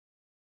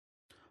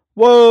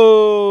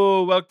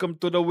Whoa! Welcome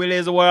to the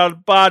Willie's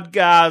World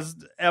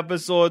Podcast,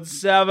 episode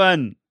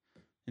 7.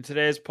 In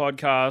today's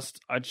podcast,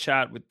 I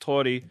chat with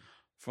Tori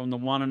from the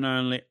one and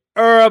only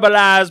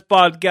Herbalize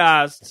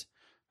Podcast.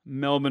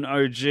 Melbourne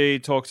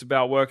OG talks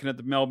about working at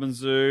the Melbourne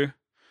Zoo,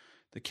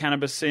 the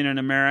cannabis scene in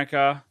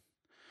America,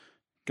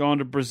 going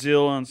to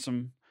Brazil on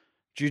some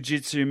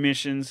jiu-jitsu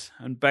missions,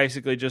 and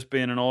basically just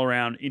being an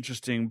all-around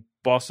interesting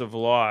boss of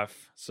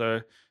life. So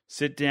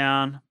sit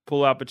down,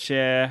 pull up a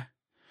chair,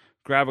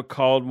 grab a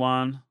cold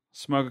one,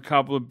 smoke a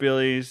couple of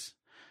billies,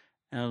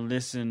 and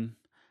listen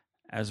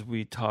as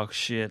we talk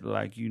shit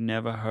like you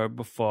never heard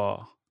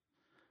before.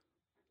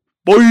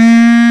 Boy!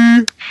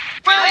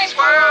 Willie's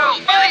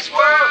World,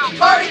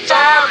 party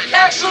time,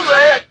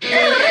 excellent!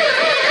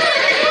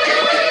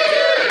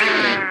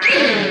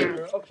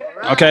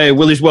 Okay,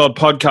 Willie's World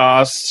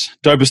Podcast,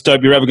 dopest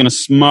dope you're ever going to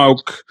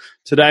smoke.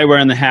 Today we're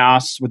in the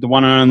house with the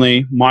one and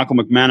only Michael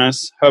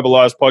McManus,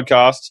 Herbalize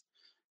Podcast.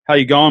 How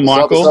you going,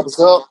 Michael? What's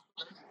up?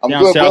 I'm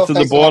Down good, south bro. of the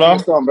Thanks for border.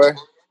 having us on, bro.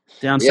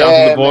 Down south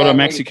of the border, man,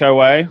 Mexico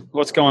way.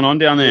 What's going on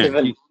down there?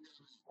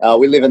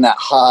 We live in that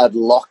hard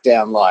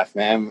lockdown life,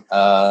 man.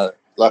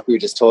 Like we were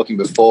just talking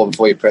before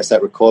you press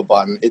that record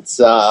button. It's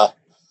man,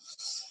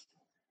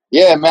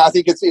 I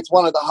think it's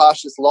one of the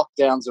harshest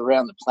lockdowns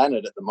around the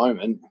planet at the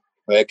moment.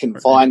 We're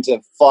confined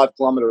to 5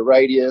 kilometer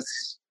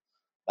radius.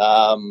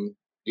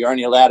 You're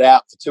only allowed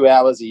out for 2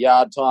 hours of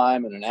yard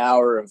time and an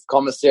hour of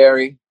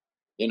commissary.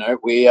 You know,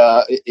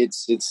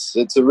 it's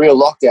a real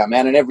lockdown,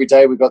 man. And every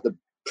day we've got the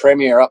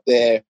Premier up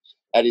there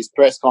at his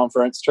press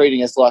conference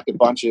treating us like a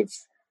bunch of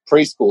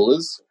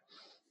preschoolers.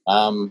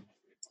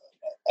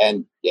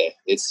 And yeah,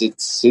 it's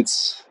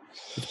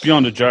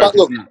beyond a joke. But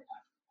look, isn't it?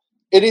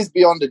 it is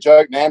beyond a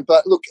joke, man.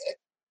 But look,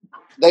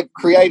 they've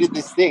created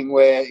this thing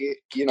where,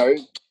 you know,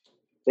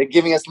 they're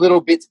giving us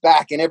little bits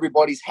back and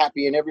everybody's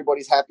happy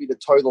to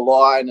toe the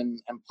line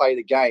and play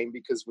the game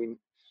because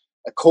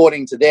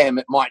according to them,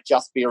 it might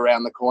just be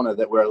around the corner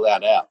that we're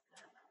allowed out.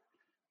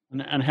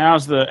 And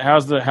how's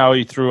how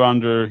he threw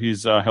under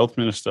his health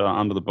minister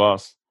under the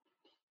bus?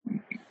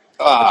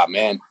 Ah,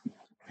 man,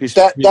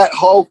 that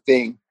whole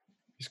thing.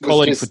 His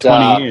colleague for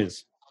 20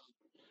 years.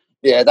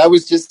 Yeah, that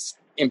was just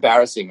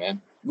embarrassing,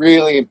 man.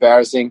 Really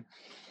embarrassing.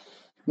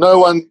 No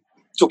one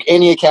took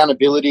any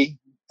accountability,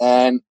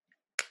 and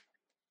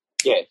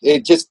yeah,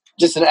 it just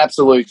an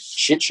absolute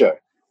shit show.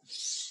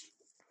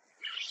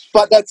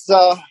 But that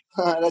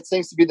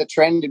seems to be the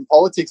trend in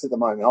politics at the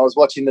moment. I was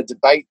watching the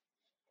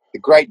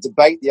great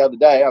debate the other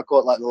day. I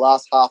caught like the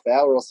last half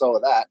hour or so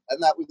of that,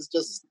 and that was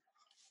just,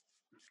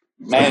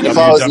 man, if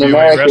I was an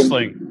American,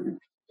 wrestling.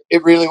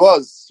 It really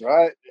was,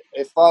 right?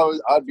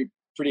 I'd be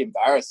pretty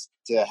embarrassed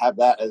to have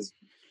that as,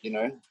 you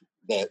know,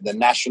 the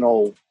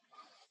national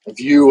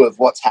view of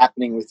what's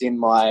happening within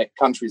my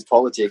country's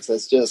politics.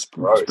 That's just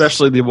gross.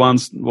 Especially the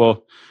ones,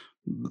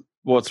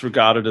 what's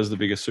regarded as the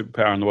biggest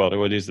superpower in the world.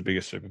 It is the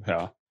biggest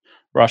superpower.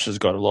 Russia's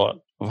got a lot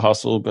of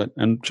hustle,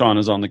 and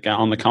China's on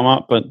the come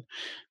up. But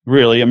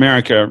really,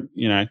 America,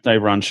 you know, they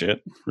run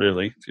shit.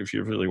 Really, if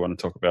you really want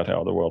to talk about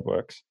how the world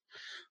works,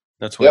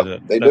 that's where where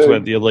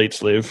the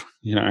elites live.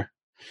 You know,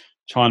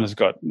 China's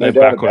got they're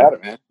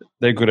backward. Man.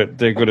 They're good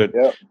at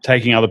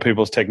taking other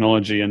people's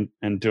technology and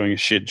doing a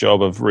shit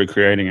job of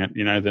recreating it.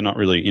 You know, they're not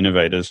really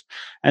innovators,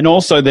 and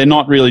also they're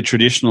not really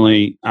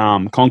traditionally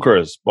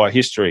conquerors by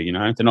history. You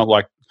know, they're not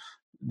like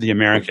the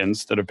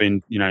Americans that have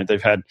been. You know,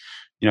 they've had.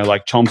 You know,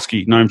 like Noam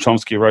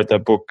Chomsky wrote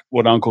that book,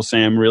 What Uncle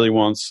Sam Really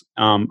Wants,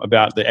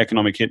 about the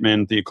economic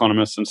hitmen, the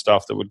economists and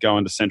stuff that would go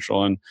into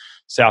Central and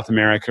South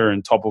America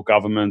and topple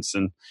governments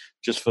and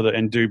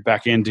and do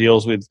back end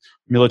deals with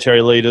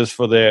military leaders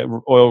for their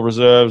oil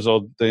reserves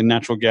or their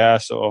natural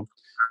gas or,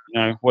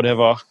 you know,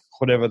 whatever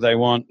they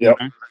want. Yep.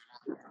 You know?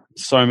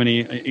 So many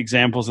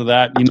examples of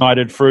that.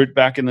 United Fruit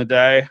back in the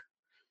day.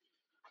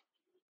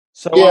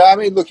 So yeah, I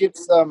mean, look,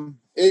 it's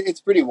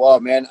pretty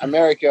wild, man.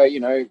 America,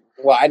 you know,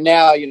 well, and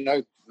now, you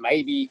know,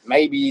 maybe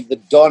the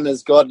Don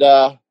has got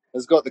the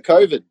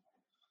COVID.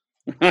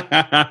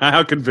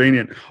 How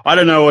convenient! I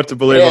don't know what to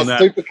believe on that.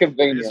 Super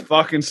convenient. It's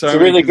fucking so. It's a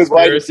really good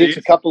way to ditch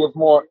a couple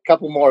more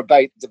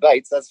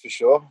debates. That's for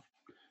sure.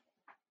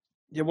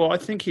 Yeah, well, I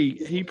think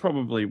he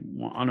probably.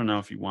 I don't know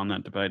if he won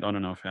that debate. I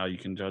don't know how you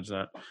can judge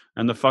that.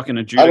 And the fucking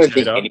adjudicator. I don't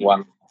think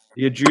anyone.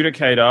 The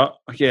adjudicator,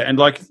 yeah, and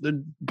like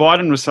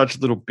Biden was such a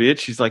little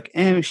bitch. He's like,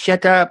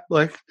 shut up,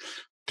 like.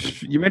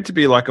 You're meant to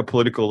be like a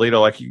political leader.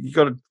 Like you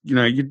got to, you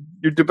know,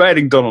 you're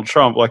debating Donald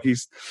Trump. Like it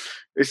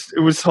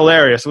was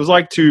hilarious. It was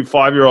like 2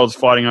 5-year-olds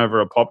fighting over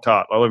a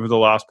Pop-Tart, like over the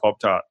last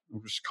Pop-Tart.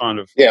 It was kind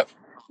of do it.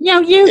 No,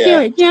 you do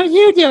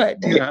it.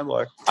 You know,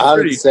 like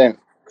 100%.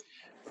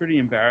 Pretty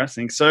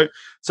embarrassing. So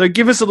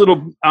give us a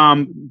little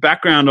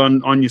background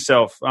on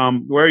yourself.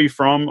 Where are you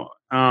from?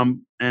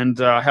 And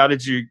how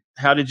did you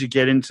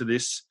get into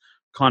this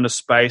kind of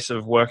space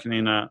of working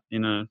in a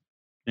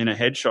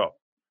head shop?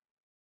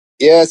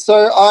 Yeah,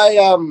 so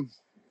I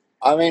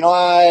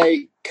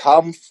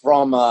come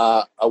from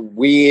a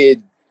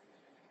weird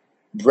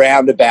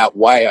roundabout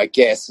way, I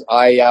guess.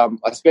 I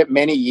spent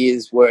many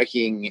years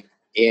working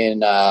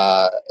in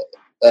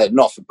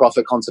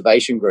not-for-profit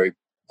conservation group,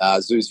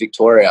 Zoos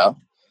Victoria.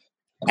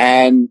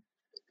 And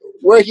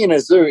working in a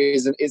zoo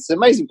it's an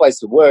amazing place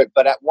to work,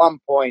 but at one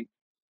point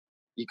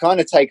you kind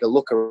of take a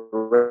look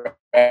around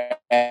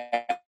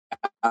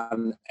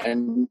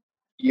and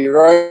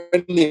you're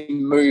only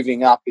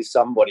moving up if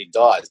somebody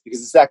dies,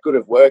 because it's that good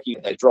of working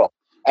they drop.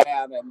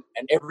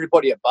 And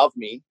everybody above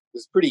me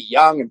was pretty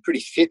young and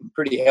pretty fit and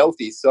pretty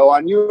healthy, so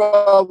I knew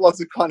I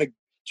wasn't kind of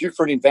due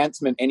for an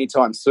advancement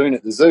anytime soon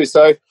at the zoo.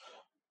 So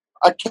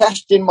I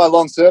cashed in my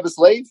long service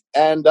leave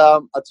and I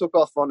took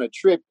off on a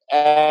trip,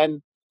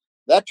 and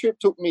that trip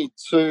took me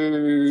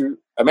to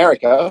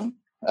America,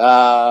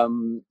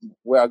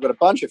 where I got a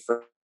bunch of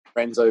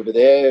friends over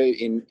there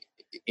in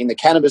the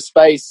cannabis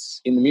space,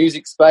 in the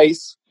music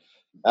space,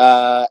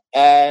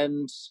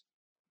 and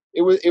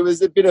it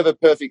was a bit of a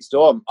perfect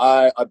storm.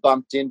 I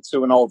bumped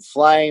into an old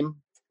flame.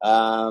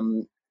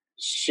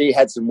 She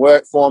had some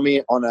work for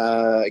me on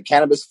a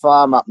cannabis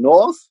farm up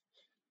north,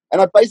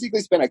 and I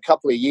basically spent a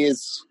couple of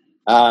years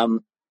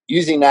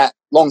using that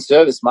long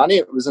service money.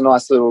 It was a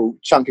nice little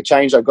chunk of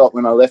change I got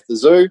when I left the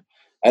zoo,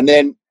 and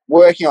then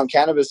working on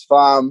cannabis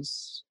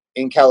farms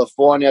in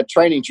California,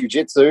 training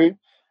jiu-jitsu.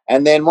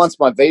 And then once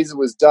my visa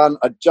was done,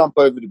 I'd jump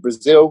over to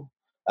Brazil,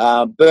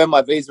 burn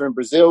my visa in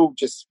Brazil,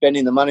 just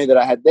spending the money that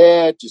I had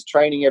there, just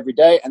training every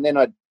day. And then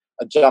I'd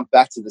jump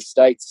back to the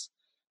States.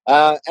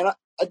 And I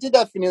did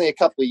that for nearly a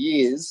couple of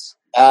years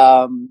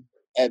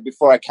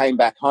before I came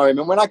back home.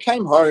 And when I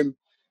came home,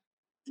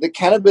 the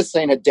cannabis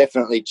scene had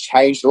definitely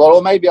changed a lot,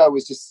 or maybe I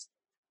was just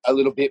a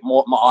little bit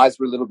more, my eyes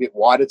were a little bit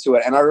wider to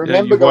it. And I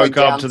remember going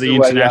down to the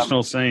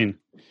international scene.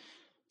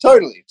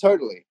 Totally.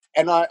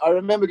 And I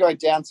remember going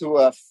down to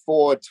a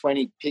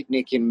 420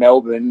 picnic in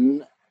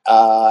Melbourne,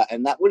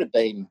 and that would have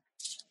been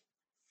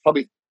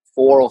probably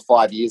 4 or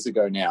 5 years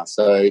ago now.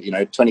 So,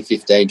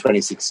 2015,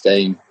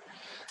 2016.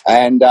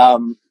 And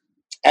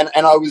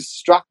I was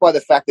struck by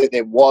the fact that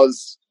there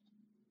was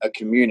a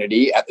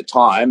community at the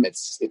time. It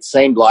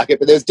seemed like it,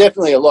 but there was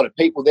definitely a lot of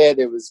people there.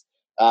 There was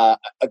a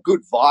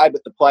good vibe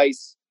at the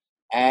place.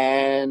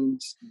 And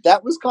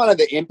that was kind of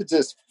the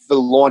impetus for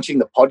launching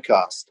the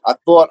podcast. I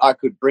thought I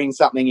could bring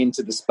something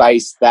into the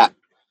space at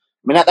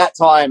that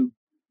time,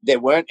 there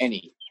weren't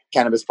any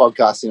cannabis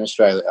podcasts in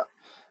Australia.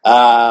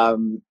 I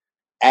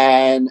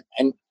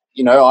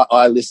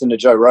listened to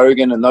Joe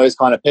Rogan and those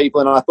kind of people,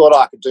 and I thought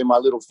I could do my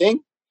little thing.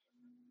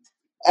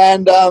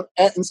 And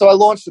so I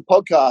launched the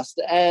podcast,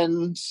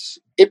 and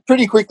it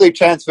pretty quickly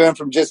transformed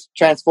from just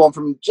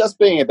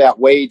being about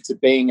weed to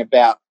being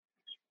about,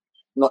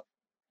 not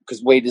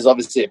because weed is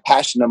obviously a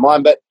passion of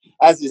mine, but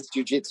as is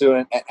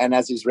jiu-jitsu and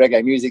as is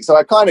reggae music. So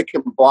I kind of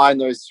combine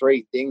those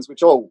three things,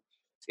 which all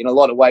in a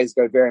lot of ways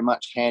go very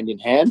much hand in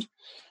hand,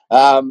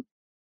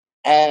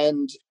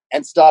 and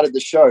started the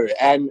show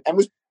and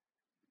was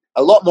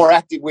a lot more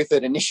active with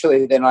it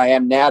initially than I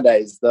am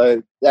nowadays.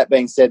 Though that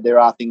being said, there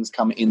are things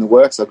coming in the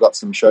works. I've got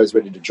some shows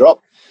ready to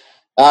drop.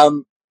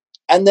 And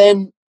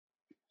then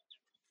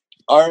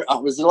it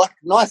was like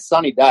a nice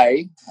sunny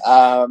day.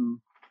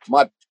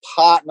 My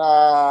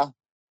partner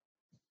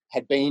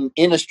had been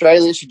in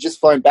Australia. She'd just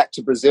flown back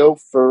to Brazil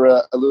for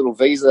a little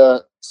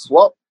visa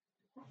swap.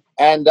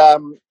 And I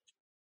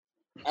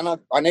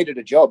needed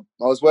a job.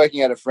 I was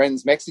working at a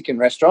friend's Mexican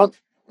restaurant.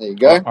 There you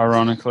go.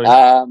 Ironically.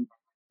 So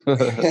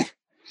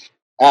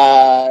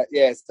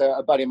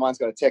a buddy of mine's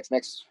got a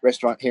Tex-Mex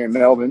restaurant here in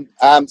Melbourne.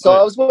 So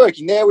I was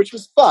working there, which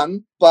was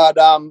fun, but,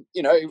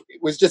 it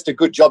was just a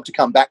good job to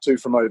come back to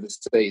from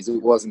overseas.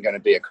 It wasn't going to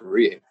be a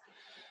career.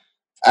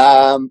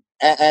 The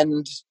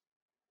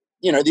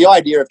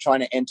idea of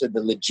trying to enter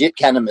the legit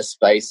cannabis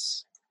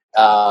space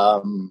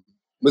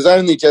was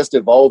only just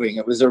evolving.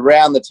 It was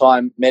around the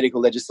time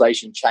medical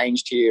legislation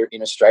changed here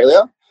in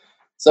Australia.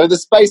 So the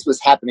space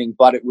was happening,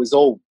 but it was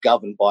all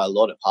governed by a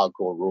lot of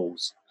hardcore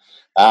rules.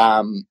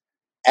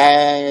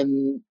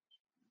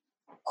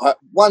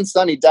 One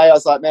sunny day, I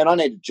was like, man, I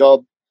need a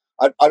job.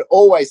 I'd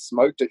always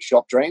smoked at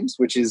Shop Dreams,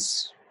 which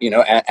is,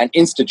 an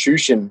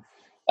institution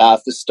for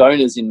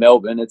stoners in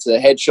Melbourne. It's a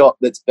head shop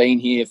that's been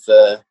here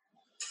for,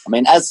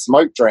 as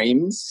Smoke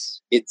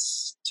Dreams, it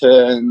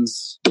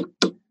turns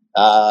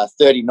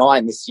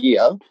 39 this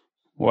year.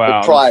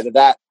 Wow. But prior to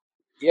that,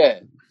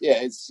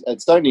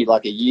 it's only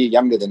like a year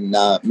younger than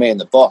me and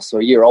the boss, or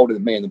a year older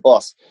than me and the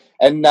boss.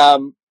 And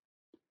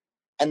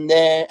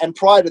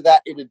prior to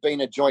that, it had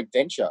been a joint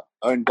venture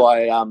owned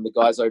by the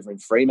guys over in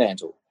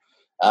Fremantle.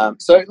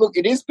 So, look,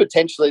 it is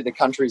potentially the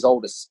country's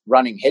oldest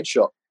running head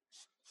shop.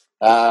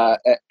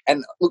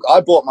 And, look,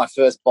 I bought my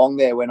first bong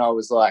there when I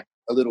was like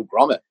a little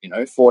grommet,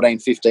 14,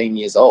 15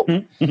 years old.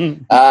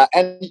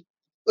 And,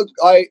 look,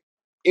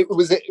 it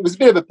was a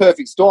bit of a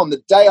perfect storm.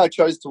 The day I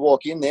chose to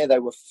walk in there, they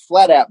were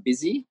flat out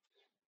busy.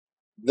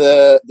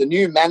 The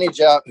new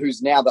manager,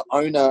 who's now the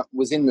owner,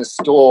 was in the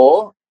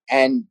store,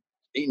 and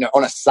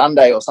on a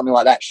Sunday or something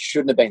like that,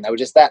 shouldn't have been. They were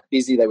just that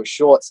busy. They were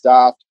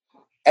short-staffed.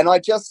 And I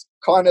just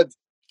kind of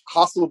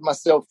hustled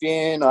myself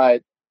in.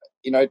 I,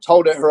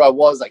 told her who I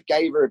was. I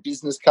gave her a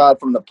business card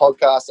from the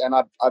podcast, and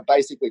I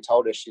basically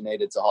told her she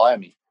needed to hire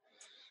me.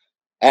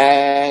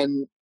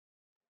 And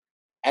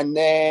And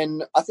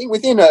then I think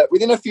within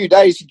a few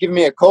days, she'd given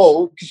me a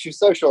call because she was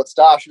so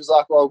short-staffed. She was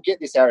like, "Well, get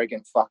this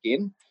arrogant fuck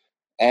in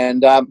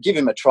and give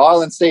him a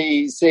trial and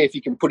see if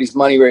you can put his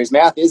money where his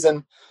mouth is."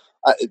 And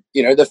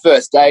the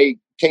first day,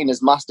 keen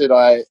as mustard,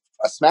 I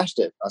smashed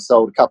it. I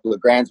sold a couple of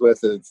grand's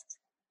worth of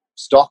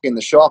stock in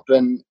the shop,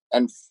 and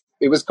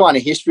it was kind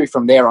of history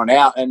from there on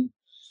out. And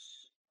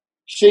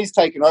she's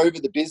taken over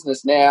the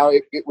business now.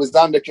 It was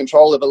under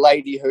control of a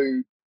lady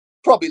who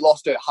probably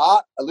lost her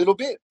heart a little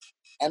bit.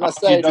 And I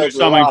say you do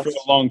something for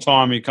a long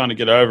time, you kind of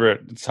get over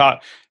it. It's hard.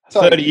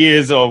 30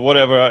 years or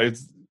whatever.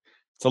 It's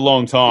a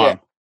long time.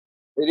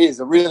 Yeah, it is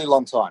a really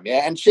long time.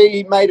 Yeah, and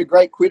she made a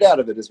great quid out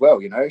of it as well.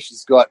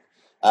 She's got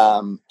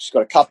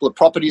a couple of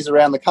properties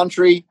around the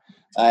country,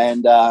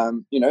 and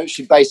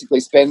she basically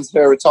spends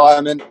her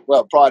retirement.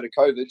 Well, prior to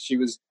COVID, she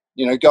was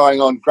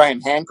going on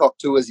Graham Hancock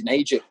tours in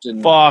Egypt.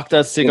 And fuck,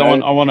 that's sick.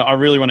 I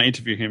really want to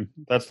interview him.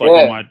 That's on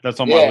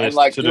my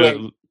list to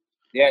do.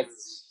 Yeah,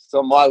 it's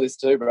on my list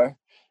too, bro.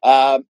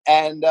 Look,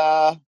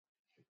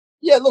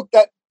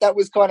 that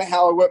was kind of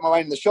how I worked my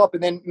way in the shop.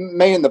 And then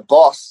me and the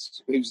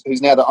boss,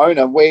 who's now the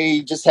owner,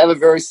 we just have a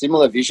very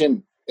similar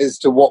vision as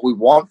to what we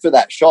want for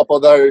that shop.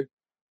 Although,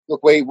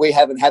 look, we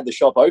haven't had the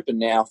shop open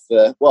now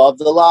for,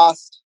 the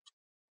last,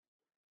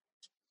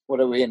 what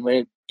are we in?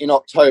 We're in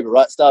October,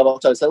 right? Start of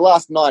October. So the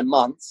last 9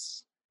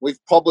 months,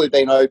 we've probably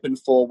been open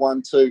for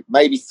 1, 2,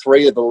 maybe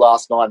 3 of the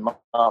last 9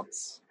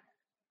 months.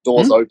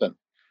 Doors open.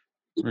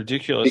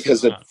 Ridiculous.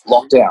 Because of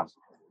lockdown.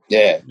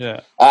 Yeah.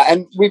 Yeah.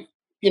 And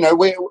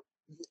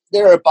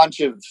there are a bunch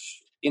of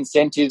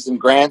incentives and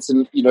grants,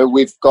 and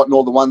we've gotten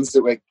all the ones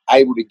that we're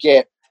able to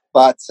get,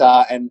 but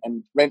and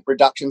rent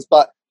reductions,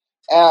 but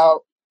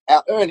our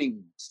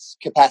earnings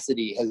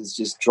capacity has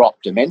just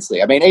dropped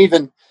immensely. I mean,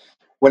 even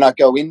when I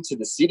go into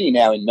the city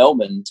now in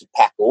Melbourne to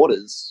pack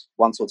orders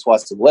once or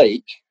twice a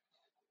week,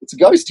 it's a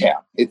ghost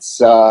town. It's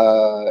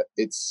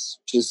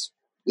just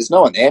there's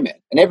no one there, man.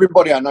 And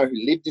everybody I know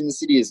who lived in the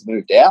city has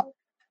moved out.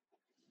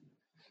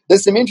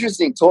 There's some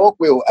interesting talk,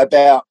 Will,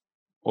 about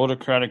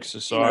autocratic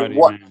society,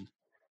 man.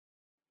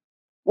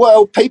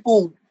 Well,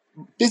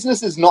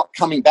 businesses not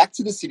coming back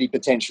to the city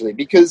potentially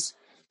because,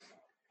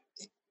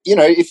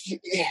 if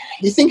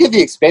you think of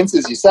the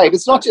expenses you save,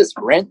 it's not just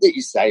rent that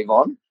you save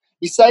on.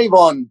 You save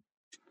on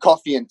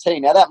coffee and tea.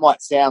 Now, that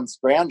might sound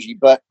scroungy,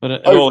 but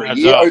over a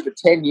year, over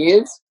 10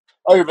 years,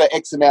 over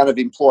X amount of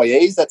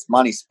employees, that's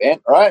money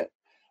spent, right?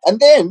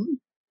 And then,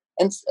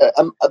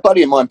 a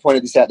buddy of mine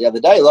pointed this out the other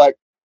day, like,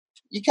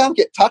 you can't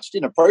get touched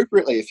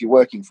inappropriately if you're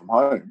working from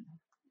home.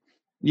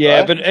 Yeah,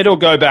 right? but it'll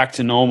go back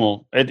to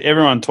normal.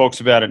 Everyone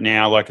talks about it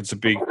now like it's a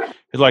big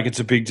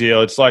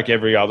deal. It's like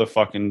every other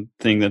fucking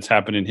thing that's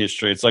happened in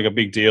history. It's like a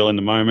big deal in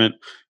the moment,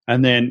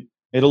 and then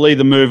it'll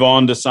either move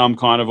on to some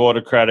kind of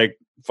autocratic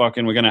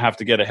fucking. We're going to have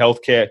to get a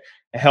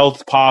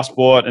health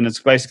passport, and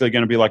it's basically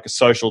going to be like a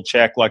social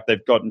check, like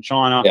they've got in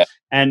China. Yeah.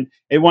 And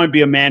it won't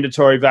be a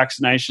mandatory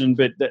vaccination,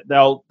 but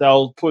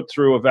they'll put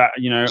through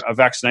a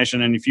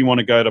vaccination, and if you want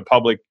to go to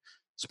public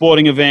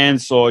sporting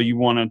events or you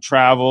want to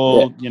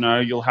travel,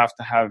 you'll have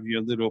to have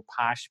your little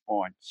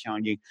passport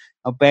showing you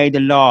obey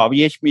the law.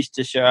 Yes,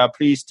 Mr. Sir,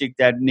 please stick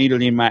that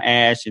needle in my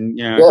ass and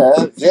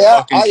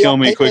fucking kill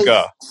me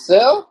quicker.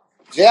 Sir,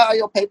 there are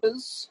your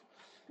papers.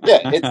 Yeah,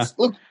 it's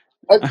look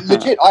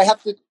legit.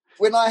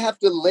 When I have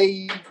to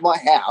leave my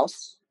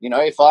house,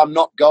 if I'm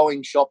not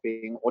going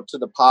shopping or to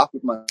the park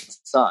with my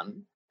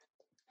son,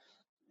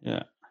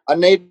 I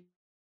need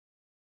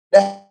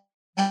to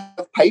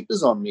have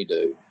papers on me,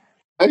 dude.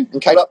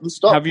 And came up and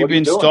stopped. Have you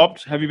been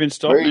stopped? Have you been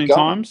stopped many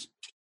times?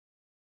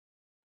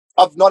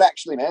 I've not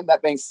actually, man.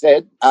 That being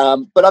said,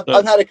 but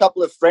I've had a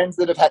couple of friends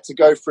that have had to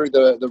go through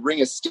the ring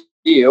of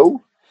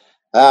steel,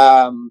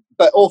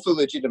 but all for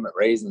legitimate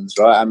reasons,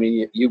 right? I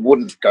mean, you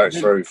wouldn't go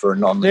through for a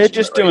non-legitimate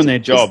They're just doing their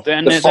job.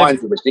 The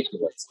fines are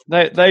ridiculous.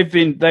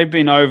 They've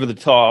been over the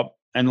top,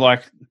 and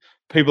like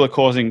people are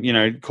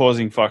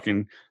causing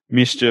fucking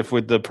mischief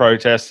with the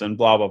protests and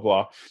blah blah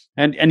blah,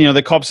 and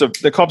the cops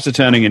are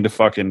turning into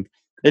fucking.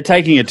 They're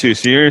taking it too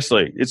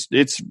seriously.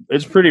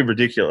 It's pretty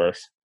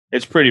ridiculous.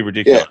 It's pretty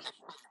ridiculous. Yeah.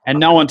 And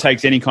no one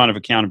takes any kind of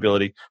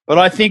accountability. But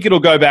I think it'll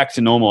go back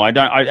to normal.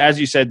 As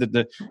you said, that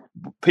the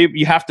people,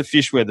 you have to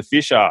fish where the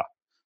fish are.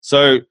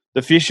 So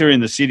the fish are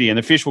in the city, and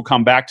the fish will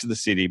come back to the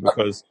city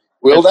because.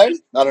 Will they?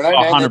 I don't know,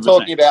 man. 100%. They're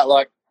talking about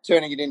like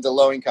turning it into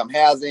low-income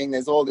housing.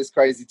 There's all this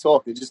crazy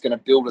talk. They're just going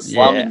to build a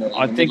slum. Yeah,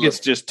 I think it's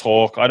just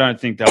talk. I don't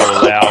think they'll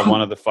allow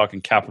one of the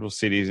fucking capital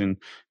cities in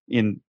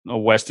a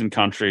Western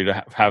country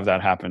to have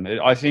that happen.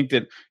 I think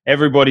that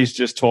everybody's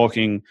just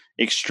talking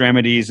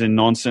extremities and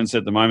nonsense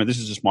at the moment. This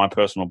is just my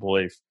personal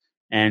belief.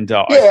 And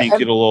I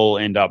think it'll all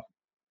end up...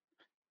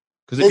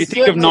 Because if you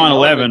think of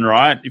 9/11,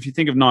 right? If you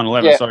think of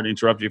 9/11, sorry to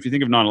interrupt you. If you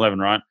think of 9/11,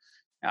 right?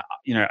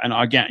 And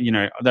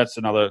again, that's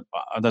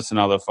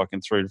another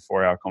fucking 3 to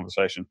 4 hour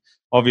conversation.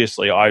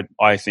 Obviously,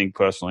 I think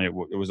personally it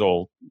was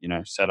all,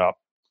 set up.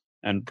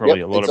 And probably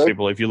a lot of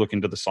people, if you look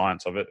into the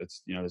science of it,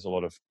 it's, there's a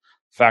lot of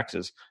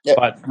factors. Yep.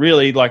 But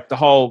really, like the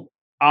whole,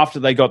 after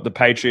they got the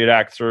Patriot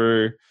Act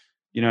through,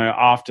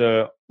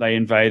 after they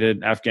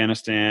invaded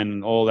Afghanistan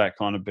and all that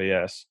kind of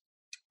BS.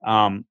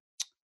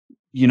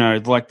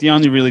 Like the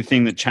only really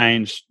thing that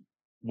changed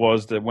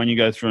was that when you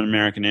go through an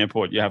American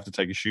airport, you have to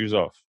take your shoes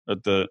off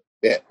at the.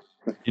 Yeah.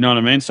 You know what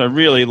I mean? So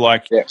really,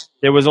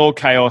 there was all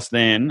chaos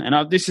then,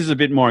 and this is a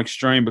bit more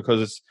extreme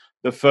because it's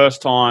the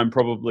first time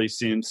probably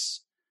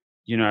since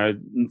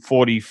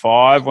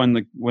 45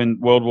 when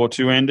World War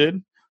II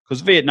ended.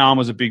 Because Vietnam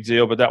was a big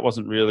deal, but that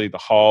wasn't really the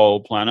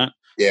whole planet.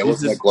 Yeah, it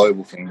wasn't a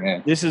global thing.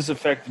 Yeah, this has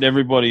affected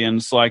everybody, and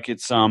it's like and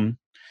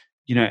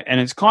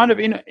it's kind of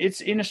in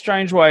a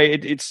strange way.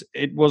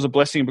 It was a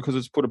blessing because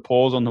it's put a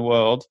pause on the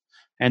world,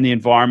 and the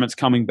environment's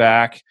coming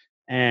back,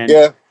 and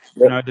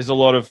there's a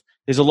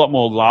lot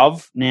more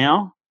love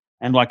now,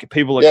 and like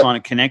people are kind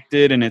of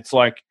connected, and it's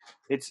like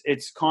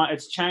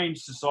it's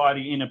changed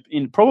society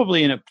in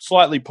probably in a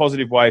slightly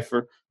positive way.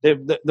 For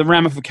the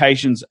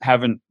ramifications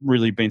haven't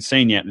really been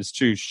seen yet. It's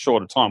too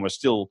short a time. We're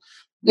still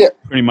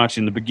pretty much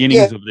in the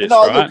beginnings of this,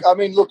 right?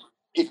 Look,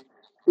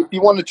 if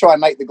you want to try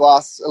and make the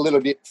glass a little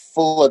bit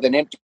fuller than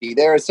empty,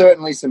 there are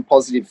certainly some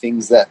positive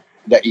things that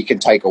you can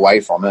take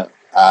away from it.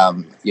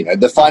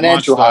 The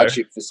financial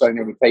hardship for so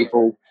many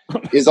people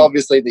is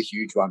obviously the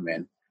huge one,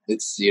 man.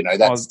 It's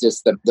that's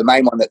just the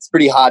main one that's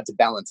pretty hard to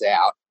balance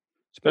out,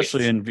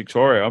 especially in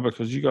Victoria,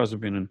 because you guys have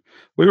been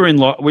we were in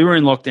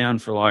lockdown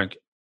for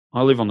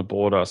I live on the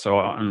border, so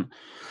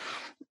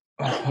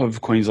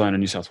of Queensland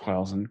and New South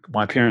Wales, and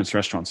my parents'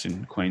 restaurant's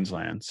in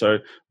Queensland, so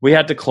we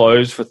had to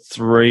close for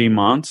 3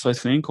 months, I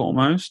think,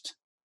 almost.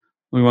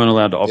 We weren't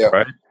allowed to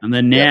operate, and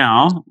then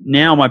now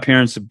my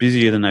parents are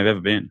busier than they've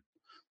ever been.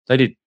 They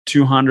did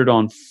 200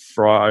 on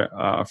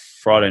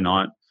Friday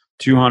night,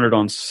 200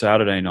 on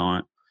Saturday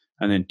night,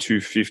 and then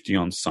 250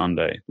 on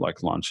Sunday,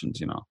 like lunch and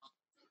dinner.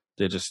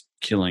 They're just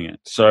killing it.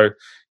 So,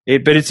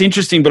 but it's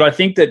interesting. But I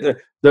think that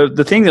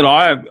the thing that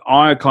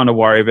I kind of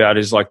worry about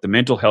is like the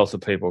mental health of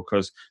people,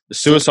 because the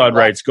suicide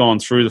rate's gone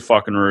through the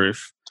fucking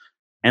roof.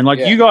 And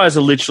you guys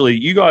are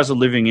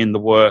living in the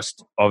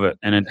worst of it,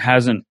 and it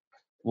hasn't.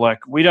 Like,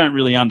 we don't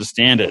really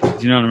understand it. Do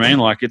you know what I mean?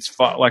 Like, it's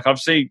I've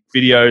seen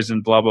videos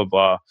and blah blah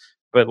blah,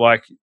 but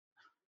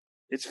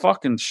it's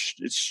fucking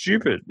it's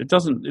stupid. It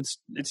doesn't. It's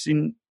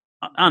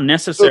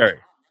unnecessary. Look,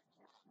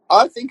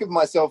 I think of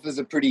myself as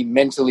a pretty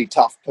mentally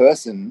tough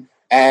person,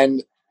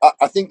 and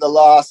I think the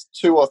last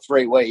 2 or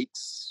 3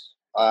 weeks,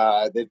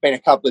 there's been a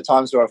couple of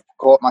times where I've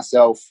caught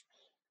myself,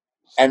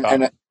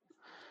 and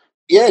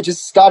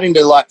just starting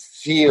to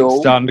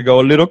feel starting to go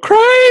a little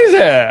crazy.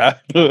 Yeah,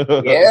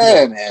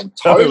 man,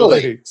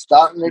 totally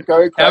starting to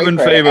go crazy. Cabin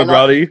fever,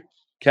 buddy.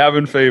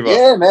 Cabin fever.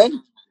 Yeah,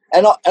 man.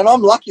 And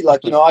I'm lucky, I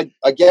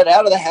get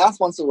out of the house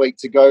once a week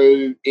to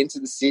go into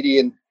the city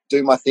and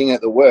do my thing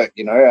at the work,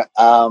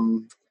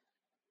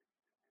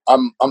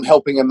 I'm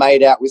helping a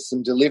mate out with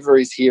some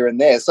deliveries here and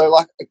there. So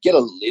I get a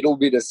little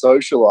bit of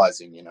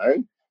socializing,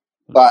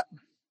 but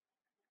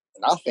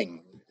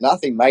nothing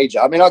major.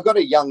 I mean, I've got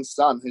a young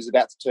son who's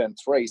about to turn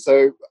 3.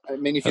 So, I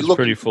mean, if you look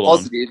at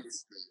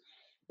positives,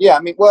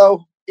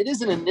 it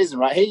isn't and it isn't,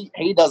 right?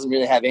 He doesn't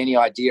really have any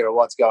idea of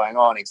what's going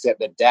on except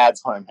that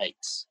dad's home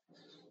heaps.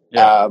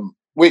 Yeah.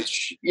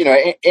 Which,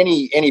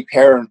 any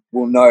parent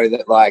will know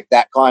that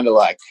that kind of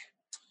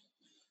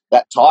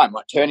that time,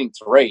 turning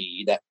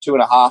 3, that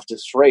 2.5 to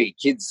 3,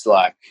 kids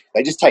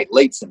they just take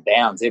leaps and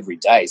bounds every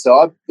day.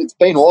 So it's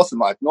been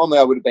awesome. Normally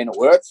I would have been at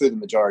work through the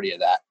majority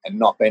of that and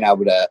not been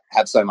able to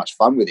have so much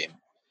fun with him.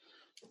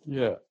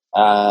 Yeah.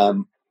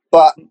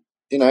 But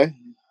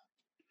it's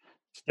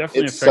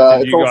definitely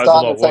affected you guys a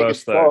lot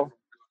worse, though.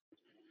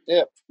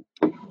 Yeah.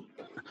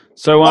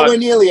 So we're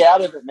nearly out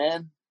of it,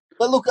 man.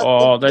 But look,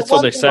 that's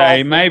what they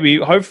say. Maybe,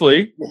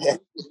 hopefully. Yeah.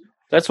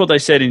 That's what they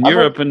said in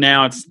Europe, and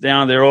now it's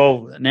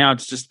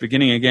just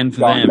beginning again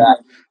for them. Back.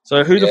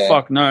 So who the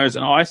fuck knows?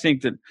 And I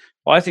think they're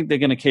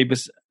going to keep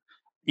us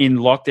in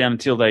lockdown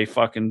until they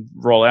fucking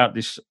roll out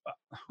this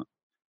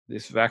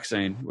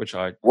vaccine, which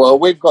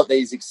we've got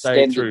these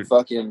extended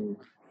fucking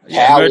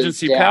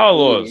emergency power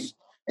laws.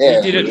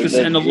 Yeah, they did it,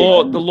 and the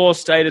law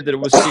stated that it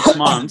was 6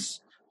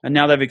 months, and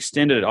now they've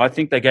extended it. I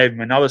think they gave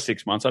him another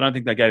 6 months. I don't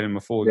think they gave him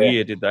a full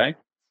year, did they?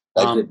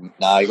 They didn't.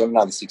 No, he got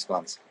another 6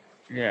 months.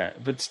 Yeah,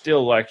 but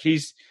still,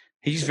 he's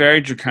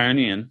very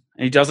draconian.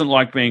 And he doesn't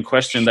like being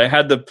questioned. They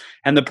had the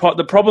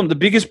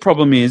biggest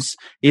problem is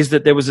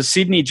that there was a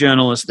Sydney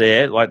journalist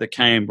there, that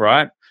came,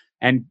 right,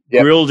 and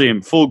grilled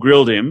him,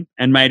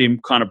 and made him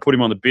kind of put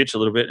him on the bitch a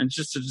little bit, and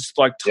just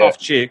tough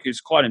chick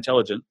who's quite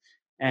intelligent,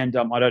 and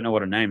I don't know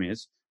what her name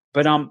is,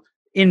 but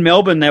in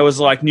Melbourne, there was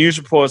news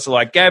reports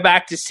go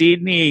back to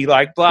Sydney,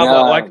 blah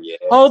blah.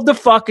 Hold the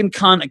fucking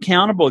cunt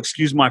accountable.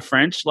 Excuse my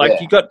French.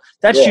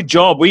 That's your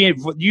job.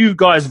 You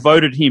guys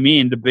voted him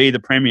in to be the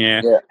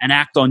premier and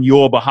act on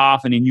your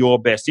behalf and in your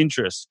best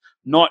interests,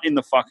 not in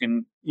the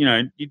fucking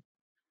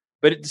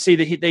But see,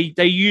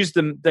 they use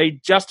them. They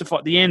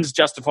justify the ends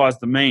justifies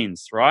the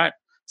means, right?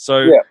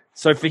 So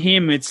for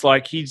him, it's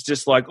he's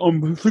just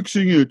I'm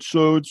fixing it,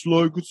 so it's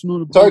it's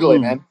not a problem. Totally,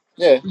 man.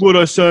 Yeah. What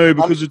I say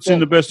because 100%. It's in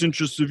the best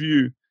interests of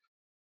you.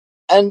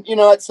 And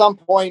at some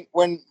point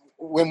when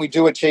when we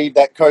do achieve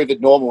that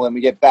COVID normal and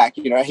we get back,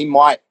 you know, he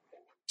might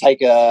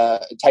take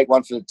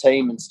one for the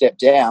team and step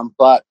down,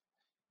 but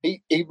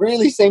he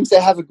really seems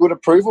to have a good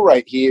approval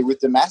rate here with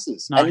the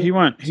masses. No, and he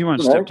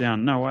won't step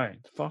down. No way.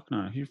 Fuck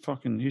no. He's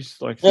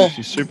like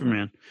he's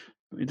Superman.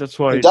 That's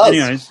why. He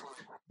does.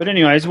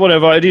 Anyways,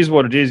 whatever. It is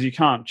what it is. You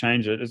can't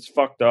change it. It's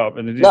fucked up,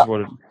 and it is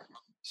what it.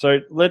 So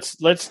let's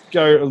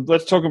go.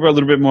 Let's talk about a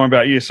little bit more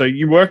about you. So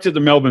you worked at the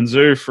Melbourne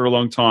Zoo for a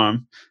long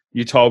time.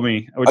 You told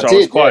me, which I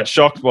was quite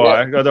shocked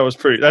by. Yeah.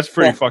 That's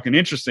pretty fucking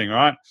interesting,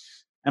 right?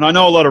 And I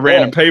know a lot of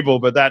random people,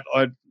 but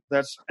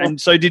and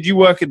so did you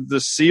work at the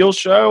seal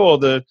show or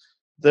the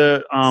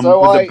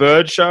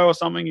bird show or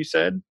something you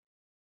said?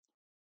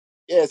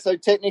 Yeah, so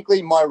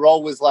technically my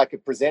role was like a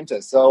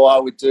presenter. So I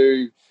would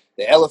do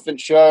the elephant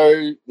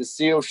show, the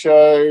seal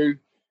show,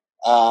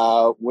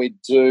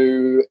 we'd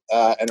do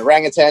an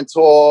orangutan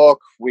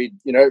talk, we'd,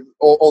 you know,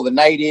 all the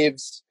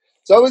natives.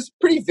 So it was a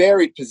pretty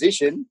varied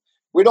position.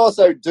 We'd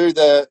also do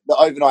the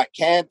overnight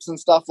camps and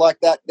stuff like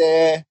that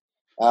there.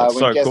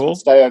 When guests would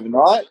stay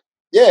overnight.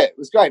 Yeah, it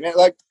was great, man.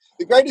 Like,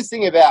 the greatest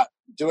thing about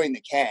doing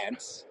the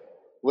camps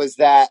was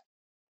that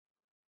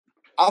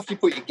after you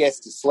put your guests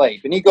to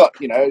sleep, and you got,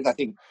 you know, I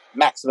think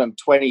maximum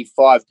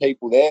 25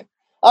 people there,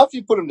 after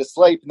you put them to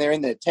sleep and they're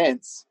in their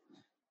tents,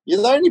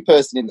 you're the only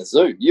person in the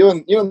zoo. You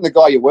and the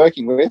guy you're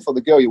working with or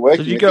the girl you're working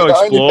with. Did you go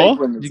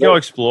explore? Did you go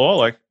explore?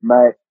 Like,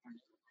 mate,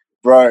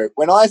 bro,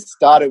 when I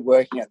started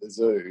working at the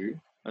zoo...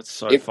 That's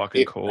so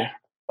fucking cool.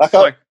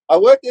 I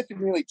worked there for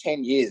nearly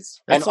 10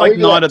 years. It's like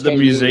night at the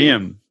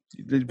museum.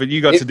 But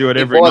you got to do it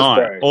every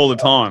night, bro. All the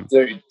time.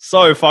 Dude,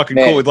 so fucking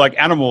cool with like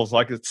animals.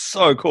 Like, it's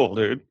so cool,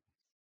 dude.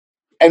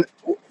 And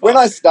when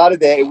I started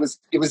there, it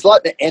was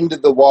like the end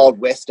of the Wild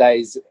West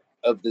days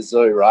of the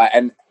zoo, right?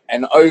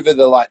 And over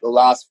the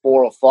last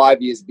 4 or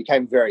 5 years, it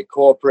became very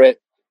corporate.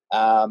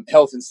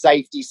 Health and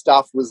safety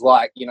stuff was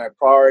like, you know,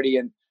 priority,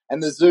 and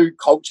the zoo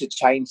culture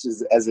changed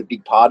as a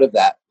big part of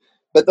that.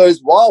 But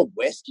those Wild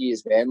West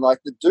years, man, like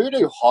the dude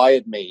who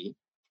hired me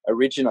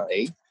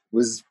originally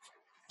was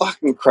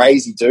fucking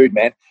crazy dude,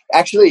 man.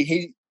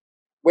 Actually,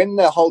 when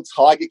the whole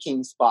Tiger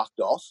King sparked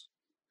off,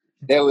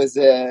 there was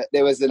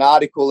an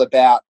article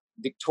about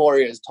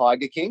Victoria's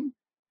Tiger King.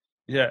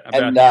 Yeah,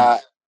 about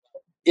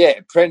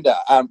him. Prender,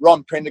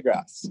 Ron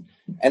Prendergrass,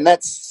 and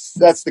that's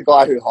the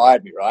guy who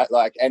hired me, right?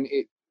 Like, and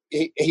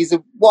he's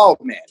a wild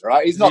man,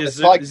 right? He's not the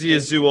Tiger. Is he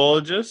a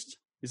zoologist?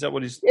 Is that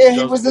what he's? Yeah,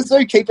 he was a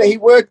zookeeper. He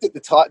worked at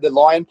the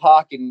Lion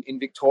Park in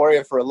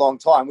Victoria for a long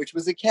time, which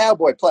was a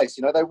cowboy place.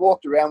 You know, they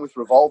walked around with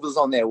revolvers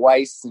on their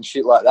waists and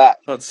shit like that.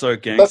 That's so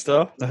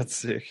gangster. That's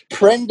sick.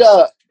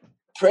 Prender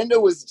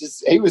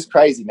he was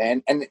crazy,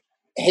 man. And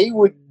he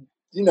would,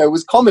 you know, it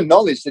was common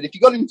knowledge that if you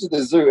got into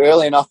the zoo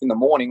early enough in the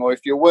morning, or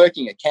if you're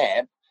working at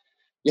camp,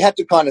 you had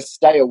to kind of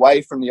stay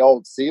away from the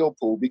old seal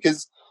pool,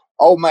 because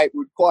old mate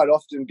would quite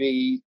often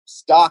be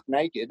stark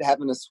naked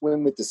having a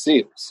swim with the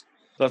seals.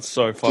 That's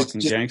so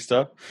fucking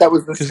gangster. That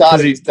was the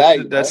start of his day.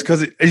 That's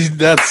because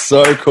that's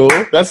so cool.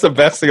 That's the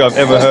best thing I've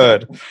ever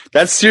heard.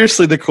 That's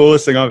seriously the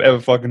coolest thing I've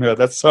ever fucking heard.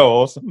 That's so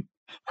awesome.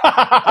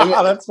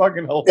 That's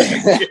fucking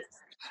hilarious.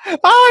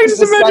 I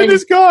just imagine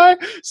this guy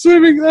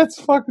swimming. That's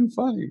fucking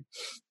funny.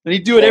 And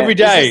he'd do it every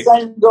day. It's the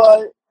same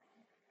guy.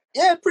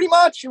 Yeah, pretty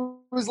much. It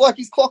was like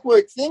his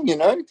clockwork thing, you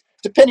know,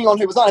 depending on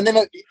who was on. And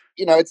then,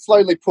 it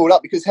slowly pulled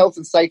up because health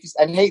and safety,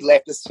 and he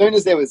left. As soon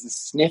as there was a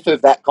sniff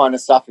of that kind of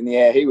stuff in the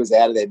air, he was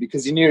out of there,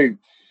 because he knew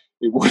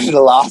it wouldn't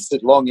have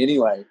lasted long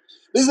anyway.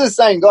 This is the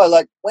same guy.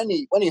 Like, when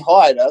he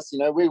hired us, you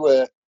know,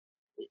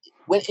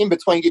 when in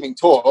between giving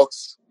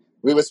talks,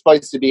 we were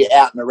supposed to be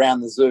out and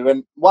around the zoo.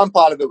 And one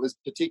part of it was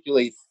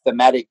particularly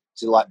thematic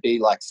to be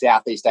like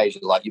Southeast Asia.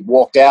 Like, you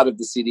walked out of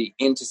the city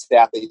into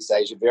Southeast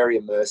Asia, very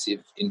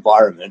immersive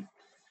environment.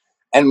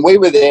 And we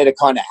were there to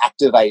kind of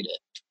activate it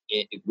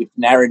with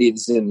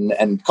narratives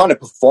and kind of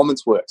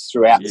performance works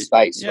throughout the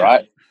space,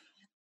 right?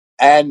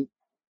 And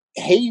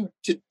he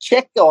to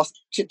check on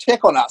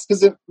us,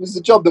 because it was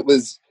a job that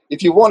was,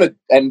 if you wanted,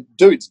 and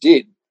dudes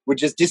would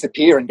just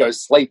disappear and go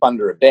sleep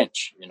under a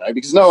bench, you know,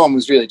 because no one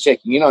was really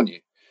checking in on you.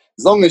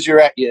 As long as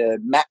you're at your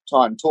map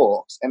time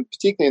talks, and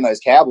particularly in those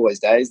Cowboys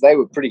days, they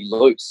were pretty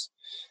loose.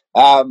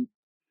 And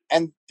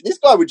this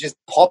guy would just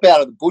pop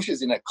out of the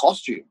bushes in a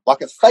costume, like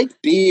a fake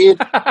beard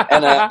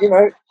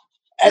and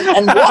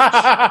and watch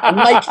and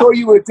make sure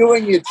you were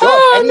doing your job.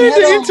 I need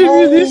to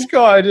interview this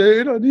guy,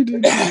 dude. I need to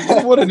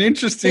interview. What an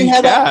interesting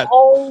cat. He had a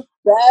whole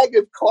bag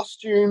of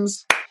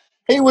costumes.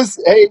 He was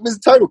a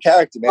total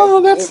character, man.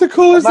 Oh, that's the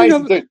coolest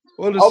thing.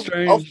 What a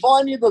strange. I'll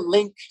find you the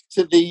link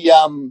to the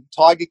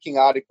Tiger King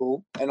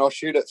article, and I'll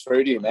shoot it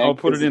through to you, man. I'll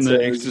put it in the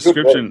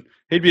description.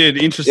 He'd be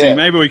interesting. Yeah.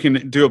 Maybe we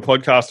can do a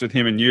podcast with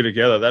him and you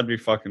together. That'd be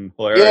fucking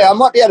hilarious. Yeah, I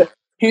might be able to.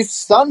 His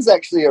son's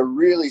actually a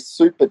really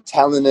super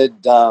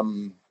talented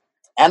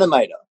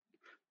animator.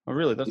 Oh,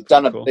 really? That's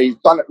cool. He's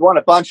won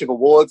a bunch of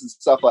awards and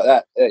stuff like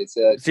that. Yeah,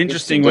 it's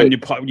interesting when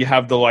you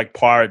have the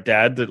pirate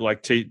dad that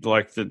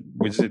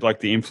was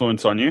the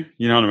influence on you.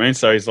 You know what I mean?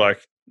 So he's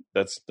like,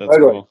 that's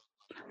cool.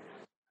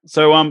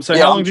 So how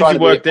long did you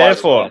work there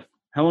for?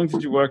 How long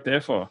did you work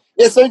there for?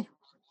 Yeah, so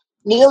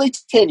nearly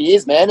 10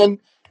 years, man. And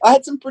I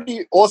had some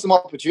pretty awesome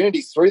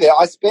opportunities through there.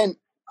 I spent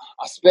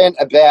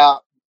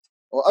about,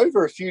 well,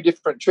 over a few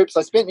different trips.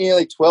 I spent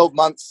nearly 12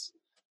 months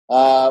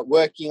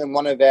working on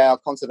one of our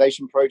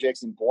conservation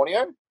projects in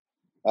Borneo,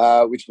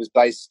 which was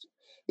based,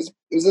 it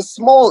was a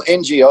small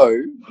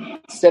NGO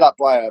set up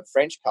by a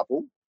French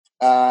couple.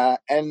 And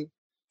I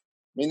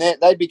mean,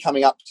 they'd be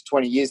coming up to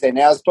 20 years there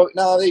now. It's probably,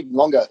 no, even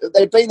longer.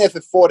 They'd been there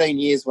for 14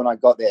 years when I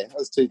got there. It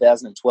was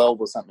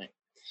 2012 or something.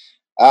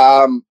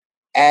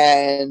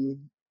 And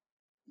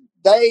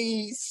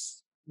they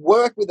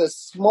work with a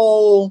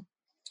small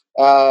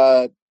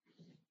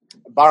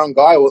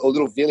barangay or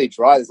little village,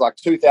 right? There's like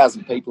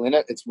 2,000 people in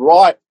it. It's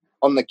right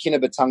on the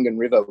Kinabatangan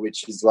River,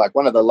 which is like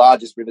one of the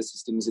largest river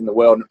systems in the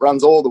world. And it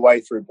runs all the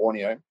way through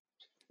Borneo.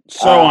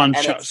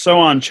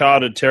 So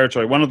uncharted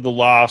territory. One of the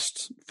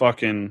last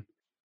fucking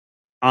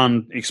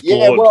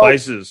unexplored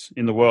places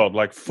in the world,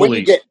 like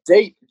fully.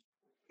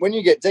 When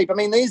you get deep, I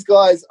mean, these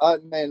guys,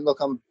 man,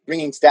 look, I'm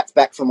bringing stats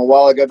back from a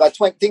while ago, but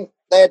I think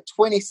they had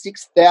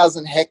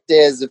 26,000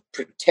 hectares of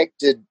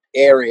protected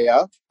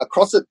area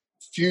across a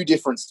few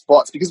different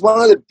spots, because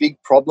one of the big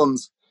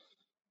problems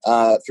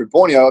through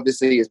Borneo,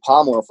 obviously, is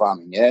palm oil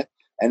farming, yeah?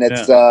 And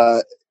it's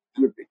the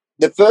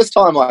first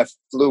time I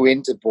flew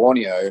into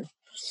Borneo,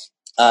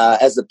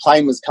 as the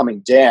plane was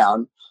coming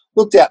down,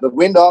 looked out the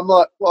window, I'm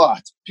like, wow,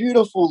 it's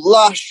beautiful,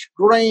 lush,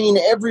 green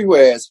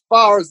everywhere as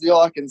far as the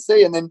eye can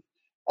see. And then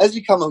as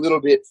you come a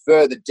little bit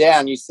further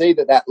down, you see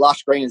that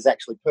lush green is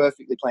actually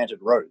perfectly planted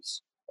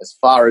rows as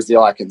far as the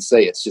eye can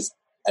see. It's just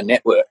a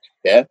network,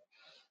 yeah?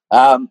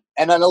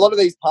 And then a lot of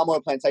these palm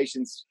oil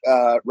plantations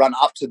run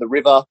up to the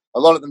river. A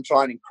lot of them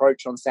try and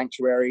encroach on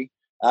sanctuary.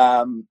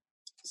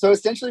 So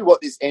essentially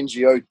what this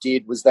NGO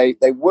did was they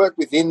work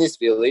within this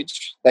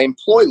village. They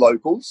employ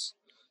locals,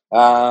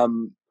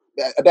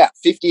 about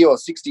 50 or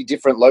 60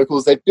 different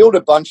locals. They've built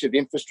a bunch of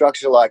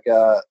infrastructure like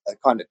a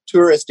kind of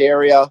tourist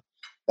area.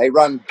 They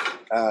run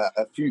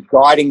a few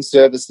guiding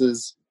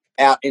services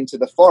out into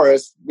the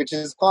forest, which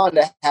is kind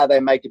of how they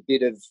make a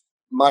bit of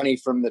money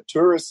from the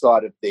tourist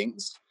side of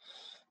things.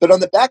 But on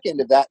the back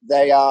end of that,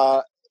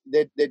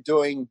 they're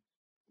doing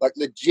like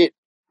legit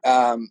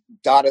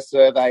data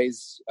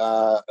surveys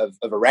of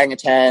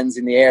orangutans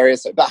in the area,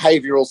 so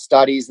behavioural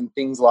studies and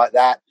things like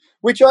that,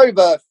 which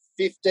over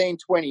 15,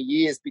 20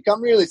 years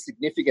become really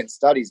significant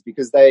studies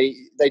because they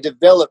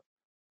develop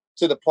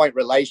to the point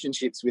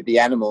relationships with the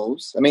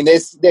animals. I mean,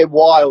 they're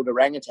wild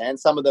orangutans.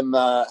 Some of them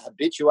are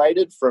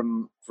habituated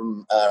from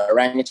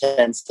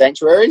orangutan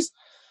sanctuaries.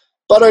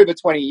 But over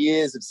 20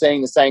 years of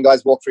seeing the same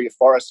guys walk through your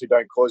forest who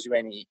don't cause you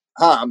any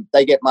harm,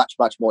 they get much,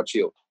 much more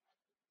chilled.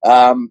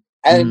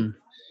 And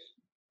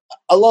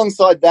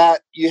alongside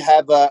that, you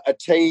have a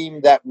team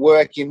that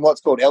work in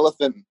what's called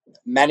elephant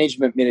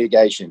management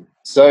mitigation.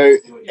 So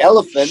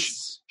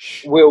elephants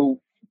will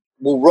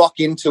rock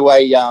into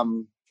a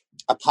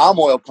palm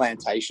oil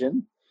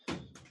plantation,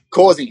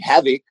 causing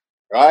havoc,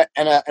 right?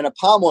 And a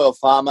palm oil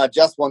farmer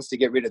just wants to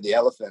get rid of the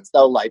elephants.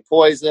 They'll lay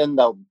poison,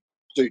 they'll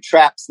do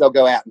traps, they'll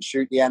go out and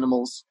shoot the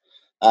animals,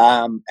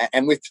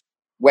 and with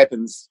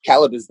weapons,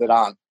 calibers that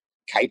aren't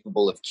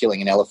capable of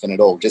killing an elephant at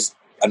all, just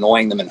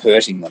annoying them and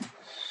hurting them.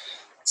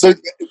 So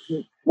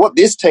what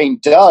this team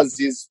does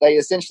is they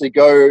essentially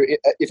go,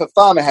 if a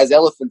farmer has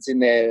elephants in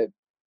their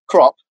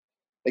crop,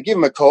 they give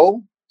them a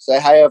call, say,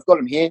 hey, I've got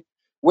them here.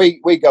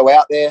 We go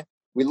out there,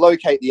 we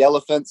locate the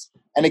elephants.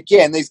 And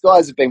again, these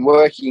guys have been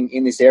working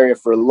in this area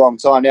for a long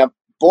time. Now,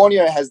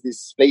 Borneo has this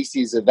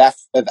species of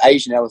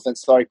Asian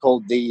elephants,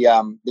 called the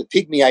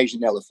pygmy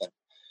Asian elephant.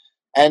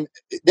 And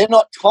they're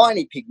not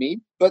tiny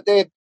pygmy, but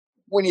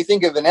when you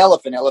think of an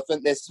elephant,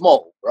 they're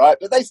small, right?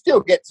 But they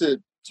still get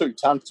to 2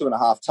 tons,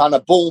 2.5 tons. A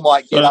bull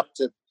might get up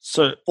to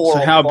 4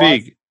 or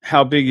 5.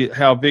 How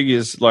big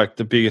is like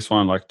the biggest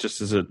one? Like just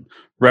as a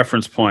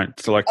reference point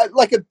to like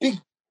a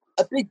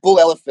big bull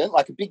elephant,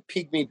 like a big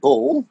pygmy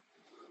bull,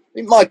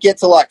 it might get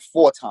to like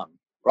 4 tons,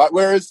 right?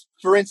 Whereas,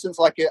 for instance,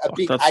 like a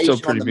big Asian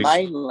on the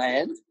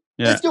mainland,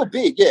 they're still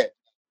big, yeah.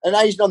 An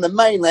Asian on the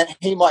mainland,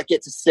 he might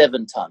get to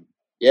 7 tons,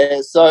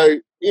 yeah. So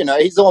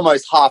he's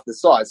almost half the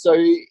size. So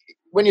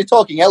when you're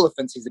talking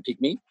elephants, he's a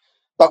pygmy,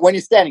 but when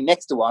you're standing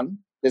next to one,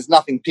 there's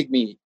nothing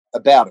pygmy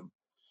about him.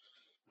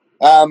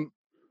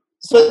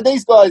 So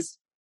these guys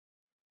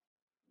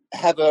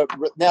have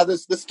now the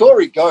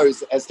story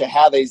goes as to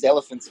how these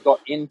elephants got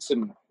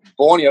into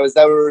Borneo is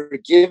they were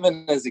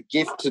given as a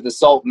gift to the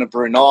Sultan of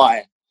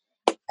Brunei,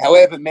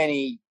 however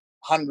many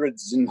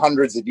hundreds and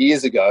hundreds of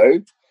years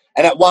ago.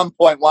 And at one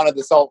point, one of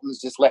the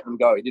sultans just let them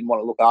go. He didn't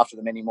want to look after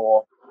them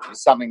anymore. It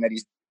was something that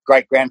his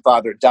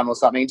great-grandfather had done or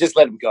something. He just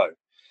let them go.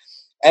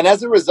 And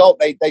as a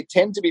result, they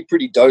tend to be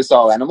pretty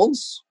docile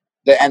animals.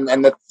 And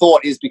the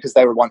thought is because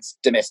they were once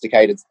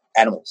domesticated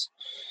animals.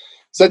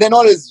 So they're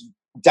not as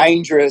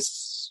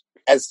dangerous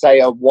as, say,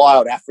 a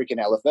wild African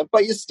elephant,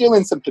 but you're still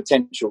in some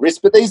potential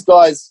risk. But these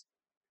guys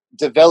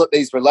develop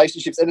these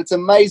relationships, and it's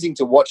amazing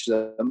to watch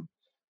them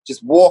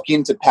just walk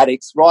into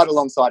paddocks right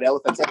alongside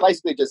elephants and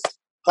basically just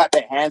clap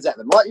their hands at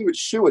them like you would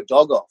shoo a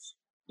dog off,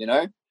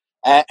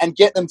 and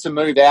get them to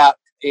move out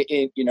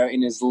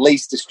in as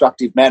least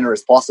destructive manner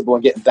as possible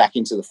and get them back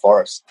into the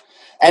forest.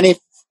 And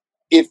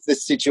if the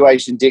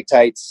situation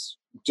dictates,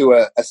 do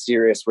a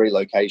serious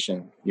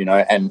relocation,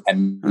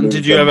 and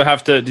did you ever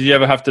have to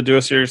do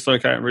a serious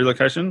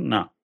relocation?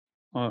 No.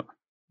 Oh.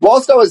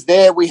 Whilst I was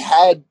there, we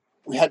had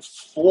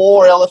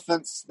 4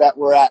 elephants that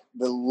were at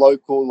the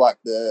local, like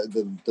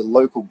the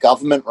local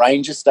government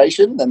ranger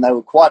station, and they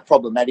were quite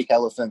problematic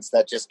elephants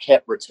that just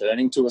kept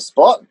returning to a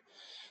spot.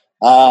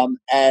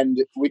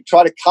 And we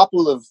tried a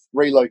couple of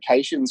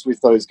relocations with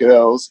those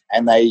girls,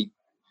 and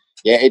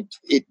it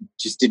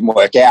just didn't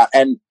work out.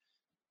 And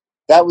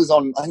that was I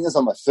think it was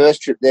on my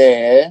first trip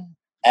there.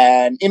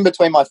 And in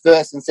between my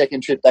first and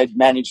second trip, they'd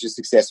managed a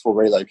successful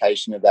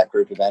relocation of that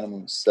group of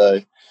animals.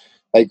 So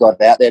they got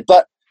out there.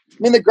 But I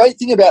mean, the great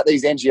thing about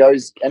these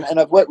NGOs, and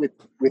I've worked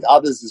with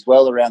others as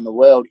well around the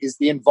world, is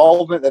the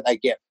involvement that they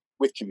get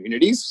with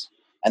communities.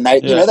 And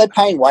they're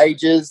paying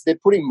wages, they're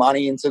putting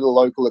money into the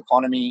local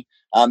economy,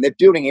 they're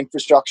building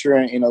infrastructure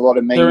in a lot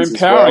of means. They're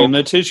empowering them.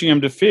 They're teaching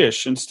them to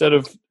fish instead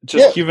of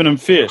just giving them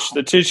fish.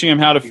 They're teaching them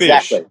how to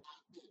fish. Exactly.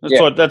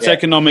 That's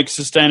economic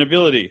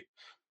sustainability,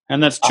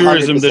 and that's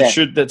tourism.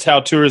 100%. That's how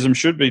tourism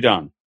should be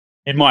done,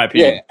 in my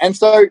opinion. Yeah, and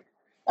so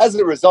as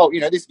a result,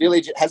 this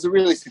village has a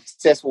really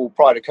successful,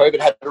 prior to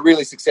COVID, had a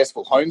really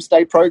successful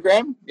homestay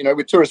program.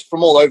 With tourists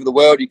from all over the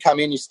world, you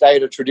come in, you stay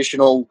at a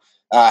traditional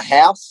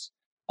house,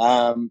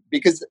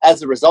 because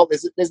as a result,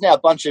 there's now a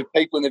bunch of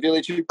people in the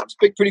village who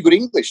speak pretty good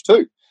English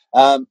too.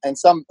 And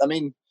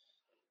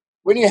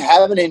when you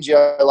have an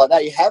NGO like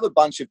that, you have a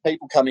bunch of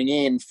people coming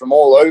in from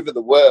all over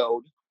the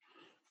world,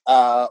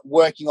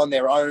 working on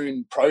their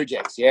own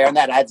projects, and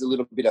that adds a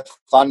little bit of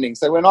funding.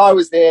 So when I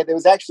was there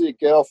was actually a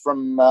girl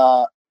from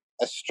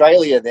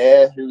Australia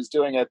there who was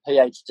doing a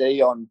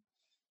PhD on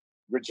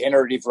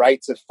regenerative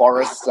rates of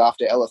forests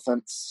after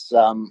elephants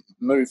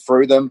move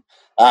through them.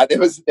 There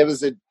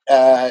was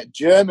a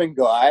German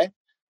guy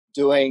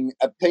doing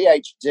a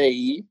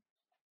PhD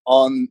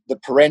on the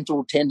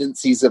parental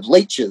tendencies of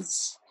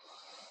leeches.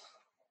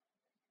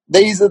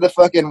 These are the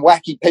fucking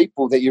wacky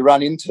people that you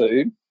run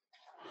into.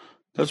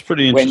 That's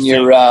pretty interesting.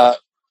 When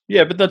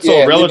you're but that's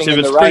all relative.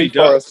 It's pretty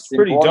dope. It's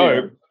pretty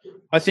dope.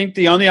 I think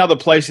the only other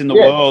place in the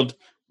world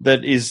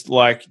that is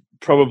like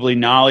probably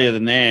gnarlier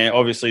than there,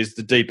 obviously, is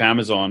the deep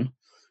Amazon.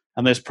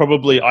 And there's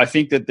probably, I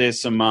think that there's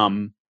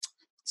some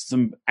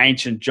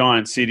ancient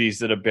giant cities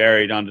that are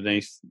buried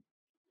underneath,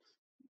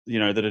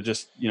 that are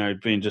just,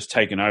 being just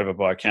taken over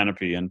by a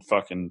canopy and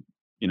fucking,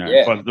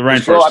 but the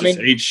rainforest just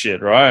eats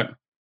shit, right?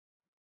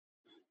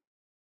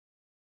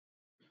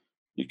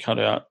 You cut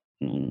out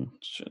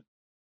shit.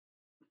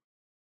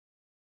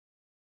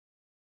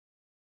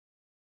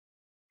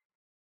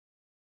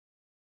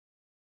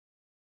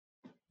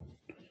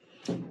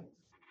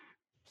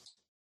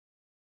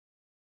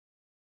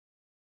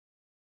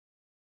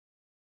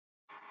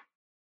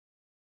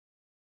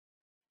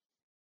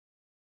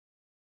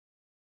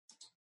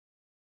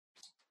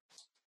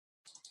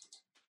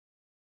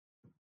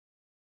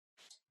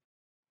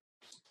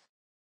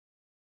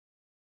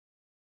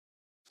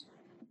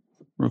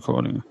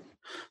 Recording.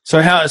 So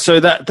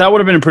that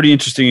would have been a pretty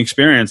interesting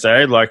experience,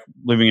 eh? Like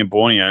living in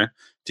Borneo.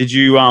 Did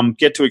you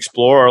get to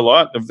explore a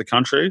lot of the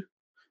country?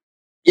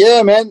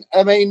 Yeah, man.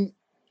 I mean,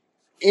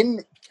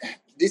 in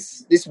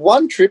this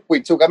one trip we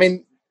took,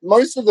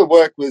 most of the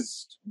work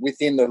was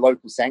within the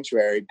local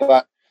sanctuary,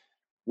 but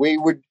we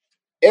would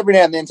every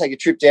now and then take a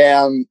trip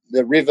down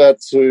the river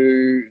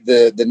to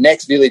the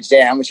next village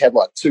down, which had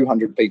like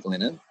 200 people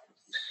in it.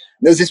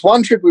 There was this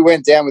one trip we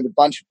went down with a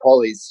bunch of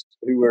pollies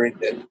who were in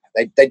it.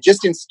 They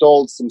just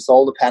installed some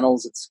solar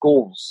panels at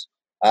schools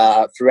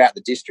throughout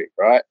the district,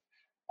 right?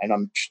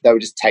 And they were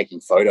just taking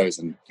photos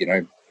and,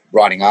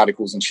 writing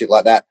articles and shit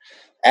like that.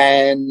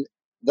 And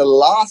the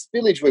last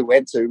village we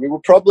went to, we were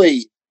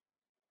probably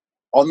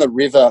on the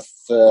river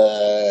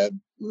for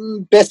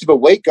best of a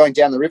week going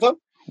down the river.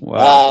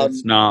 Wow,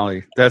 that's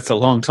gnarly. That's a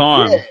long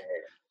time.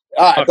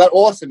 Yeah. But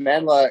awesome,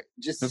 man.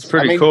 That's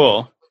pretty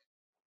cool.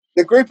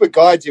 The group of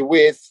guides you're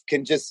with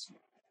can just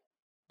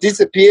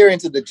disappear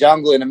into the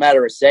jungle in a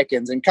matter of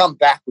seconds and come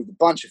back with a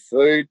bunch of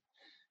food.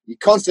 You're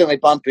constantly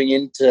bumping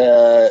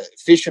into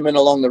fishermen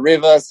along the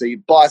river, so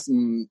you buy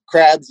some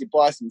crabs, you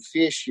buy some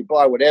fish, you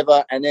buy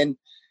whatever, and then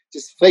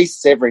just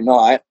feasts every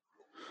night.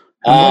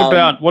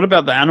 And what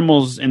about the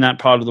animals in that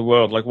part of the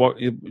world? Like, what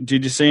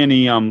did you see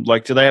any?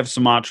 Do they have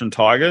Sumatran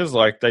tigers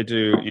like they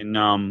do in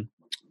on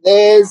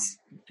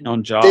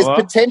Java? There's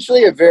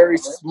potentially a very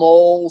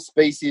small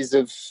species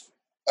of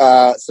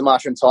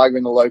Sumatran tiger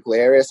in the local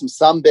area. Some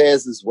sun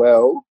bears as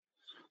well.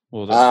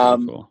 Well, that's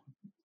pretty cool.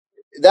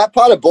 That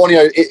part of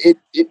Borneo, it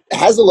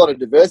has a lot of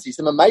diversity.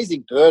 Some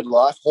amazing bird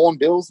life,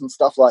 hornbills and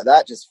stuff like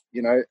that. Just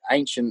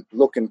ancient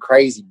looking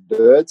crazy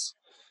birds,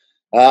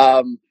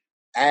 and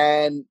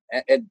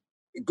a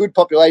good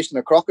population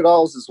of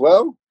crocodiles as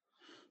well.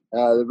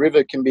 The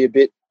river can be a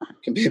bit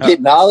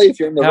gnarly if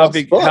you're in the wrong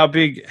spot. How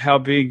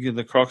big are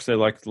the crocs? They're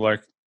like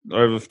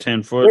over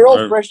 10 foot. They're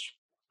all fresh.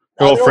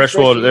 They're all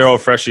freshwater. They're all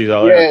freshies,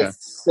 are they? Yeah, okay.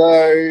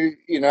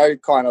 So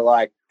kind of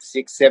like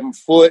 6-7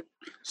 foot.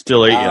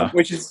 Still eat you.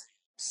 which is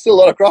still a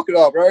lot of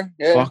crocodile, bro.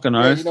 Yeah, Fucking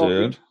oath, you know,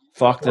 dude.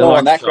 Fuck, You they're don't like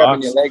want that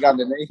grabbing sharks. your leg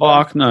underneath.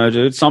 Fuck no,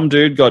 dude. Some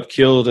dude got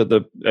killed at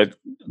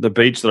the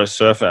beach that I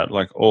surf at,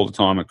 like all the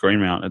time at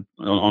Greenmount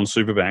on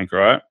Superbank,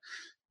 right?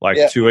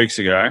 Like 2 weeks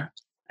ago,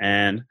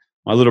 and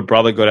my little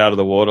brother got out of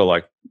the water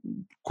like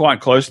quite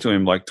close to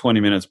him, like 20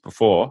 minutes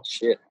before.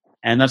 Shit.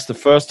 And that's the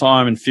first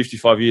time in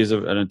 55 years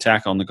of an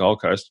attack on the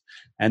Gold Coast.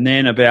 And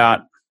then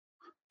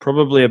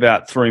probably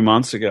about 3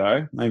 months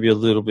ago, maybe a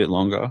little bit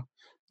longer,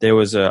 there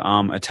was a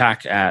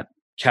attack at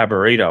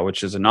Cabarita,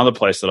 which is another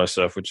place that I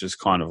surf, which is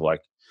kind of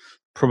like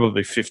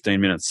probably 15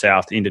 minutes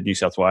south into New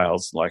South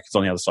Wales. Like it's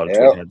on the other side of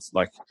Twin Heads.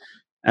 Like,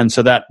 and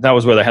so that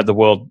was where they had the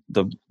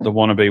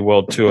wannabe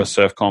world tour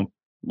surf comp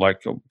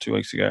like 2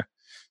 weeks ago.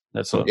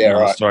 That's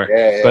another story.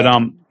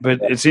 Yeah. But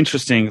it's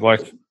interesting,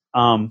 like,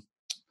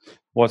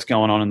 what's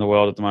going on in the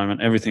world at the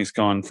moment. Everything's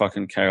gone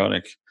fucking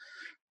chaotic.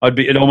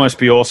 It'd almost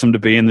be awesome to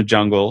be in the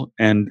jungle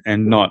and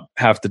not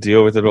have to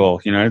deal with it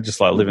all, you know,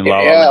 just like living la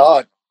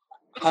la.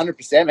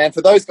 100%, man.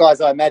 For those guys,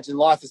 I imagine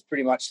life is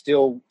pretty much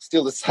still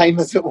the same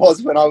as it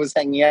was when I was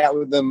hanging out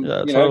with them,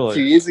 a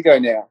few years ago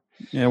now.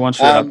 Yeah, once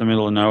you're out in the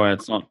middle of nowhere,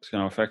 it's not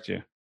going to affect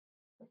you.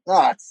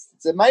 No,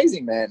 it's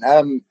amazing,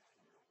 man.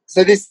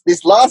 So this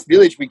last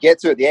village we get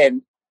to at the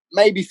end,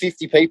 maybe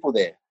 50 people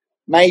there.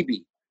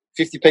 Maybe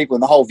 50 people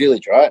in the whole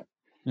village, right?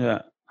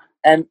 Yeah.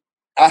 And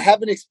I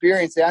have an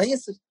experience there. I think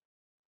it's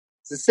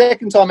the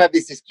second time I have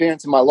this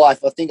experience in my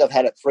life. I think I've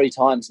had it 3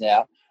 times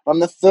now. I'm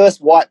the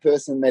first white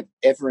person they've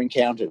ever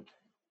encountered.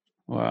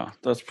 Wow,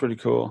 that's pretty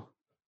cool.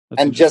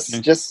 That's and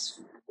just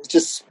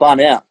spun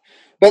out.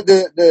 But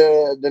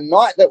the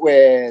night that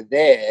we're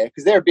there,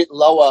 because they're a bit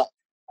lower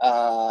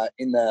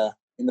in the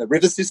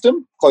river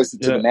system, closer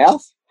to the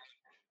mouth,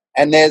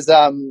 and there's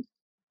a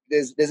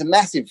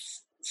massive.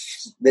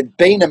 There'd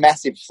been a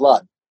massive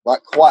flood,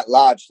 like quite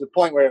large, to the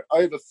point where it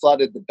over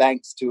flooded the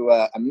banks to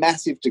a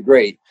massive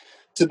degree,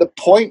 to the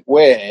point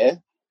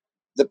where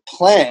the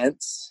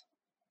plants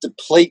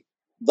deplete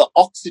the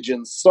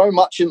oxygen so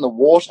much in the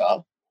water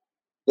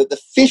that the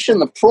fish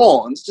and the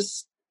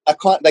prawns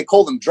they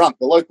call them drunk.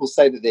 The locals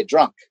say that they're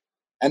drunk.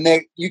 And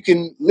you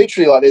can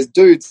literally, like, there's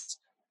dudes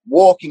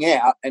walking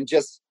out and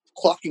just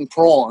plucking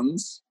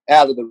prawns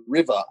out of the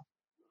river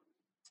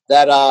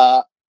that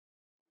are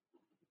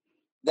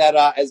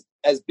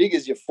as big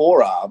as your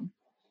forearm,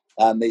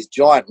 these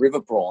giant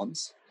river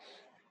prawns,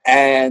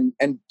 and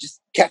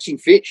just catching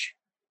fish.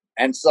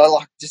 And so,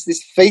 like, just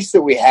this feast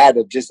that we had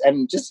of just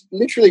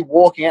literally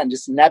walking out and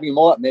just nabbing them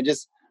all up, and they're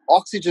just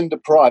oxygen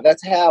deprived.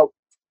 That's how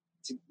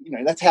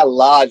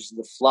large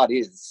the flood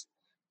is.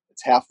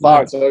 It's how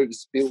far it's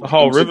overspilled. The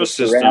whole river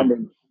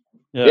system.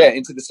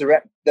 Into the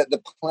surround. That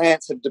the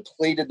plants have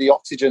depleted the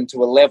oxygen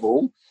to a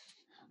level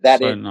that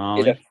it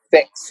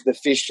affects the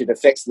fish, it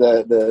affects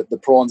the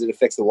prawns, it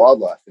affects the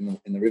wildlife in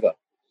the river.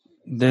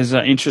 There's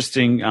an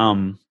interesting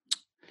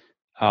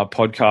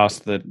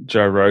podcast that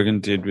Joe Rogan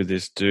did with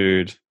this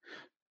dude.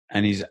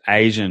 And he's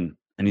Asian,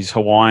 and he's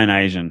Hawaiian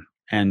Asian,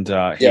 and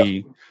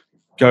he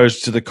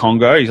goes to the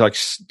Congo. He's like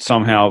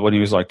somehow when he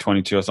was like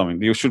 22 or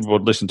something. You should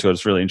listen to it;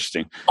 it's really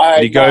interesting.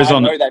 I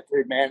know that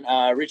dude, man.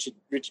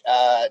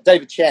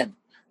 David Chen.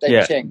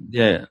 Cheng.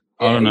 Yeah.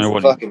 I don't know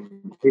what.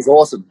 He's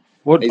awesome.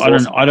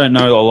 I don't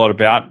know a lot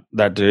about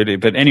that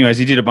dude, but anyways,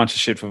 he did a bunch of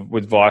shit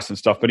with Vice and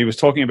stuff. But he was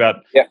talking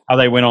about how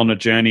they went on a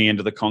journey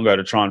into the Congo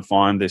to try and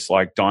find this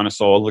like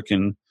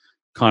dinosaur-looking,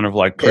 kind of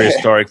like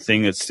prehistoric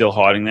thing that's still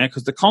hiding there,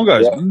 because the Congo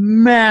is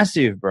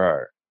massive,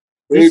 bro.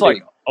 There's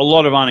like a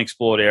lot of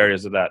unexplored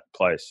areas of that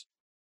place.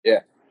 Yeah.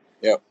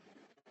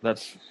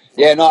 That's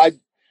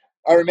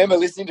I remember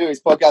listening to his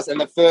podcast, and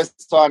the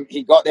first time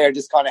he got there,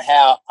 just kind of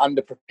how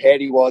underprepared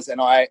he was. And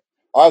I've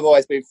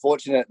always been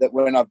fortunate that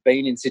when I've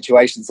been in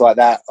situations like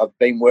that, I've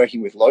been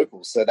working with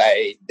locals, so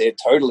they're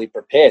totally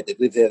prepared. They've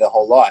lived there their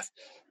whole life.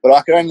 But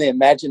I can only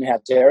imagine how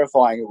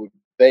terrifying it would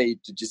be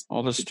to just.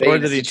 Oh, the story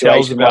that he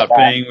tells about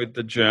being with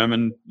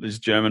this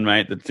German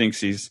mate that thinks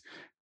he's,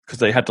 because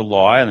they had to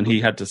lie and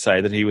he had to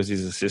say that he was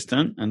his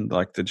assistant, and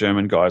like the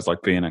German guy's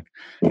like being a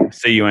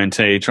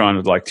CUNT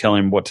trying to like tell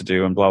him what to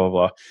do and blah blah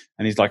blah,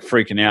 and he's like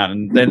freaking out.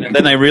 And then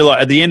they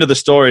realize at the end of the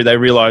story they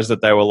realized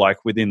that they were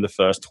like within the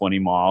first 20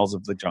 miles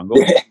of the jungle.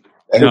 Yeah.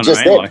 You know what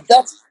I mean? Like,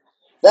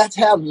 that's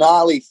how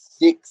gnarly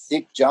thick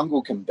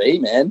jungle can be,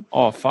 man.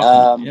 Oh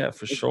fuck yeah,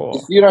 for sure.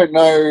 If you don't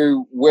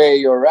know where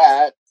you're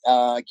at,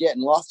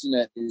 getting lost in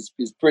it is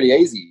pretty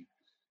easy.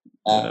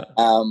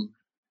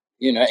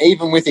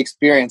 Even with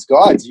experienced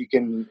guides, you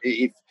can,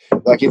 if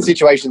like in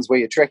situations where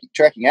you're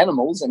tracking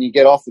animals and you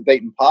get off the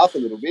beaten path a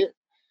little bit.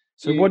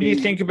 So what do you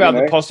think about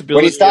the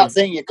possibility when you start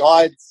seeing your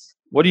guides?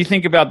 What do you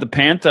think about the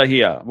panther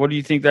here? What do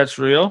you think that's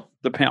real?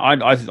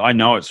 I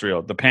know it's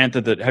real. The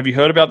panther have you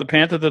heard about the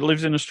panther that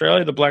lives in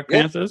Australia, the black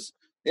panthers?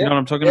 You know what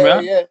I'm talking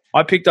about? Yeah.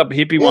 I picked up a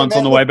hippie once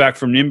on the way back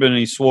from Nimbin, and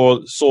he swore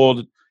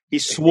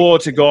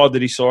to God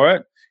that he saw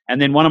it.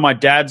 And then one of my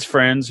dad's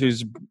friends,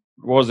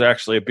 was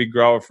actually a big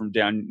grower from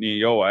down near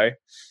your way,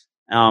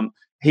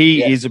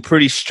 he is a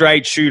pretty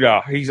straight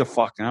shooter. He's a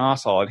fucking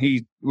asshole, and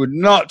he would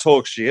not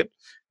talk shit.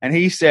 And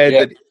he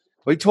said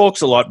Well, he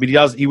talks a lot, but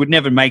he would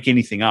never make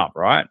anything up,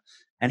 right?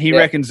 And he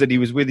reckons that he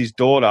was with his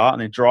daughter and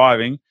they're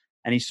driving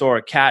and he saw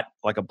a cat,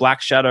 like a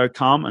black shadow,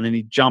 come, and then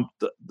he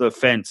jumped the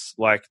fence,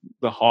 like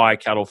the high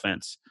cattle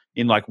fence,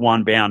 in like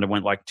one bound and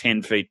went like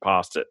 10 feet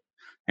past it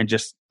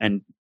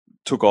and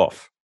took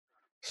off.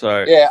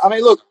 So yeah, I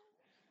mean, look,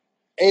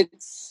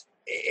 it's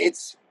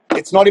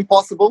not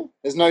impossible.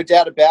 There's no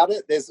doubt about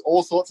it. There's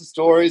all sorts of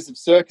stories of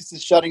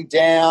circuses shutting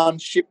down,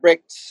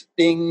 shipwrecked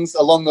things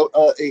along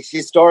the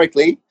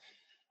historically.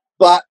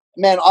 But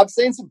man, I've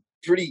seen some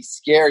pretty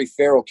scary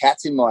feral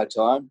cats in my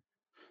time.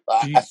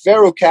 A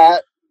feral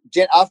cat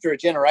after a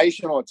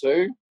generation or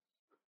two,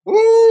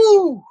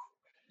 woo!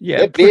 Yeah,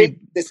 they're big,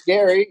 they're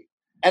scary,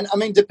 and I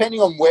mean, depending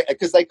on where,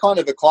 because they kind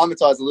of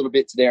acclimatize a little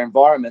bit to their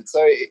environment.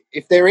 So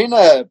if they're in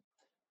a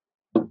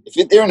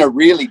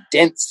really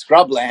dense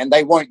scrubland,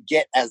 they won't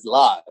get as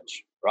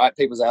large, right?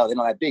 People say, "Oh, they're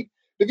not that big."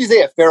 But if you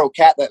see a feral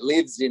cat that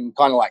lives in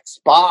kind of like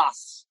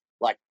sparse,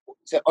 like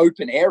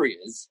open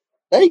areas,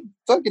 they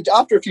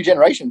after a few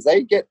generations,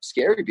 they get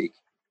scary big.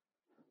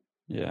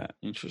 Yeah,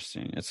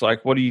 interesting. It's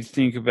like, what do you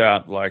think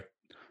about like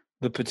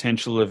the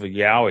potential of a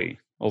yowie,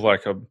 or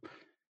like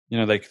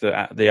like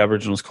the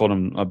Aboriginals called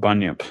them a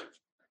bunyip?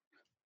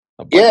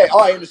 Yeah,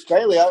 in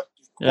Australia,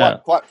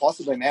 quite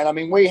possibly, man. I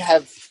mean, we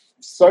have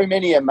so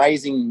many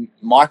amazing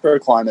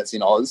microclimates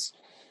in Oz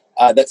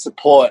that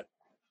support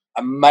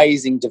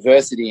amazing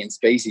diversity in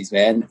species,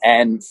 man.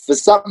 And for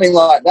something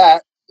like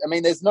that, I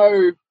mean, there's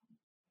no.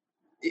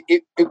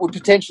 It would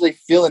potentially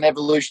fill an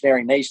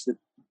evolutionary niche that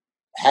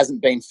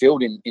hasn't been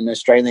filled in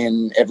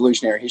Australian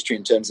evolutionary history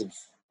in terms of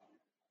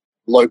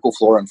local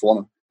flora and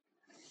fauna.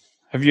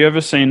 Have you ever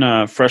seen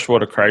a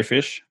freshwater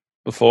crayfish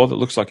before that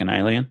looks like an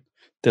alien?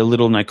 They're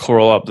little and they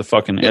crawl up the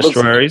fucking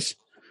estuaries.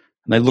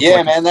 And they look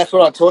man, that's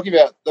what I'm talking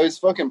about. Those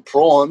fucking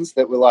prawns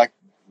that were like,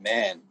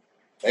 man,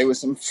 they were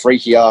some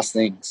freaky ass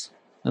things.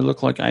 They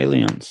look like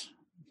aliens.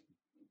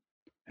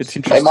 It's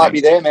interesting. They might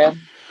be there, man.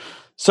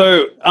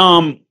 So,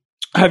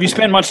 have you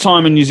spent much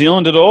time in New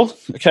Zealand at all?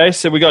 Okay,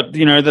 so we got,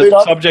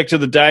 subject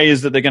of the day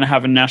is that they're going to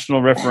have a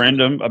national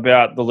referendum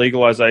about the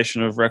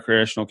legalization of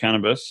recreational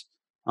cannabis.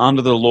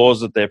 Under the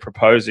laws that they're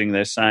proposing,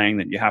 they're saying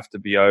that you have to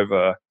be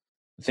over,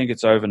 I think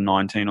it's over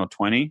 19 or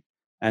 20,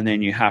 and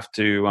then you have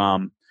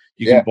to,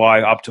 you can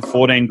buy up to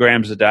 14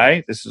 grams a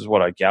day. This is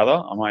what I gather.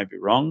 I might be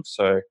wrong.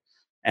 So,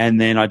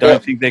 and then I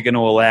don't think they're going to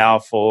allow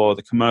for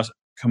the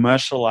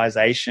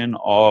commercialization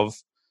of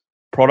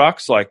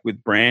products, like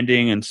with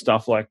branding and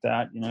stuff like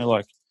that,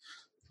 like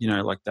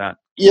that.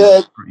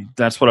 Yeah,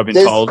 that's what I've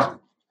been told.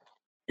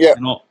 Yeah,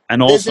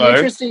 and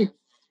also,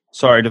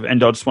 sorry,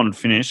 and I just wanted to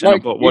finish. No,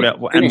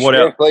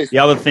 the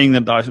other thing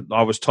that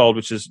I was told,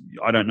 which is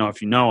I don't know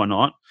if you know or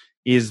not,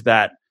 is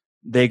that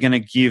they're going to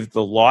give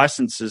the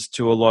licenses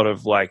to a lot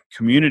of like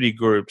community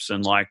groups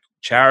and like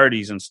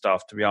charities and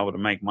stuff to be able to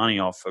make money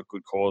off for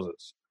good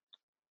causes.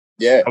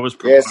 Yeah,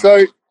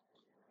 So,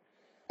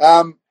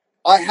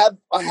 I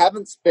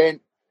haven't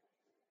spent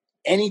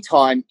any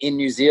time in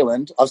New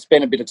Zealand. I've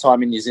spent a bit of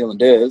time in New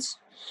Zealanders,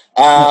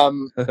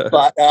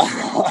 but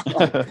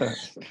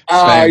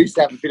I used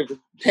to have a bit of a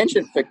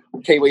penchant for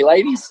Kiwi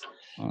ladies.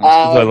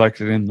 I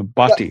liked it in the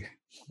butty.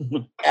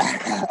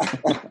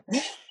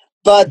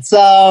 But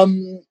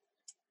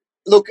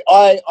look,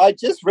 I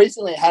just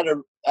recently had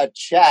a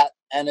chat,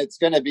 and it's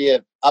going to be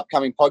an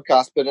upcoming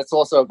podcast, but it's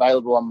also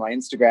available on my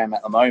Instagram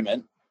at the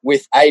moment,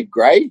 with Abe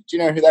Gray. Do you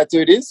know who that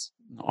dude is?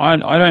 I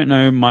don't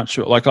know much.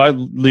 Like, I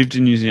lived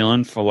in New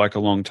Zealand for like a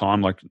long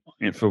time, like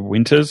for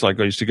winters. Like,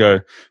 I used to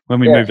go when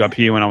we moved up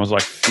here when I was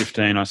like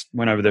 15. I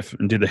went over there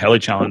and did the Heli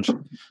Challenge,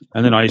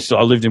 and then I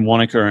lived in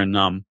Wanaka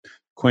and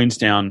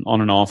Queenstown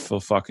on and off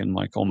for fucking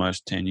like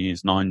almost 10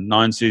 years,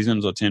 nine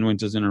seasons or 10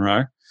 winters in a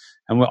row.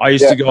 And I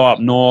used to go up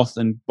north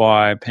and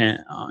buy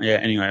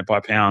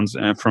pounds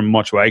from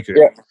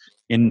Motueka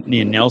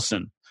near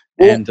Nelson.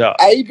 Well, and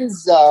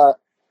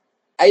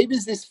Abe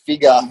is this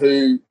figure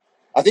who,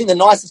 I think one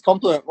of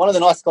the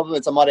nicest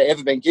compliments I might have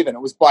ever been given,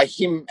 it was by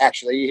him,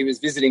 actually. He was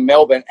visiting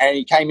Melbourne and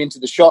he came into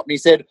the shop and he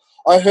said,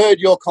 "I heard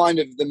you're kind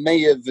of the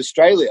me of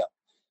Australia."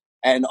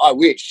 And I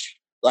wish.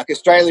 Like,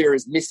 Australia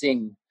is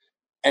missing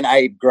an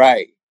Abe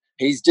Gray.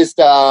 He's just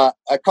a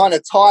kind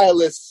of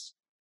tireless,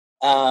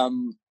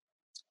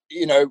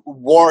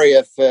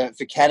 warrior for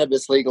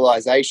cannabis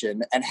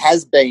legalization, and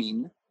has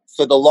been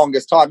for the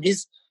longest time.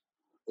 He's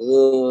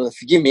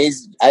forgive me,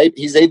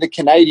 he's either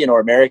Canadian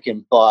or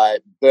American by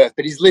birth,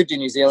 but he's lived in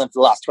New Zealand for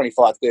the last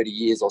 25, 30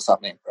 years or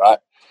something, right?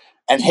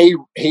 And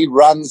he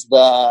runs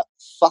the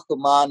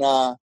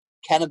Whakamana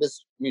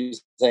Cannabis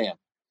Museum,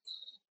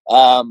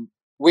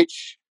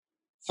 which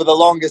for the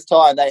longest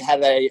time they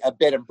had a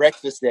bed and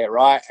breakfast there,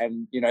 right?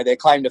 And, their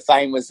claim to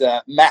fame was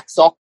max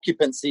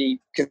occupancy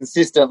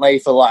consistently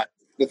for like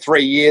the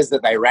 3 years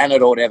that they ran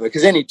it or whatever.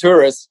 Because any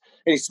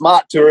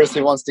smart tourist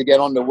who wants to get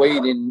onto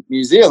weed in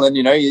New Zealand,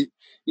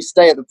 you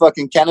stay at the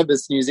fucking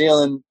Cannabis New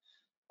Zealand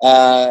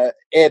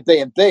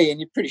Airbnb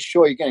and you're pretty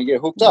sure you're going to get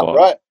hooked up,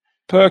 right?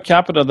 Per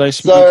capita, they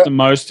smoked the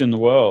most in the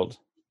world.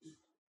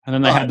 And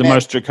then they had the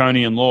most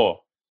draconian law.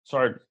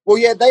 Sorry. Well,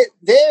 yeah,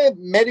 their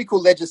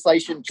medical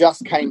legislation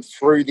just came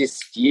through this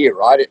year,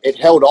 right? It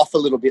held off a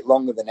little bit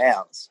longer than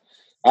ours.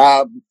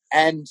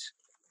 And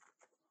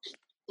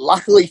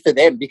luckily for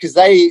them, because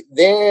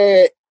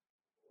their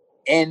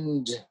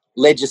end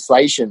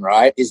legislation,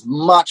 right, is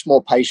much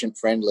more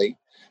patient-friendly,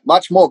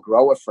 much more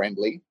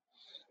grower-friendly.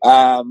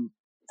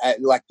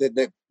 Like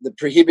the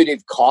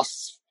prohibitive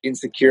costs,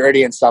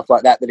 insecurity and stuff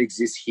like that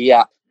exist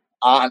here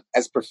aren't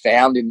as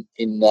profound in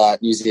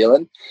New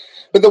Zealand.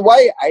 But the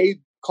way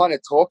Abe kind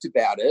of talked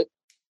about it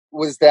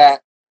was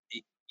that,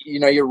 you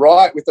know, you're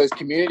right with those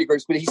community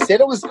groups, but he said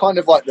it was kind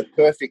of like the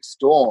perfect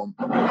storm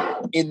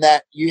in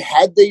that you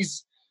had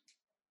these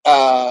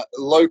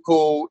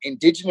local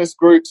Indigenous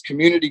groups,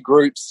 community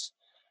groups,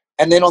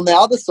 and then on the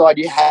other side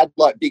you had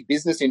like big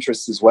business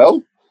interests as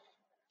well.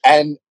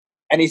 And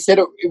he said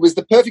it was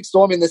the perfect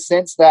storm in the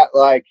sense that,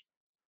 like,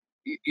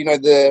 you know,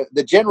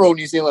 the general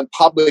New Zealand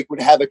public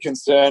would have a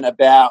concern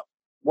about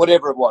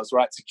whatever it was,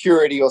 right,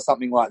 security or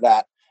something like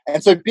that.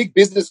 And so big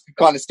business could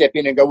kind of step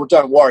in and go, well,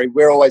 don't worry,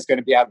 we're always going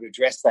to be able to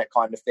address that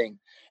kind of thing.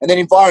 And then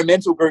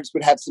environmental groups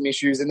would have some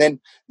issues, and then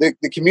the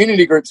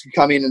community groups could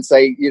come in and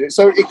say, you know,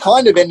 so it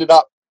kind of ended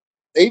up,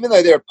 even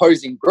though they're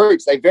opposing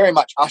groups, they very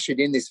much ushered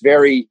in this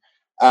very,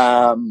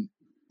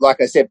 like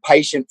I said,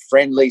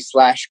 patient-friendly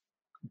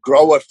 /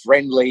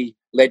 grower-friendly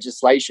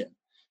legislation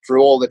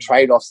through all the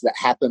trade-offs that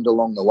happened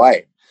along the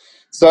way.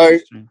 So,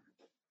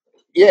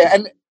 yeah,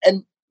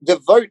 and the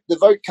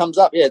vote comes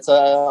up. Yeah, it's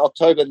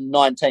October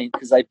 19th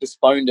because they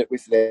postponed it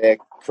with their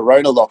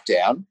corona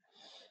lockdown.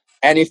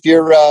 And if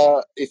you're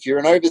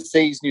an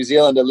overseas New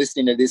Zealander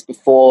listening to this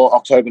before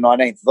October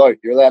 19th, vote.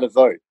 You're allowed to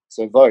vote,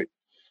 so vote.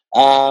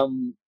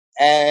 And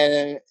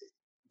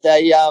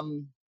they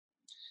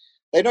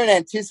don't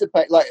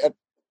anticipate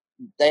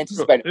they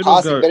anticipate it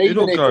passing, but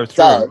even if it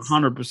does,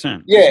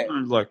 100%. yeah,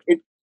 like if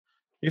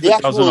it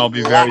doesn't, I'll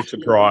be very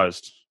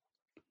surprised.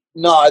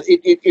 No,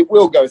 it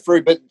will go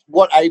through. But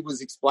what Abe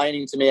was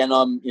explaining to me, and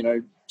I'm, you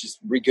know, just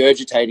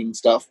regurgitating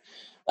stuff,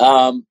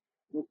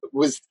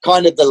 was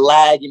kind of the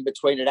lag in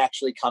between it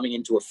actually coming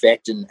into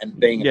effect and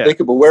being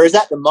applicable. Whereas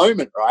at the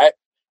moment, right,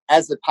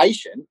 as the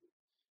patient,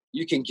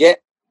 you can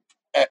get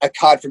a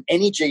card from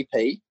any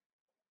GP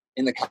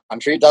in the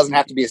country. It doesn't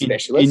have to be a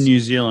specialist. In New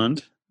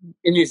Zealand?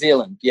 In New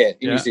Zealand, yeah,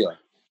 New Zealand.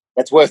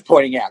 That's worth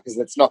pointing out because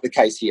that's not the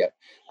case here.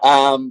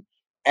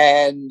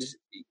 And,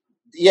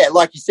 yeah,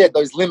 like you said,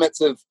 those limits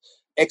of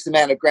X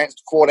amount of grams,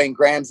 14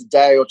 grams a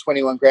day or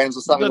 21 grams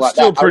or something like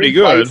that. That's still pretty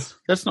good.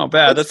 That's not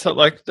bad. That's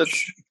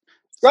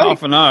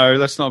half an O.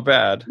 That's not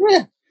bad.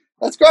 Yeah,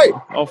 that's great.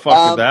 I'll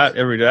fuck with that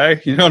every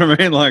day. You know what I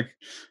mean? Like,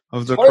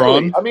 of the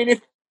cron. I mean,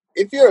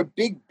 if you're a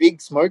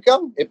big smoker,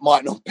 it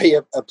might not be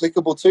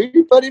applicable to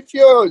you. But if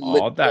you're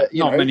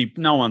not many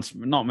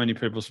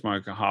people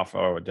smoke a half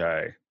O a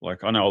day.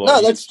 Like, I know a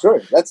lot. No, that's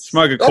true.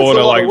 Smoke a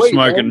quarter, like weed,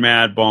 smoking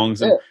mad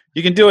bongs, and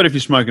you can do it if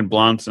you're smoking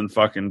blunts and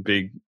fucking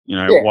big, you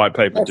know, white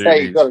paper. That's how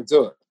you got to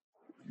do it.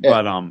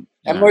 Yeah.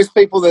 But most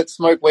people that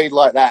smoke weed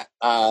like that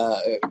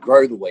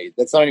grow the weed.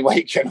 That's the only way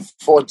you can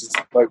afford to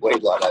smoke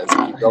weed like that. Is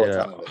you grow a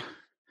ton of it.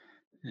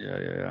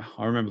 Yeah.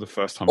 I remember the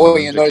first time. Or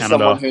you know Canada,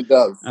 someone who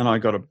does. And I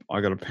got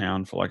a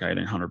pound for like $1,800,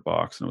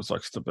 and it was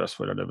like the best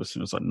weed I'd ever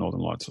seen. It was like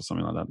Northern Lights or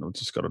something like that. And I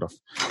just got it off,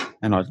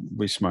 and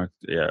we smoked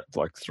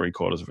like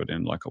 3/4 of it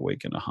in like a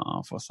week and a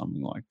half or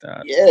something like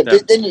that. Yeah,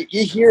 but then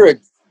you hear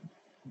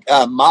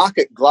a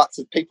market gluts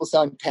of people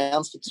selling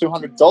pounds for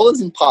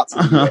 $200 in parts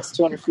of the US,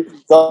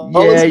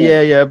 $250.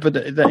 Yeah. But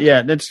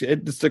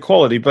it's the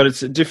quality, but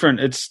it's different.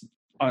 It's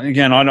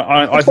again,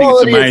 I think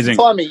it's amazing.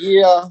 Time of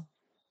year.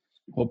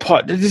 Well,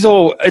 pot. It's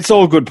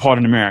all good pot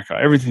in America.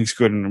 Everything's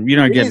good, and you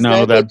don't get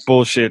none of that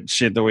bullshit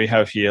shit that we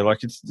have here.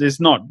 Like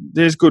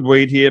there's good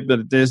weed here,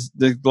 but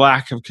the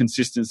lack of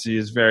consistency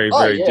is very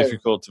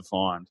difficult to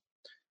find.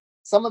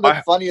 Some of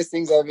the funniest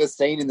things I've ever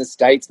seen in the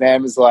States,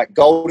 man, was like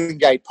Golden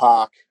Gate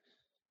Park.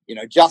 You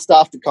know, just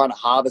after kind of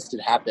harvest had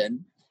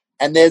happened,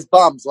 and there's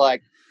bums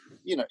like,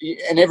 you know,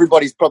 and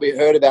everybody's probably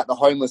heard about the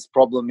homeless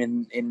problem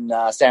in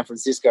San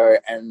Francisco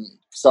and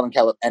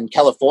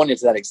California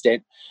to that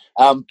extent.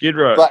 Skid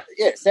Row. But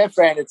yeah, San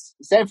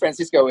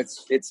Francisco.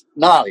 It's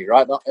gnarly,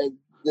 right?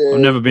 I've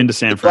never been to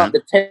San Fran.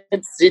 The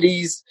tent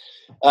cities.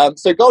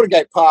 So Golden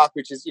Gate Park,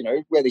 which is, you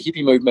know, where the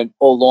hippie movement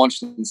all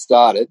launched and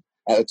started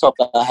at the top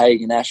of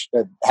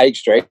Hague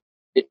Street.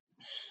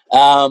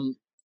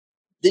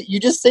 You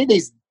just see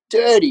these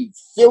dirty,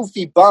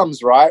 filthy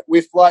bums, right,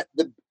 with like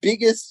the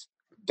biggest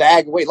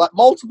bag of weed, like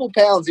multiple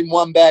pounds in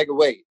one bag of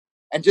weed,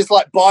 and just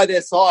like by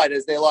their side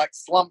as they're like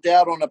slumped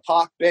out on a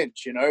park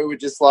bench, you know, with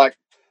just like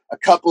a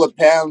couple of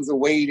pounds of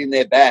weed in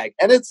their bag.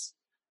 And it's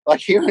like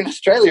here in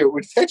Australia, it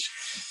would fetch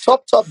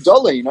top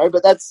dollar, you know,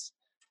 but that's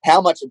how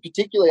much,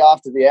 particularly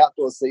after the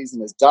outdoor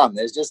season is done,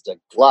 there's just a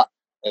glut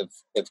of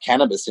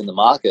cannabis in the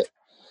market.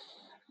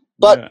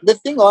 But the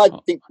thing I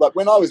think, like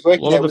when I was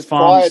working there, was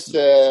prior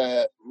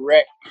to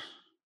rec,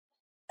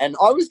 and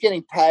I was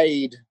getting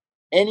paid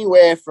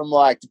anywhere from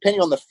like,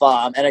 depending on the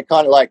farm, and it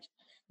kind of like,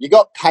 you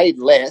got paid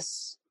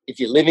less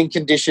if your living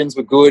conditions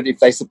were good, if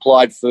they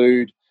supplied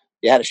food,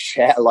 You had a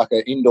shower, like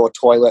an indoor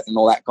toilet and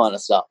all that kind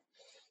of stuff.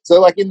 So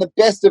like in the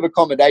best of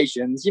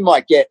accommodations, you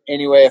might get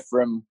anywhere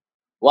from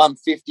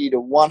 $150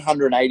 to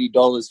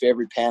 $180 for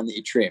every pound that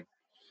you trim.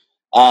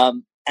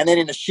 And then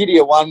in a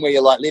shittier one where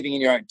you're like living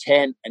in your own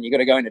tent and you got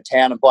to go into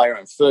town and buy your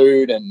own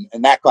food and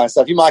that kind of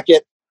stuff, you might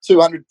get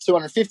 $250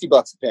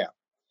 a pound.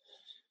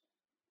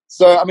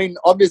 So, I mean,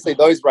 obviously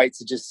those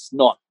rates are just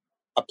not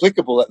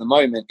applicable at the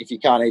moment if you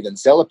can't even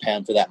sell a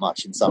pound for that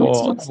much in some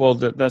instances. Well,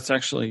 that's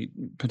actually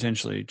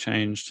potentially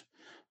changed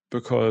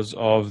because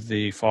of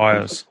the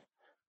fires.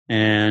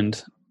 And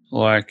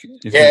like,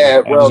 there's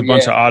a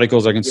bunch of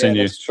articles I can send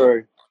you. That's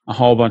true. A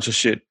whole bunch of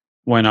shit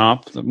went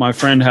up. My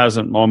friend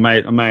hasn't, or a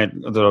mate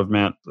that I've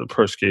met, the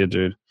pro skier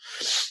dude.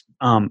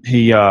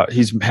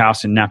 His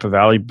house in Napa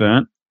Valley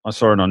burnt. I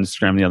saw it on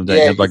Instagram the other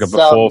day. It had like a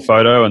before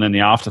photo and then the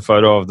after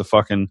photo of the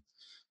fucking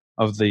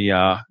of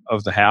the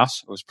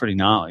house. It was pretty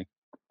gnarly.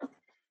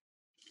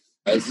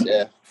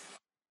 Yeah.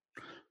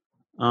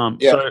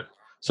 Okay.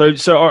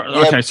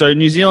 So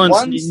New Zealand.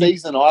 One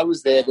season I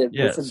was there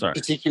was some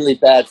particularly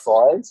bad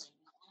fires.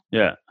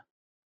 Yeah.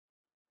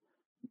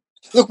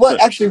 Look,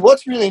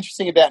 what's really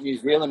interesting about New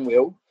Zealand,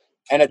 Will,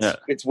 and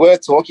it's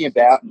worth talking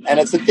about, and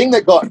it's the thing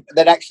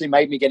that actually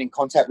made me get in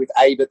contact with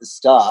Abe at the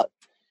start,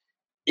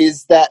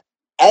 is that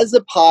as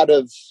a part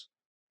of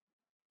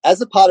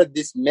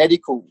this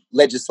medical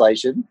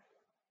legislation.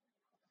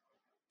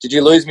 Did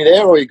you lose me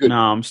there, or are you good? No,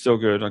 I'm still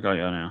good. I got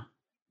you now.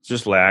 It's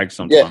just lag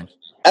sometimes.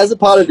 Yeah. As a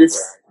part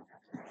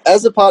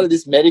of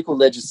this medical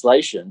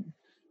legislation,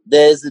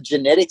 there's a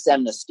genetics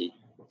amnesty,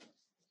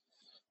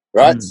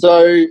 right?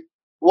 So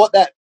what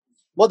that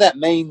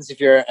means,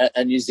 if you're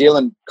a New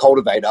Zealand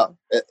cultivator,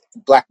 a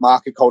black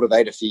market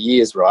cultivator for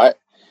years, right,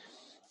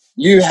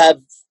 you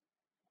have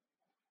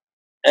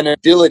an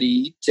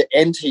ability to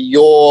enter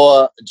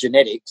your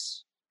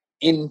genetics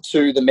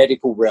into the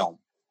medical realm,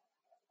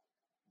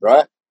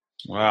 right?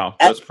 Wow,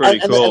 that's pretty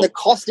cool. And the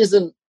cost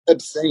isn't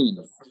obscene.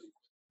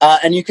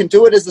 And you can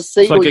do it as a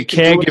seed. It's like a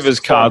caregiver's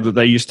card that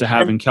they used to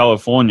have in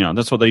California.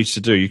 That's what they used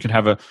to do. You could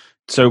have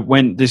so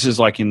when this is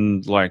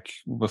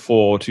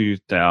before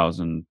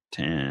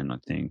 2010, I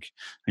think,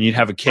 and you'd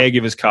have a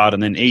caregiver's card,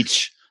 and then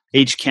each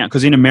count,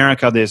 because in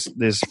America there's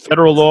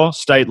federal law,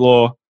 state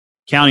law,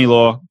 county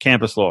law,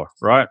 campus law,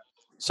 right?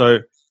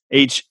 So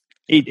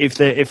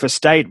if a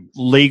state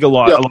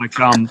legalized,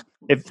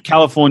 if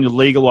California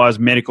legalized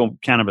medical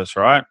cannabis,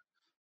 right?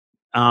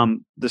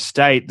 The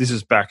state, this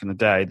is back in the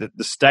day, that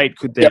the state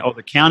could then, or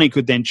the county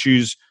could then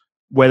choose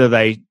whether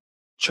they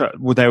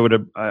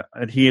would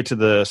adhere to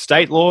the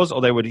state laws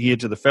or they would adhere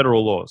to the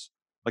federal laws.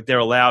 Like they're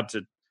allowed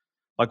to.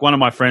 Like one of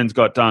my friends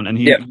got done, and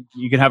you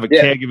could have a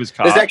caregiver's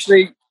card. There's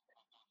actually,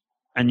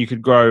 and you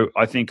could grow.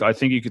 I think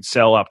you could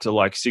sell up to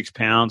like 6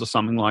 pounds or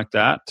something like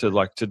that to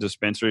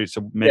dispensaries,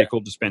 to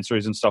medical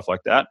dispensaries and stuff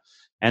like that.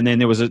 And then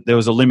there was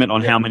a limit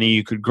on how many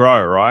you could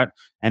grow, right?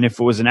 And if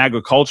it was an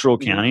agricultural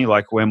county,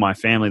 like where my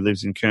family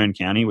lives in Kern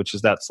County,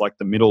 that's like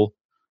the middle,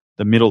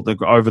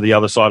 over the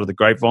other side of the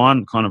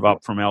Grapevine, kind of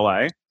up from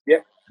LA.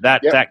 Yeah.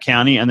 That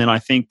county, and then I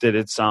think that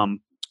it's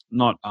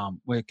not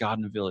where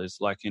Gardnerville is,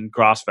 like in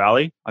Grass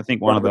Valley. I think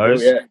one of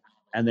those. Yeah.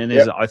 And then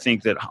there's I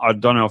think that I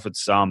don't know if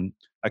it's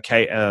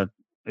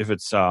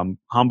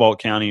Humboldt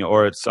County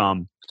or it's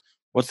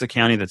what's the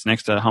county that's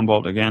next to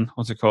Humboldt again?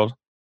 What's it called?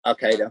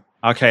 Arcadia,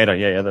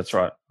 yeah, that's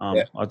right.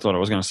 I thought I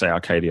was going to say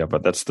Arcadia,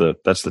 but that's the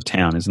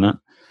town, isn't it?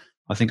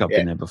 I think I've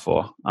been there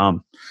before. I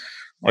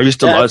used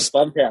to. I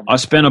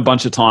spent a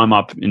bunch of time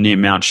up near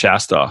Mount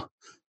Shasta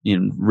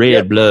in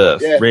Red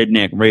Bluff,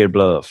 redneck Red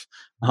Bluff.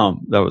 That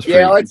was pretty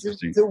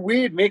interesting. It's a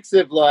weird mix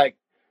of like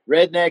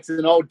rednecks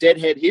and old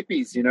deadhead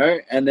hippies, you know,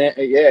 and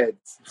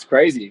it's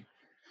crazy.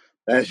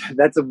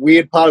 That's a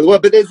weird part of the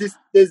world. But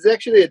there's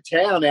actually a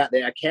town out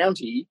there, a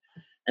county,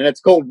 and it's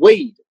called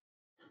Weed.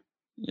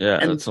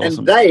 Yeah, that's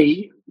awesome.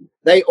 And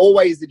they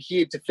always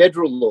adhere to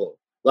federal law.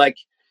 Like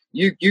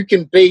you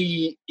can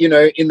be, you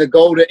know, in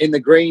the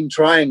green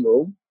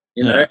triangle,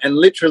 you know, and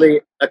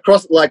literally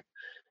across like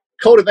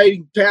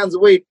cultivating pounds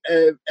of weed,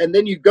 and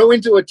then you go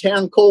into a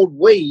town called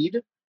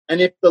Weed,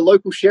 and if the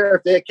local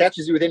sheriff there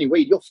catches you with any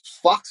weed, you're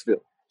fucked,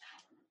 Phil.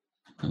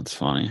 That's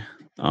funny.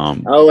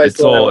 It's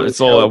all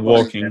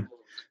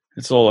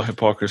a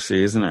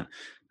hypocrisy, isn't it?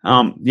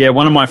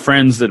 One of my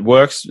friends that's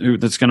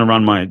going to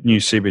run my new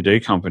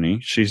CBD company,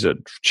 she's a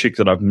chick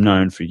that I've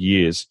known for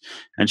years,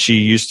 and she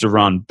used to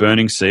run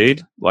Burning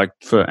Seed,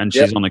 and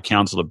she's on the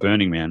council of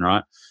Burning Man,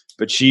 right?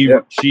 But she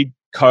and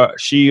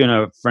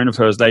a friend of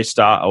hers, they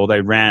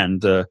ran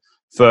the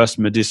first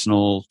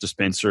medicinal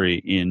dispensary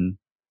in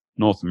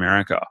North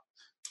America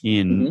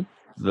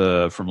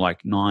from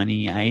like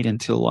 98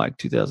 until like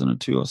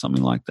 2002 or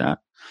something like that.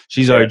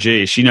 She's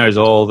OG. She knows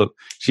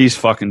she's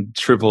fucking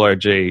triple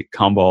OG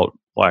Humboldt.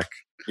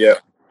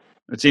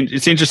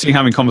 It's interesting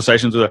having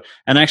conversations with her.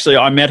 And actually,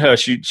 I met her.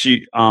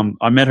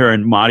 I met her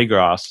in Mardi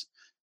Gras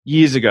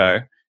years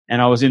ago,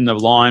 and I was in the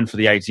line for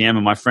the ATM,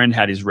 and my friend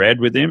had his Red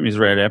with him, his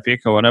Red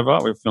Epic or whatever.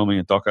 We were filming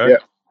a doco,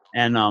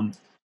 and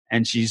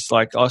she's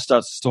like, I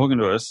started talking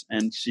to us,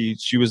 and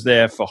she was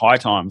there for High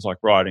Times, like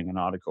writing an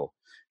article,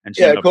 and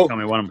she ended up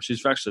becoming one of them.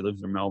 She's actually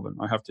lives in Melbourne.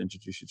 I have to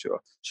introduce you to her.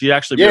 She'd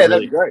actually be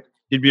that'd be great.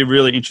 You'd be a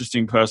really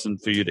interesting person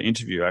for you to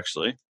interview.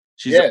 Actually,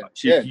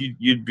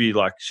 you'd be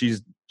like,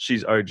 she's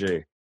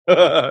OG.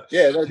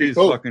 That'd be she's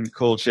cool. Fucking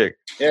cool chick.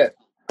 Yeah,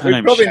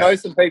 we probably know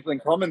some people in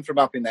common from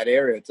up in that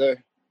area too.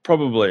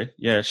 Probably,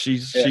 yeah.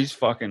 She's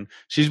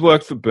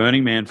worked for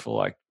Burning Man for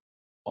like,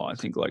 I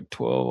think like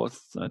 12 or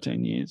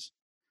 13 years,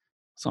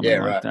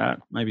 something like that,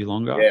 maybe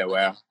longer. Yeah,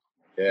 wow.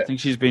 Yeah, I think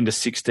she's been to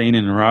 16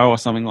 in a row or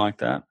something like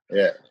that.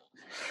 Yeah.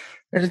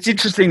 And it's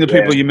interesting the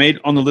people you meet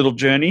on the little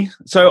journey.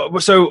 So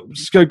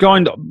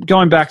going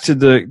back to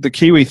the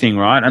Kiwi thing,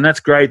 right? And that's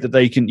great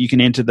that you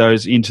can enter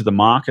those into the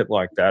market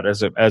like that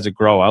as a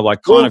grower,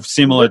 like kind of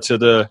similar to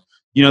the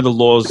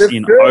laws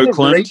in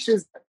Oakland.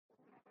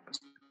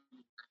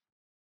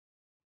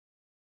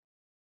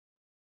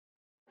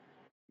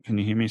 Can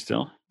you hear me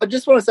still? I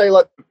just want to say,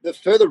 like, the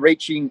further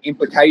reaching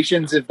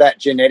implications of that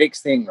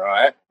genetics thing,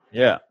 right?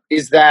 Yeah.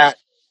 Is that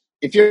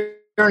if you're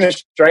an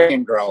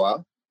Australian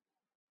grower,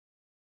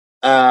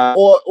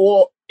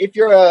 or if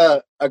you're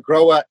a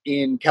grower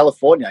in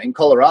California, in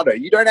Colorado,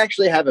 you don't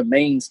actually have a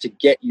means to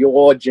get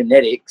your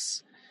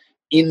genetics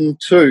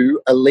into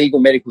a legal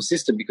medical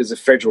system because of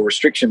federal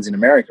restrictions in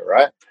America,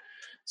 right?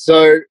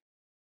 So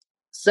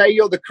say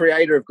you're the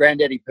creator of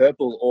Granddaddy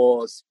Purple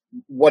or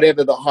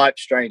whatever the hype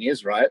strain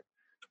is, right?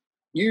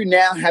 You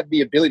now have the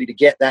ability to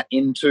get that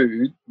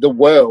into the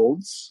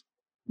world's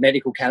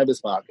medical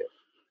cannabis market.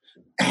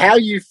 How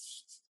you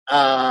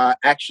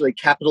actually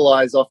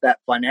capitalize off that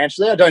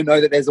financially, I don't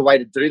know that there's a way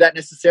to do that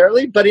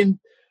necessarily, but in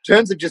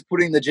terms of just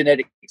putting the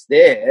genetics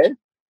there,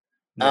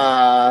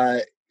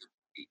 I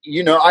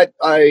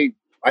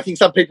think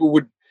some people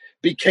would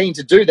be keen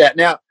to do that.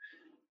 Now,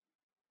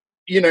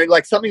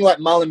 like something like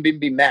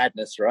Mullumbimby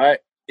Madness, right?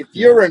 If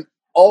you're an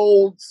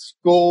old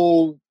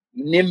school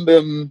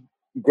Nimbum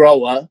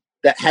grower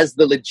that has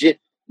the legit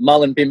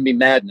Mullumbimby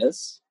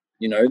Madness,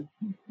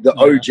 the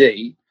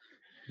OG,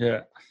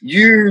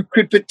 you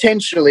could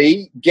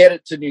potentially get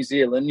it to New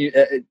Zealand.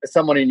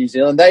 Someone in New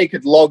Zealand, they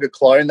could log a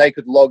clone, they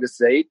could log a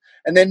seed,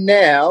 and then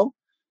now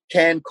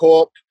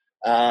CanCorp,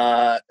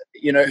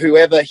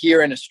 whoever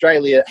here in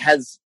Australia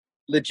has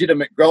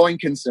legitimate growing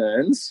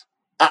concerns,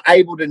 are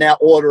able to now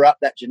order up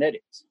that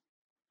genetics.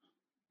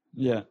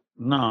 Yeah,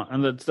 no,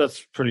 and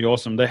that's pretty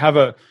awesome. They have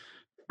a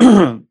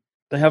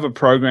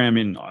program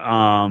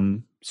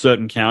in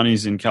certain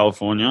counties in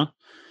California,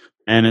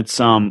 and it's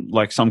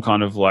like some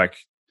kind of like,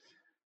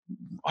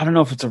 I don't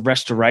know if it's a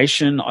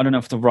restoration. I don't know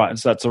if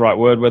that's the right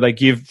word, where they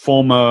give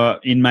former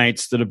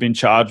inmates that have been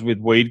charged with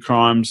weed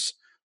crimes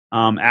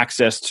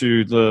access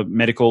to the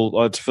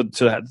medical to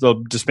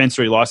the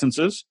dispensary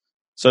licenses.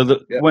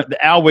 So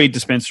our weed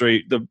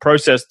dispensary, the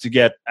process to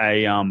get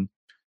a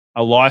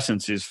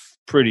license is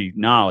pretty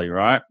gnarly,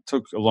 right? It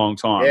took a long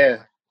time.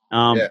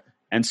 Yeah.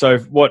 And so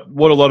what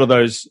a lot of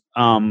those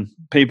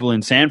people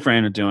in San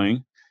Fran are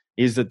doing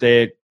is that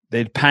they're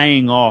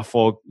paying off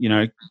or,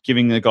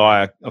 giving the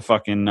guy a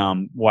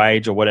fucking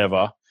wage or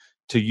whatever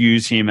to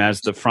use him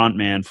as the front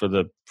man for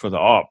the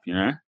op,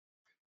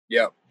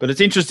 Yeah. But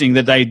it's interesting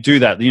that they do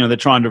that. They're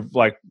trying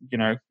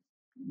to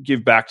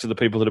give back to the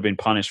people that have been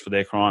punished for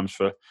their crimes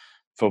for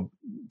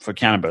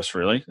cannabis,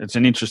 really. It's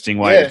an interesting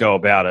way to go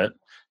about it.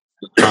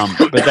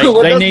 But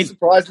they need.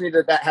 Surprise me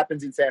that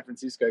happens in San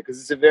Francisco because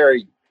it's a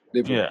very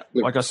liberal,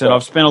 like I said,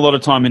 I've spent a lot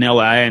of time in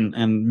LA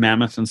and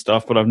Mammoth and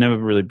stuff, but I've never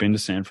really been to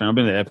San Fran. I've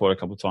been to the airport a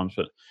couple of times,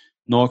 but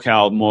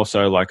NorCal more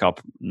so like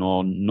up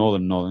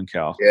northern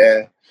Cal.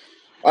 Yeah,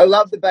 I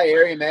love the Bay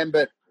Area, man,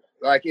 but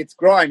like it's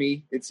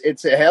grimy. It's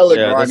a hella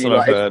grimy. That's what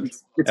I've heard.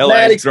 It's LA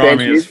mad is grimy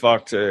expensive. as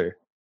fuck too.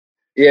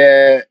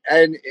 Yeah,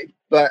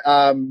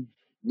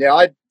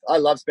 I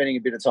love spending a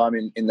bit of time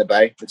in the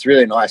Bay. It's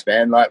really nice,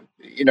 man. Like,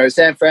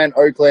 San Fran,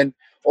 Oakland,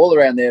 all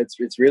around there,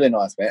 it's really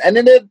nice, man. And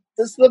then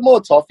there's the more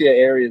toffier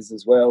areas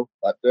as well,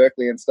 like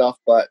Berkeley and stuff.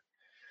 But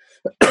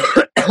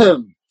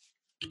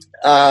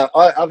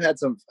I've had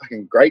some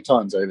fucking great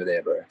times over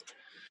there, bro.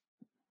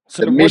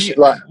 So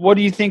what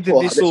do you think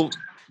that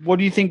what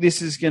do you think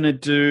this is going to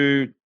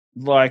do?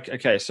 Like,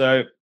 okay,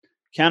 so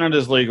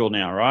Canada's legal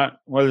now, right?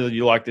 Whether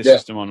you like this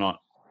system or not.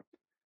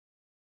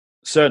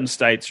 Certain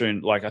states are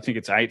in, like, I think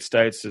it's 8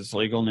 states it's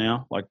legal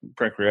now, like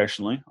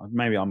recreationally.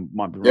 Maybe I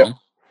might be wrong.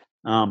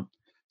 Yeah.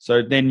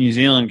 So then New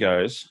Zealand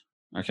goes,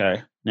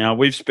 okay, now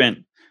we've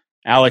spent,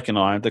 Alec and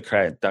I,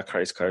 that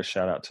Craze Coast,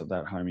 shout out to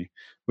that homie.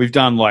 We've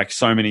done like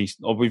so many,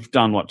 or we've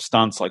done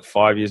stunts like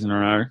 5 years in a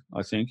row,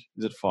 I think.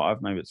 Is it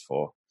 5? Maybe it's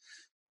 4.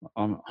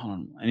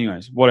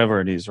 Anyways,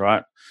 whatever it is,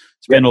 right?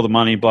 Spend all the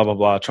money, blah, blah,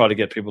 blah, try to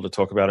get people to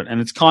talk about it. And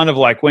it's kind of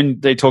like when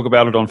they talk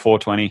about it on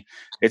 420,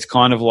 it's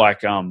kind of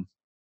like,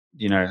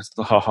 it's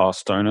the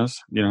stoners,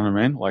 you know what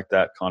I mean? Like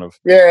that kind of.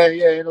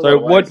 Yeah. So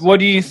what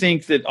do you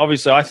think that,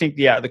 obviously I think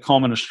the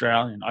common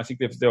Australian, I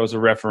think if there was a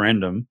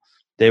referendum,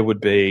 there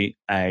would be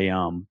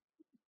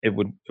it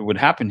would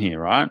happen here,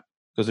 right?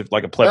 Because if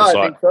like a plebiscite.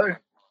 I think so.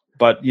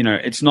 But,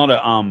 it's not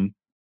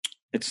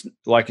it's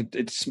like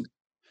it's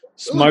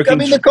smoking. Look, I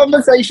mean, the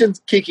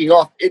conversation's kicking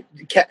off.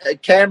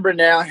 Canberra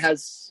now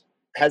has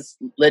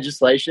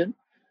legislation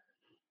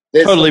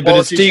There's Totally, some but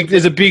politicians-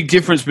 there's a big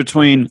difference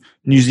between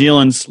New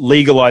Zealand's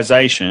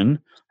legalization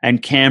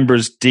and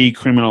Canberra's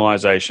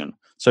decriminalisation.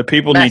 So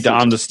people need to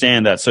Massive.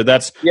 understand that. So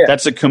that's Yeah.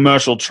 a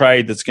commercial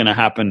trade that's going to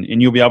happen,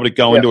 and you'll be able to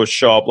go Yeah. into a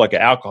shop like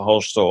an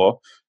alcohol store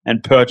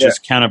and purchase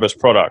cannabis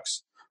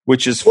products,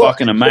 which is Well,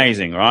 fucking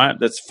amazing, right?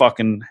 That's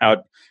fucking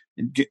how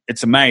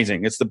it's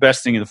amazing. It's the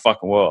best thing in the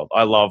fucking world.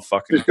 I love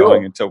fucking For sure.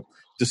 going into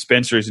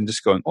dispensaries and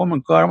just going, oh my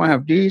God, I want to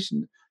have these.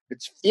 And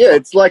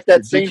it's like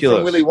that scene ridiculous.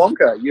 from Willy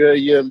Wonka. You're Oh,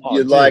 you're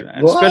dude. like,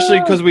 and especially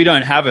 "What?" because we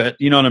don't have it,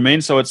 you know what I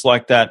mean? So it's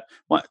like that,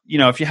 you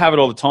know, if you have it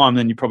all the time,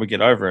 then you probably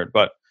get over it.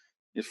 But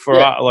for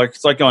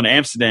it's like going to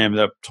Amsterdam,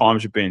 the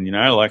times you've been, you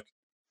know, like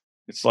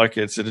it's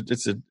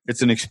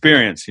an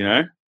experience, you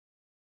know?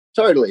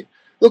 Totally.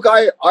 Look,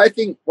 I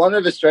think one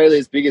of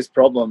Australia's biggest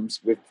problems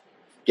with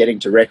getting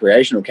to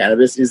recreational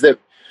cannabis is that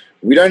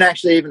we don't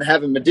actually even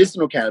have a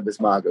medicinal cannabis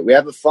market. We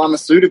have a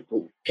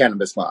pharmaceutical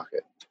cannabis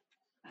market.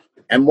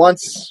 And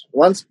once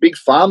big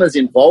pharma's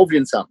involved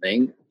in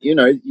something, you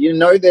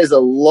know there's a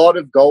lot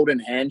of golden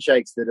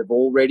handshakes that have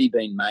already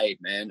been made,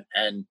 man.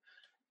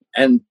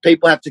 And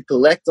people have to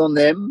collect on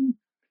them.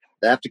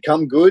 They have to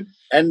come good.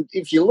 And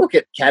if you look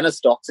at canna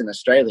stocks in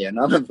Australia,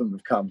 none of them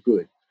have come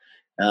good.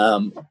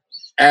 That's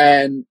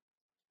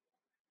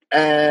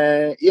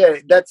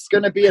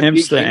going to be a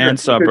Hemp's big the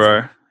hindrance answer, because-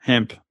 bro.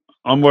 Hemp.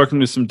 I'm working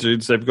with some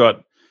dudes. They've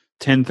got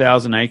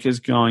 10,000 acres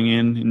going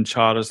in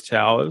Charters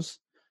Towers,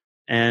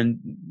 and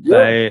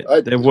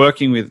they're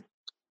working with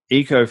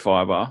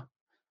Ecofiber,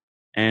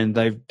 and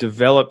they've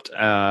developed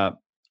a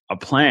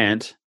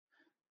plant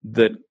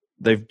that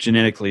they've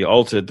genetically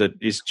altered that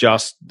is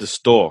just the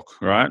stalk,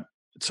 right?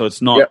 So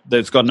it's not,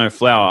 it's got no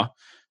flower,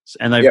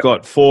 and they've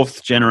got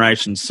 4th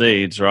generation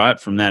seeds, right,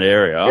 from that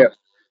area.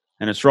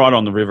 And it's right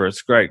on the river.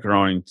 It's great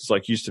growing. It's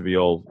like used to be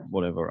all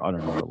whatever. I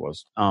don't know what it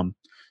was.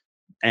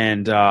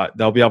 And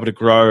they'll be able to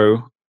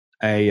grow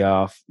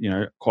a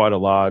quite a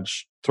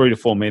large 3 to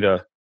 4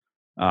 meter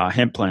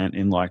hemp plant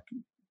in like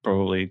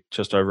probably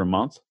just over a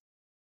month.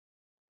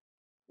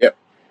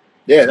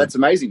 Yeah, that's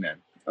amazing, man.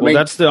 I mean,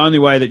 that's the only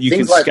way that you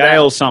can like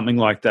scale that. something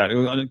like that.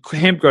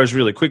 Hemp grows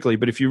really quickly,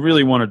 but if you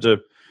really wanted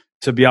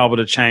to be able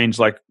to change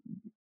like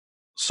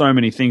so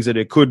many things that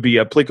it could be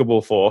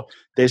applicable for,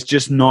 there's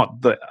just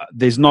not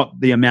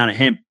the amount of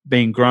hemp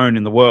being grown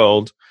in the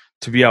world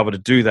to be able to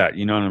do that.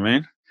 You know what I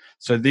mean?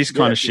 So this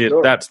kind of shit,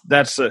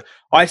 sure.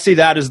 I see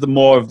that as the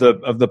more of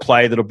the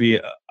play that'll be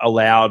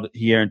allowed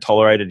here and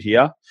tolerated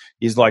here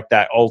is like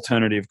that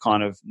alternative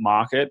kind of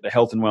market, the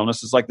health and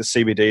wellness. It's like the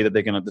CBD that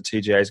the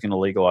TGA is going to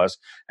legalize,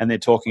 and they're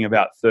talking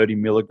about 30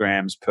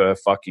 milligrams per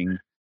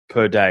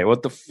day.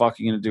 What the fuck are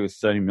you going to do with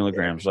 30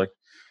 milligrams? Like,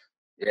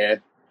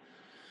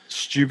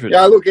 stupid.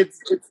 Yeah, look,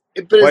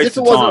 but as Waste if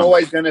it of wasn't time.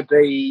 always going to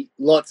be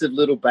lots of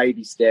little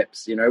baby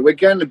steps. You know, we're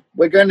going to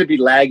be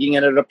lagging,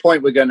 and at a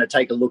point, we're going to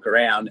take a look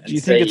around. And Do you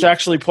think it's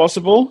actually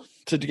possible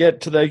to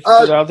get to the?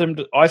 I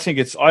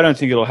don't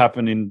think it'll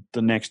happen in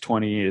the next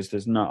 20 years.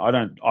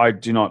 I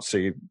do not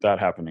see that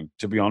happening.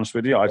 To be honest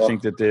with you, I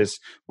think that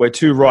we're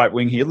too right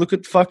wing here. Look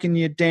at fucking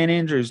your Dan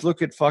Andrews.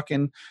 Look at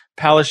fucking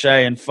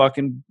Palaszczuk and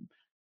fucking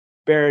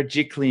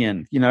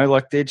Berejiklian. You know,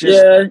 like they're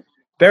just.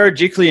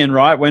 Berejiklian,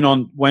 right, went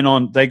on.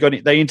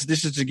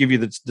 This is to give you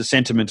the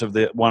sentiment of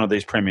one of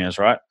these premiers,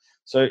 right?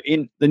 So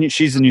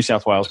she's the New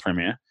South Wales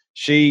premier.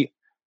 She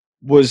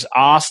was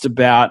asked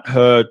about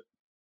her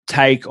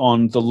take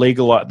on the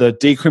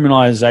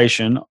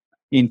decriminalisation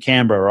in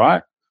Canberra,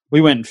 right?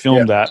 We went and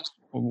filmed that.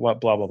 Blah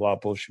blah blah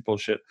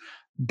bullshit.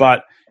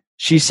 But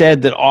she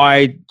said that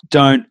I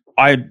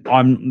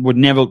would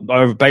never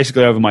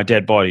basically over my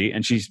dead body,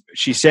 and she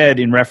said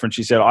in reference,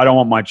 she said I don't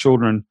want my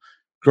children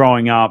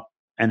growing up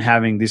and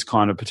having this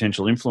kind of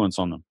potential influence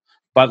on them.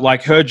 But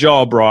like her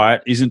job, right,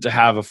 isn't to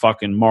have a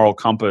fucking moral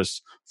compass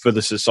for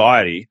the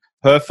society.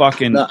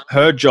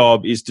 Her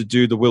job is to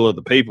do the will of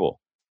the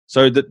people.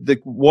 So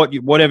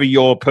whatever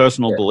your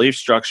personal belief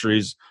structure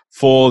is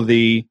for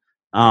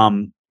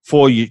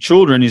for your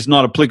children is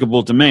not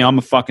applicable to me. I'm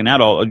a fucking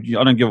adult.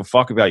 I don't give a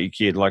fuck about your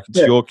kid. Like it's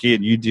your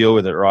kid, you deal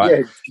with it, right?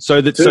 Yeah,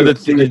 so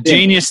the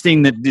genius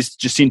thing that this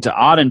Jacinta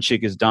Ardern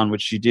chick has done,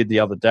 which she did the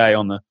other day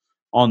on the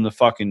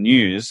fucking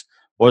news,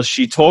 was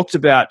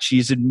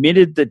she's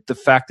admitted that the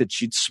fact that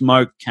she'd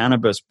smoked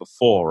cannabis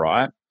before,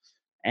 right?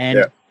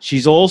 And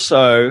she's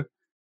also,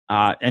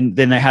 and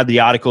then they had the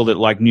article that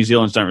like New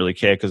Zealanders don't really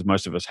care because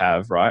most of us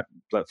have, right?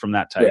 But from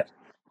that take. Yeah.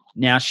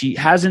 Now, she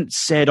hasn't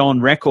said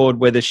on record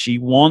whether she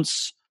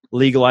wants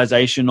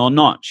legalization or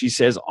not. She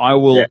says, I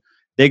will,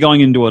 they're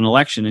going into an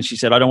election, and she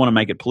said, I don't want to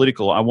make it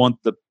political. I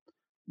want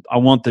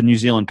the New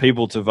Zealand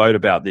people to vote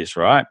about this,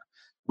 right?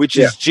 Which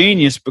is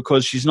genius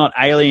because she's not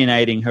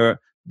alienating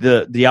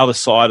the other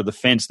side of the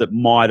fence that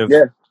might have,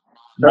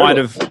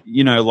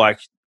 you know, like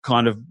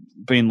kind of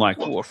been like,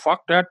 oh,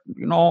 fuck that,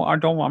 you know, I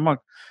don't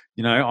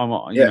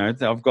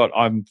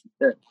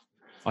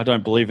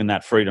believe in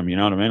that freedom, you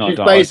know what I mean?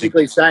 She's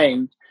basically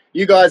saying,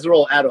 you guys are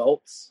all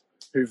adults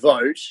who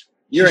vote.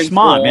 She's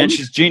smart, man.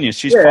 She's genius.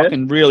 She's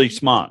fucking really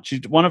smart.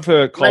 She's one of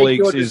her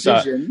colleagues is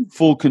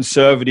full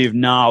conservative,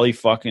 gnarly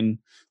fucking,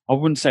 I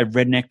wouldn't say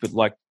redneck, but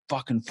like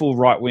fucking full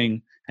right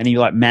wing, and he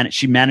like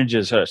she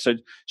manages her. So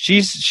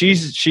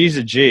she's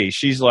a G.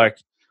 She's like,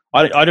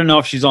 I don't know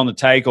if she's on the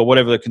take or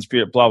whatever the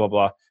conspiracy, blah blah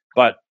blah.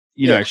 But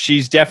you know,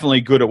 she's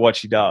definitely good at what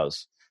she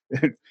does.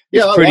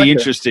 It's pretty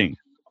interesting.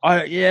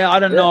 I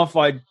don't know if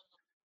I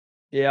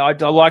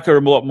like her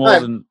a lot more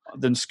than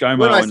ScoMo.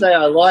 When I say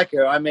I like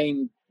her, I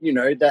mean, you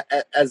know,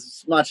 that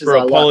as much as for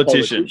I a like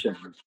politician.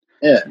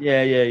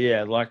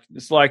 Yeah. Like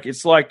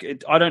it's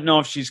like I don't know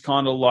if she's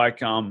kind of like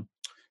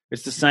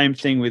it's the same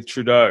thing with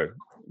Trudeau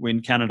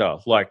in Canada.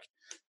 Like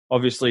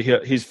obviously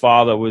his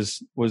father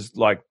was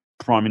like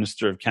Prime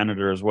Minister of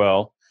Canada as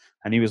well,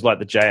 and he was like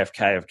the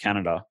JFK of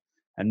Canada.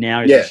 And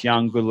now he's this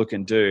young,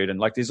 good-looking dude, and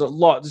like there's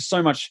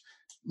so much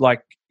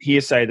like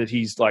hearsay that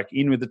he's like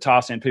in with the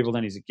tar sand people,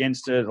 then he's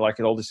against it, like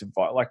all this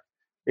like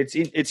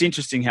it's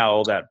interesting how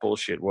all that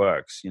bullshit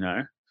works, you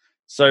know.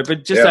 So,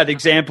 but just that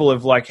example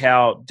of like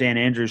how Dan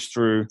Andrews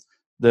threw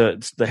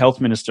the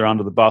health minister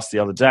under the bus the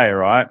other day,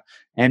 right?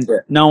 And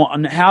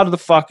how the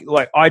fuck,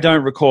 like, I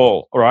don't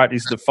recall, all right,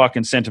 is the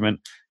fucking sentiment.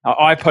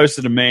 I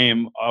posted a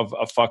meme of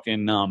a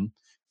fucking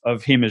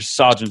of him as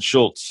Sergeant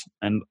Schultz,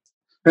 and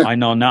I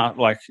know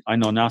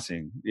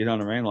nothing. You know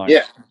what I mean?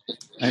 Like,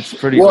 it's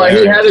pretty. Well,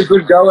 hilarious. He had a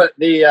good go at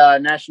the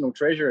National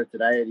Treasurer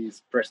today at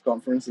his press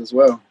conference as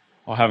well.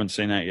 I haven't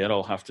seen that yet.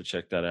 I'll have to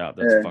check that out.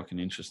 That's fucking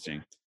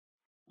interesting.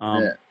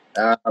 So,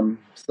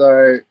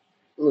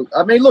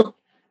 look,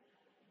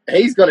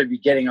 he's got to be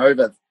getting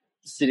over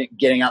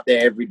getting up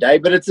there every day,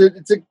 but it's a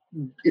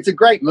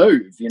great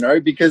move, you know,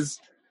 because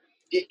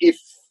if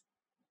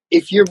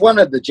you're one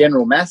of the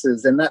general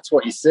masses and that's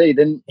what you see,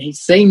 then he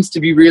seems to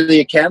be really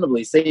accountable.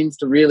 He seems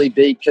to really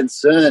be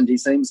concerned. He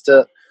seems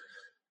to,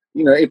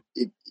 you know, if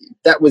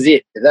that was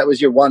it, if that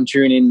was your one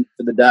tune in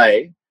for the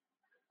day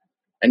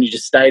and you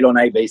just stayed on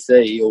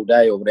ABC all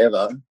day or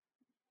whatever,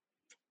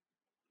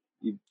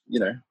 you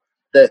know,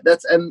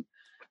 that's the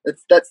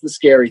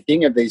scary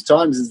thing of these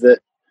times, is that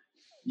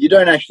you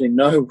don't actually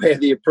know where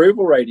the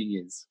approval rating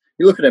is.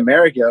 You look at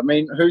America, I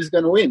mean, who's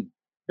going to win?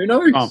 Who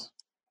knows?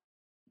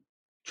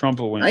 Trump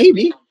will win.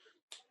 Maybe.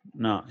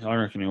 No, I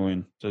reckon he'll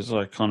win. There's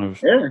like kind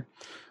of... Yeah.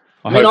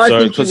 I hope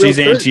so, because he's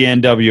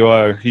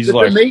anti-NWO. He's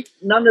but like...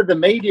 none of the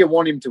media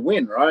want him to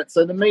win, right?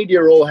 So the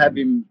media all have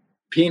him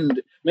pinned.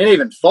 I mean,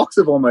 even Fox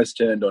have almost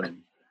turned on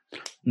him.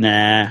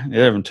 Nah, they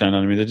haven't turned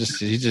on me. He's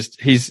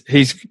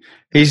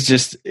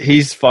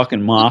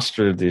fucking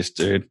master of this,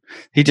 dude.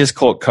 He just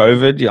caught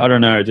COVID. I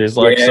don't know. There's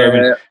like so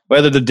many,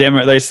 whether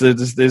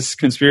there's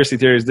conspiracy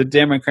theories. The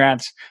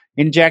Democrats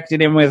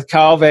injected him with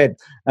COVID,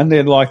 and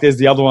then like there's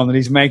the other one that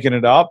he's making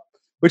it up,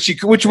 which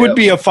would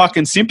be a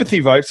fucking sympathy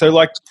vote. So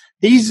like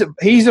he's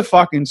a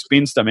fucking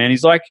spinster, man.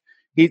 He's like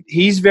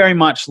he's very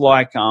much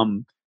like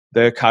the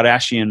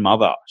Kardashian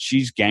mother.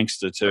 She's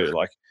gangster too.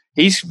 Like.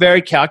 He's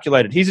very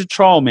calculated. He's a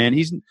troll, man.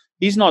 He's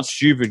not a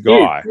stupid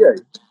guy. Yeah.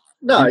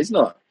 No, he's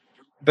not.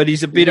 But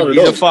he's a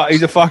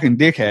fucking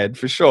dickhead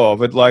for sure.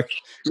 But like,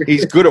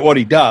 he's good at what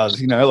he does.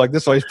 You know, like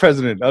that's why he's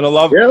president. And I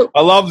love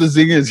the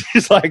zingers.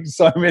 He's like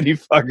so many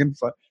fucking.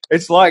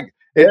 It's like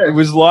it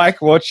was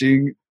like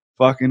watching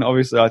fucking.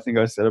 Obviously, I think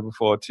I said it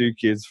before. Two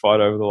kids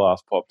fight over the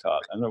last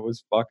Pop-Tart, and it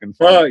was fucking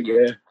funny. Oh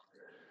yeah,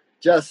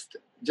 just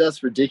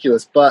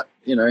ridiculous. But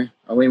you know,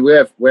 I mean,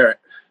 we're.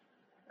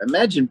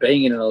 Imagine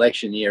being in an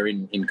election year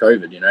in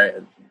COVID, you know.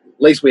 At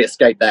least we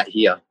escaped that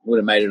here. Would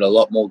have made it a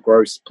lot more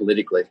gross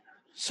politically.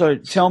 So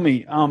tell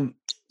me, how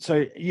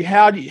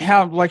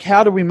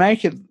do we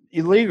make it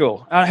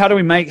illegal? How do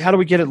we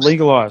get it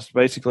legalized,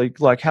 basically?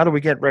 Like, how do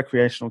we get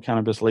recreational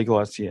cannabis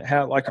legalized here?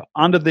 How, like,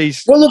 under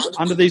these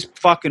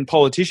fucking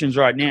politicians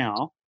right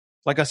now,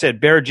 like I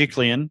said,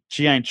 Berejiklian,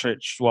 she ain't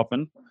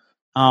swapping.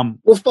 Well,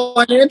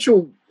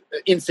 financial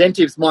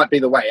incentives might be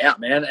the way out,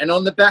 man. And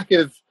on the back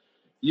of,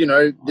 you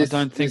know, I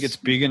don't think it's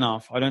big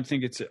enough. I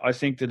think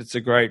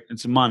that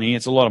it's money.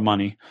 It's a lot of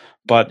money,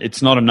 but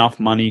it's not enough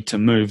money to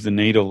move the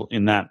needle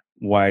in that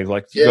way.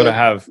 Like you got to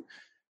have,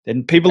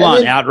 and people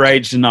aren't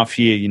outraged enough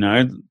here, you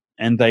know,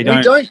 and we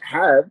don't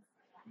have,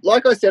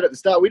 like I said at the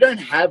start, we don't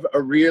have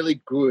a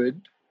really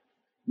good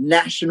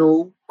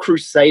national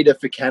crusader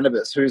for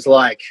cannabis who's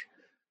like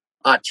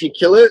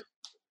articulate.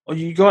 Well,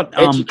 you got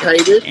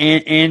educated.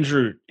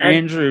 Andrew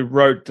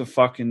wrote the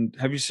fucking.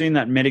 Have you seen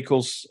that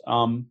medical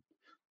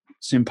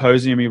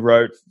symposium he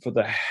wrote for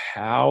the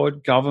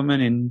Howard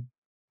government in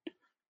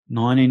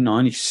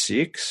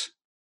 1996?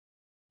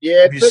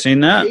 Yeah, have you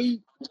seen that?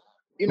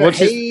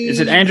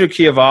 Is it Andrew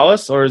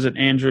Kiavalis or is it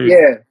Andrew?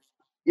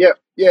 Yeah.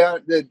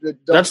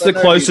 That's the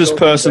closest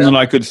person that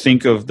I could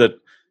think of that.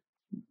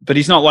 But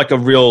he's not like a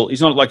real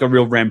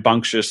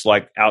rambunctious,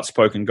 like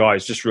outspoken guy.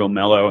 He's just real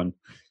mellow and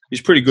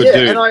he's pretty good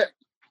dude. And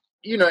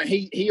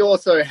he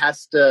also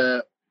has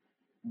to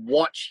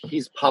watch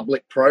his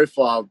public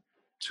profile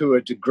to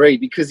a degree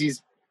because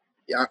he's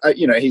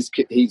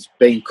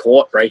been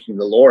caught breaking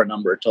the law a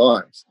number of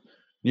times.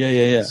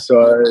 Yeah.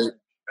 So,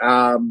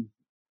 and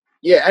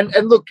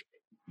look,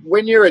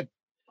 when you're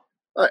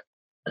I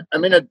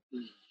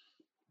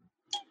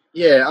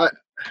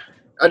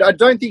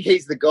don't think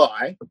he's the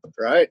guy,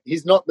 right?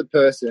 He's not the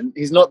person.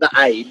 He's not the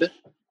Abe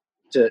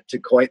to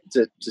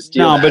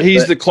steal. No, that, but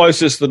he's the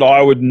closest that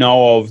I would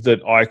know of. That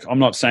I'm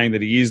not saying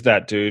that he is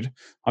that dude.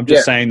 I'm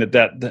just saying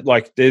that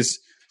like there's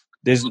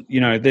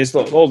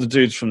all the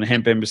dudes from the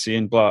hemp embassy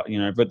and blah,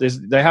 but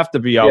they have to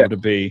be able to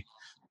be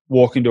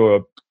walk into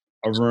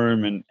a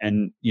room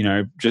and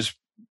just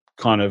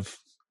kind of,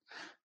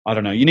 I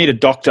don't know. You need a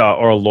doctor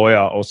or a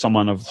lawyer or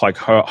someone of like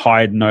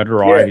high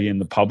notoriety in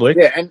the public.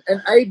 Yeah,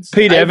 and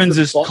Pete Evans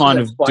is kind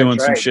of doing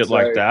some trade, shit so,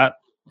 like that.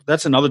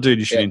 That's another dude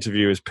you should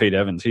interview is Pete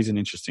Evans. He's an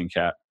interesting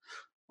cat.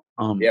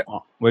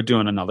 We're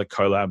doing another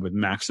collab with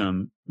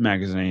Maxim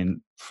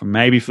magazine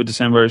for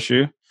December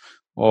issue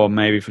or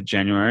maybe for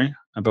January.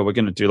 But we're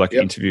going to do like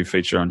an interview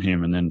feature on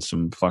him and then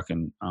some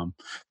fucking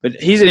but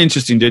he's an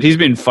interesting dude. He's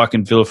been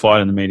fucking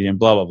vilified in the media and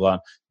blah, blah, blah.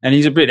 And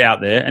he's a bit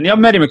out there. And I've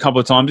met him a couple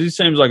of times. He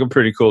seems like a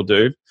pretty cool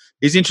dude.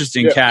 He's an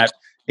interesting cat.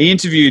 He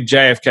interviewed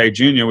JFK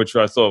Jr., which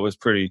I thought was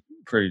pretty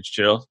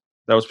chill.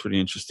 That was pretty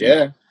interesting.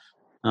 Yeah.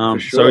 Sure.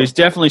 So he's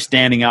definitely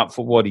standing up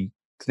for what he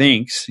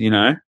thinks,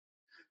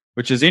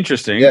 which is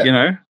interesting,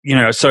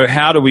 So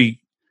how do we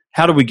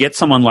get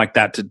someone like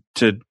that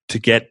to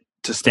get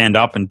to stand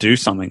up and do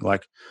something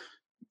like,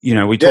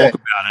 we talk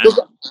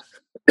about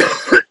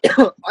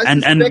it.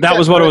 And that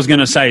was what I was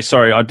going to say.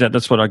 Sorry,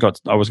 that's what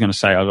I was going to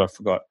say. I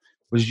forgot.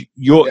 Was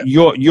you're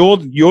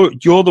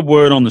the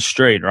word on the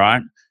street,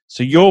 right?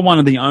 So you're one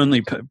of the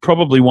only,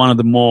 probably one of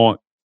the more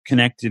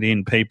connected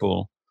in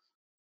people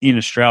in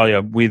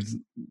Australia with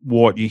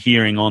what you're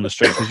hearing on the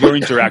street because you're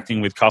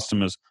interacting with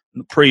customers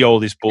pre all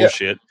this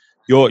bullshit.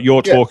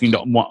 You're talking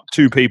to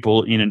two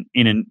people in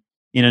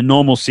a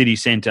normal city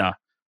centre,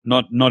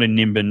 not in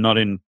Nimbin, not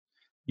in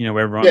where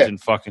everyone's in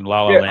fucking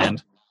La La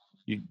Land.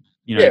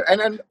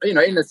 And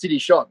in the city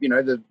shop,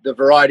 the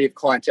variety of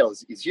clientele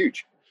is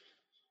huge.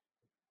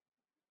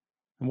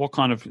 And what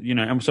kind of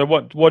and so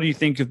what do you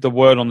think of the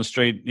word on the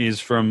street is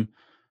from?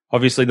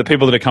 Obviously, the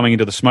people that are coming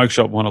into the smoke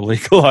shop want to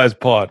legalize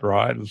pot,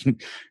 right?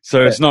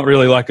 So it's not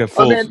really like a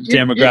full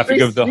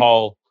demographic of the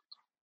whole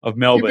of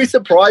Melbourne. You'd be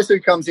surprised who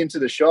comes into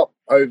the shop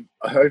over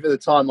the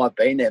time I've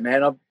been there,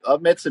 man.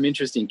 I've met some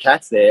interesting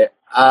cats there.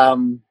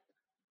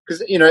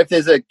 Because, if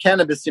there's a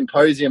cannabis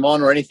symposium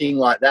on or anything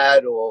like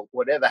that or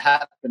whatever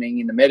happening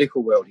in the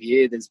medical world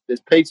here, there's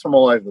peeps from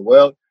all over the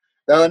world.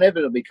 They'll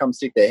inevitably come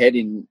stick their head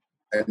in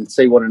and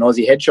see what an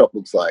Aussie head shop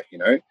looks like,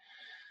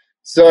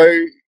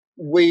 So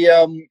we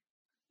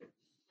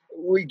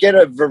get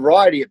a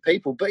variety of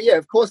people. But,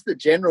 of course, the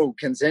general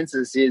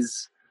consensus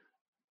is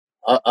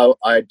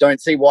I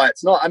don't see why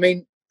it's not. I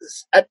mean,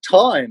 at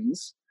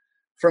times,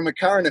 from a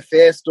current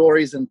affair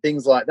stories and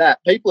things like that,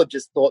 people have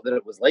just thought that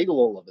it was legal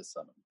all of a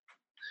sudden.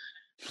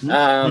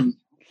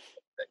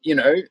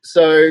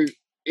 So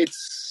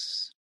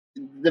it's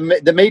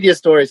the media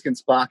stories can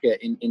spark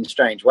it in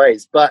strange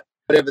ways. But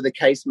whatever the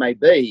case may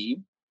be,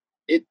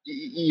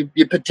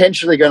 you're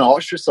potentially going to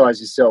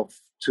ostracize yourself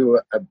to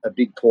a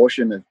big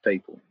portion of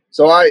people.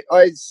 So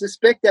I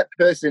suspect that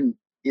person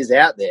is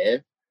out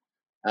there.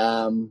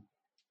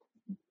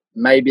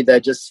 Maybe they're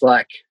just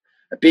like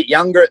a bit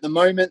younger at the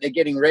moment. They're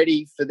getting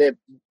ready for their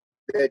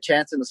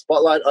chance in the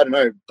spotlight. I don't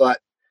know, but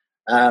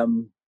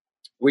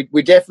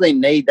we definitely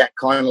need that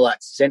kind of like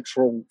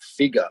central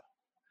figure.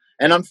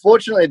 And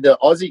unfortunately, the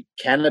Aussie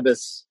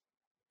cannabis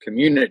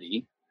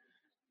community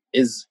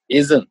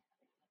isn't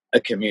a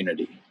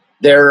community.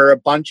 There are a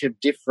bunch of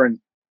different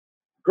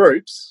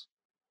groups,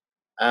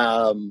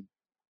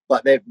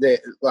 but they're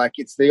like,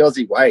 it's the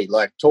Aussie way,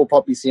 like Tall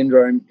Poppy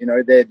Syndrome.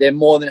 They're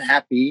more than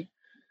happy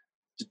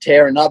to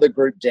tear another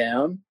group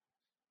down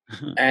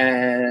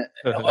and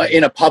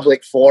in a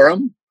public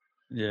forum.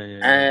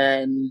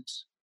 And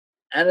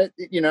it,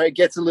 it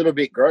gets a little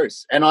bit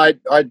gross. And I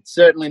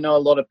certainly know a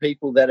lot of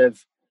people that have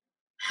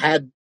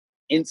had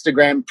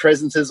Instagram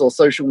presences or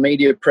social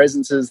media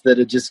presences that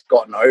have just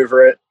gotten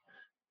over it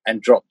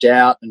and dropped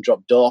out and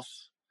dropped off.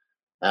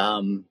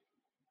 And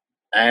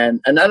I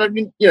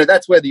mean,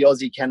 that's where the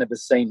Aussie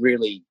cannabis scene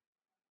really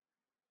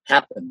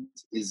happens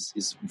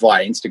is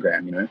via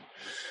Instagram,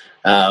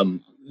 I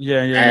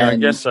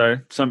guess so.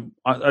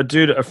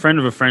 A friend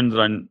of a friend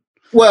that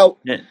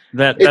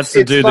that's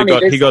the dude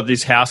funny, he got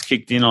this house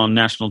kicked in on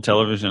national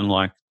television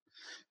like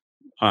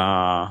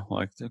a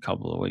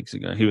couple of weeks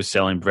ago. He was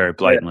selling very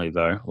blatantly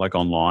though, like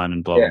online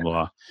and blah blah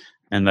blah.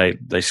 And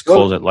they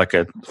called it like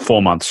a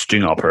 4-month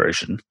sting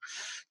operation.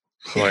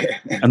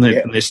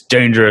 This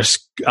dangerous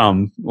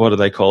what do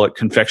they call it?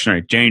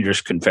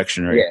 Dangerous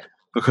confectionery. Yeah.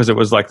 Because it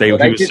was like he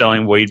was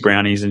selling weed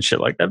brownies and shit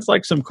like that. It's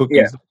like some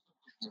cookies. Yeah.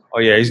 Oh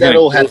yeah, he's going to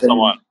kill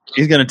someone.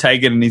 He's going to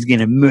take it and he's going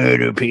to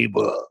murder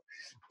people.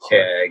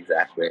 Yeah,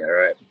 exactly. All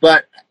right,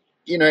 but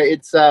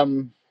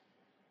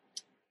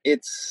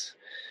it's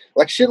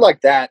like shit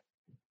like that.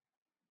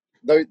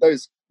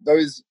 Those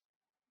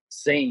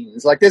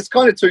scenes, like there's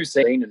kind of two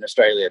scenes in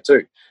Australia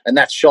too, and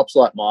that's shops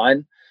like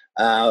mine,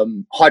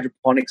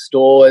 hydroponic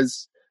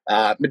stores,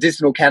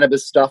 medicinal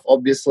cannabis stuff,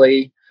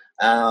 obviously.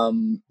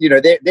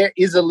 There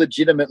is a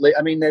legitimately.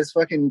 I mean, there's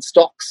fucking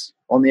stocks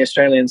on the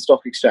Australian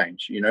Stock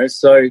Exchange,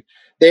 so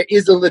there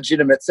is a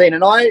legitimate scene.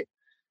 And I,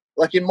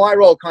 like in my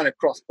role, kind of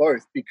cross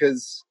both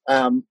because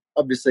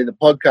obviously the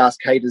podcast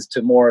caters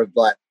to more of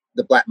like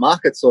the black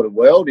market sort of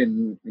world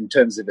in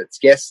terms of its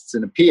guests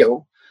and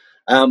appeal.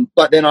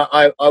 But then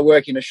I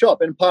work in a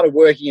shop, and part of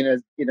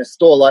working in a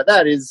store like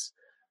that is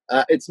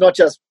it's not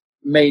just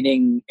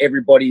meeting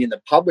everybody in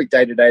the public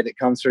day to day that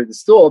comes through the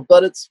store,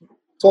 but it's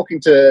talking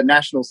to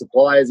national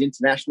suppliers,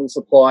 international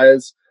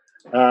suppliers,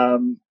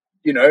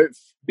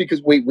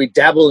 because we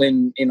dabble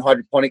in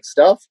hydroponic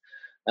stuff.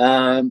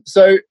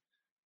 So,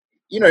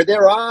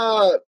 there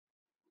are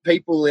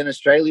people in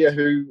Australia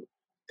who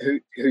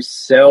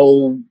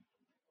sell,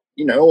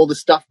 all the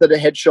stuff that a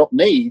head shop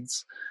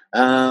needs,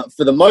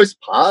 for the most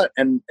part,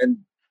 and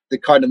the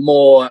kind of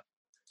more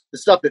the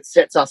stuff that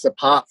sets us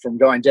apart from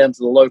going down to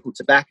the local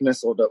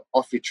tobacconist or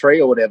off your tree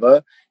or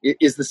whatever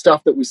is the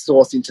stuff that we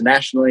source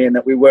internationally, and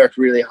that we work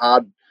really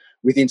hard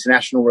with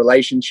international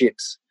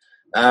relationships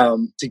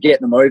to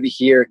get them over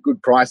here at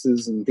good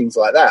prices and things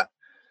like that.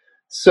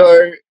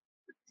 So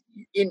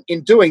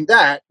in doing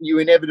that, you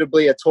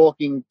inevitably are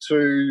talking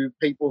to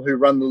people who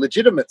run the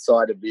legitimate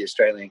side of the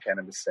Australian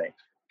cannabis scene.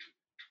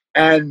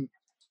 And,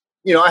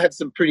 I have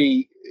some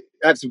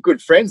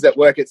good friends that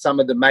work at some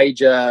of the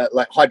major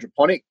like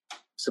hydroponic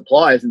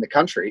suppliers in the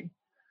country,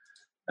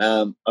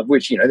 of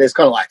which, there's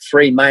kind of like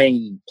three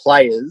main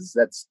players.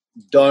 That's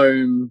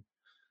Dome,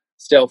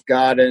 Stealth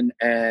Garden,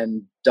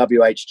 and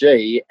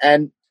WHG.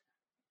 And,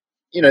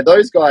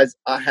 those guys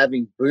are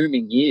having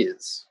booming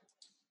years.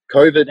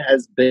 COVID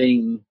has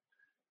been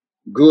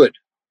good,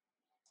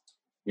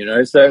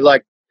 so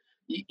like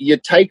your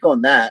take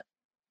on that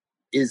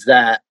is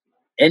that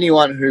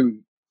anyone who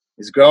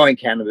is growing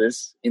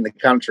cannabis in the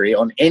country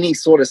on any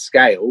sort of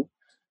scale,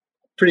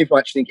 pretty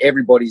much think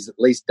everybody's at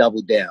least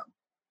doubled down,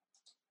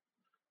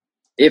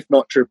 if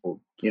not tripled,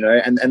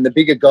 and the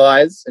bigger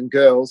guys and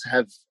girls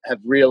have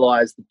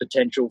realized the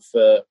potential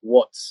for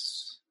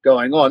what's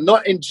going on,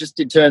 not just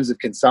in terms of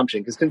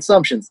consumption, because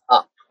consumption's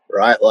up,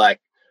 right? Like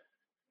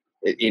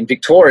in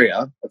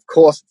Victoria, of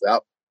course it's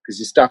up, because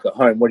you're stuck at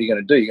home. What are you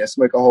going to do? You're going to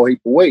smoke a whole heap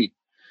of weed.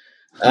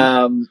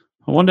 I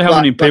wonder how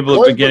many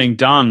people are getting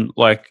done.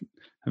 Like,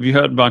 have you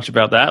heard much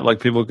about that? Like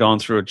people going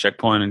through a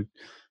checkpoint and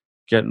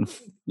getting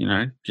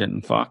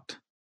fucked.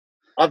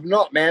 I've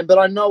not, man, but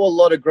I know a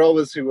lot of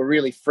growers who were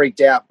really freaked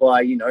out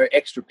by,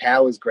 extra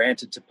powers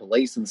granted to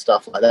police and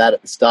stuff like that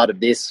at the start of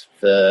this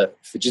for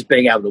just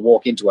being able to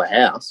walk into a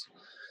house,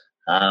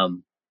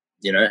 and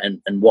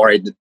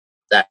worried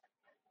that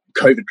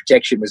COVID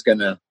protection was going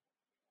to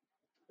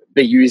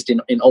be used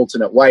in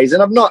alternate ways.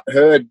 And I've not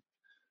heard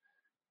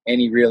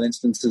any real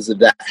instances of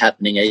that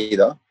happening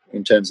either,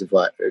 in terms of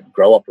like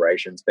grow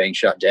operations being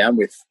shut down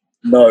with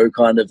no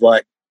kind of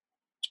like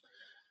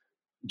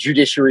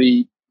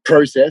judiciary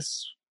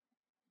process.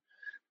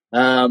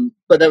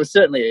 But there was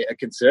certainly a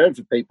concern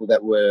for people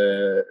that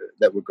were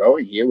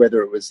growing here,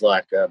 whether it was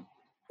like,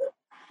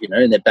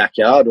 in their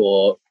backyard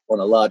or on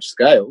a large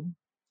scale.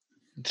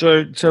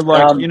 So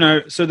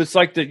like, so it's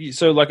like that.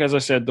 So like, as I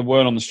said, the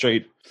word on the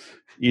street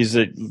is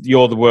that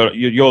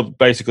you're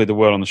basically the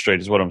word on the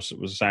street is what I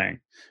was saying.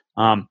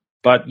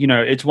 But,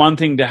 it's one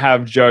thing to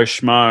have Joe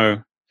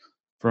Schmo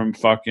from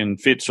fucking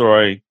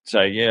Fitzroy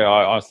say, yeah,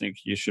 I think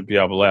you should be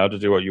allowed to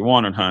do what you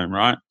want at home,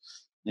 right?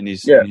 In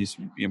his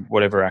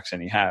whatever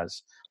accent he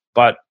has.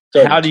 But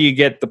how do you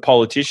get the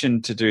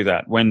politician to do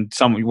that when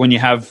you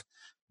have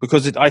 –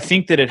 because I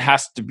think that it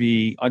has to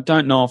be – I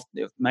don't know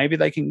if maybe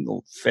they can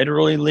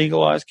federally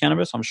legalize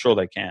cannabis. I'm sure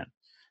they can.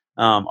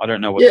 I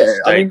don't know what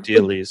the state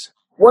deal is.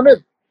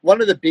 One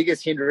of the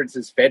biggest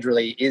hindrances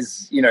federally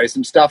is,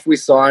 some stuff we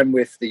signed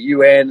with the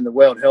UN and the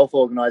World Health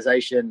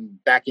Organization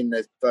back in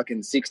the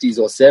fucking 60s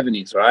or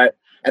 70s, right?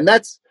 And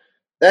that's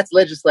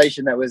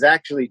legislation that was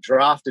actually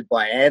drafted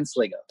by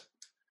Anslinger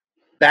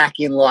back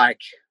in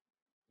like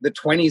the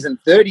 20s and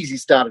 30s. He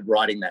started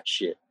writing that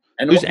shit.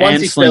 And Who's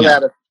once Anslinger? he fell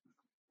out of,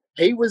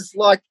 he was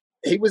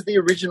the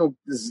original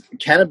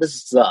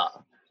cannabis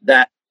czar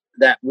that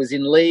was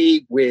in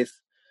league with,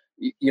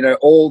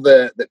 all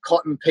the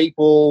cotton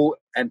people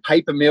and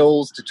paper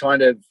mills to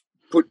kind of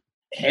put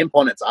hemp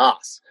on its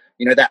ass.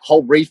 That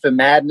whole reefer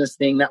madness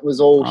thing, that was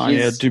all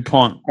his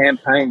DuPont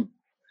campaign.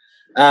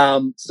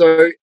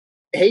 So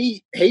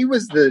he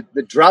was the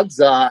drug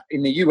czar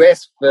in the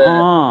US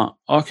for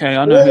okay,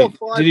 I know.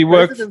 Did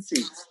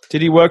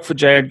he work for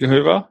J. Edgar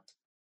Hoover?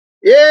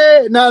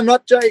 Yeah, no,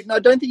 not Jay. No, I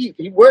don't think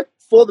he worked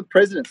for the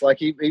presidents. Like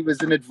he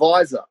was an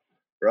advisor,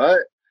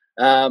 right?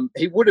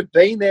 He would have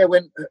been there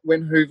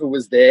when Hoover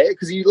was there,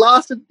 because he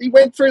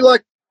went through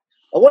like,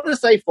 I wanted to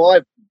say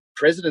 5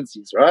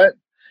 presidencies, right?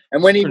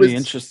 And when he was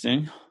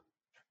interesting,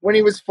 when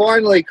he was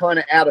finally kind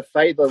of out of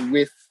favor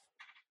with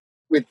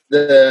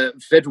the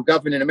federal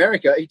government in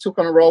America, he took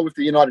on a role with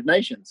the United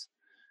Nations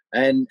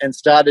and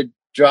started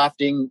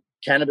drafting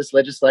cannabis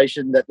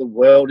legislation that the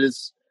world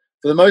is,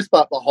 for the most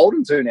part,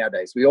 beholden to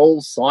nowadays. We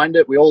all signed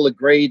it. We all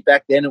agreed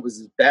back then it was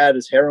as bad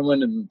as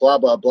heroin and blah,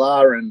 blah,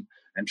 blah,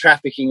 and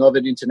trafficking of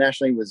it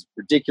internationally was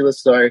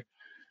ridiculous. So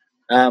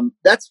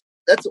that's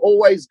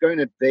always going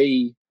to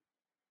be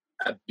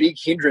a big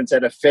hindrance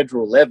at a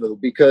federal level,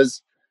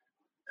 because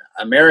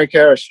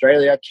America,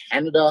 Australia,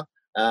 Canada,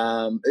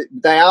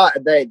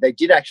 They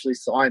did actually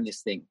sign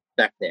this thing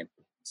back then.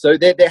 So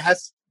there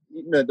has,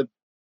 the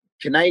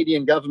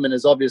Canadian government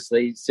has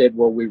obviously said,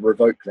 well, we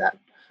revoke that.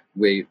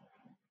 We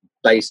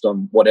based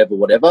on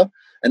whatever,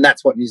 and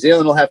that's what New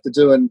Zealand will have to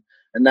do, and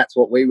that's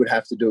what we would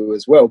have to do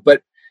as well.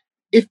 But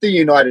if the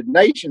United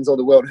Nations or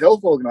the World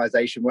Health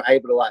Organization were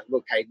able to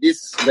look, hey,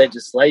 this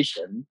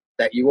legislation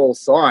that you all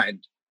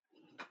signed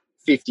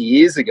 50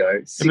 years ago,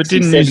 60, but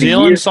didn't New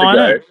Zealand sign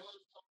it? Of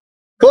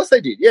course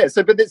they did, yeah.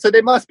 So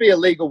there must be a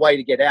legal way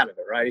to get out of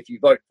it, right? If you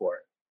vote for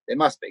it, there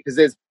must be, because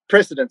there's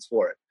precedents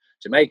for it.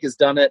 Jamaica's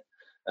done it.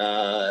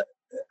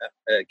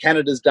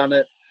 Canada's done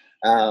it.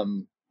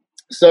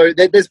 So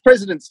there's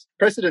precedents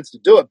to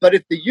do it. But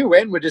if the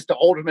UN were just to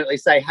ultimately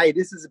say, hey,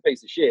 this is a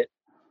piece of shit,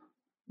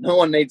 no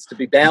one needs to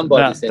be bound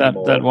by this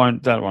anymore. That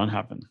won't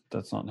happen.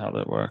 That's not how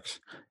that works,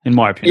 in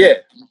my opinion.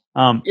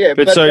 Yeah.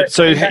 But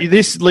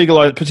this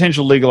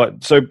potential legal.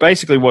 So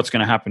basically, what's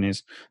going to happen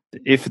is,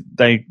 if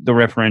the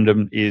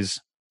referendum is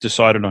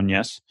decided on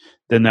yes,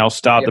 then they'll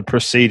start the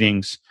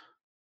proceedings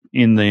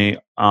in the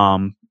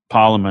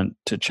Parliament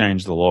to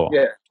change the law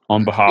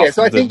on behalf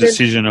of the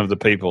decision of the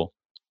people.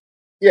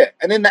 Yeah,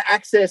 and then the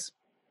access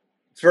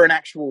for an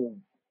actual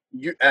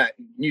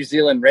New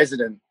Zealand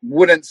resident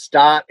wouldn't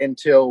start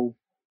until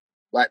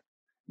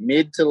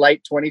mid to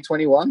late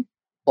 2021,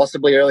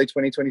 possibly early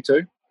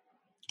 2022.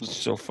 It's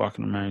still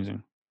fucking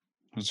amazing.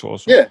 It's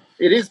awesome. Yeah,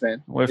 it is,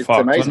 man. We're it's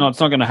fucked. amazing. No, it's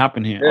not going to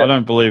happen here. Yeah. I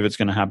don't believe it's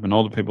going to happen.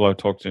 All the people I've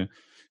talked to,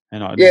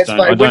 and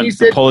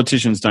the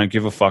politicians don't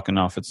give a fuck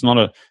enough. It's not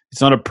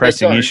a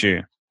pressing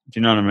issue. Do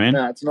you know what I mean?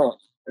 No, it's not.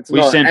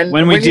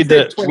 When we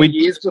did 20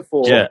 years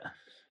before,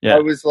 I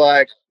was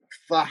like,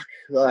 fuck,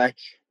 like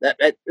that.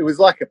 It was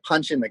like a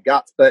punch in the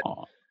guts. But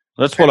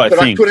that's what I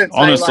think.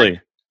 Honestly,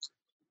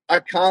 I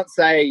can't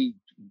say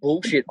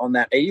bullshit on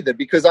that either,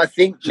 because I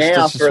think for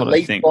at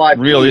least 5 years.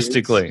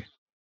 Realistically.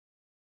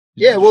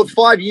 Yeah, well,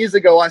 5 years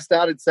ago I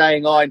started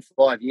saying, in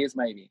 5 years,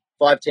 maybe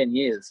 5-10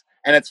 years,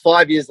 and it's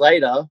 5 years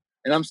later,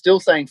 and I'm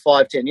still saying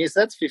 5-10 years. So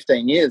that's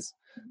 15 years.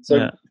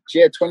 So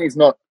 20 is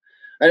not,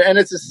 and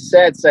it's a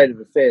sad state of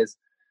affairs.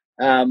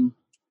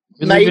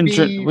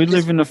 We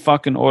live in a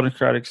fucking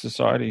autocratic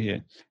society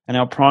here, and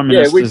our prime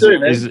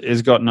minister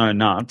is got no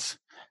nuts.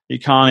 You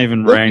can't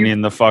even rein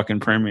in the fucking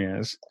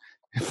premiers.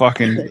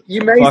 Fucking,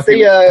 you may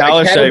see a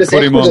Palaszczuk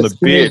put him on the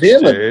bitch,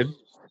 dude.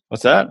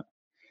 What's that?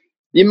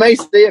 You may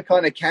see a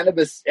kind of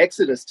cannabis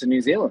exodus to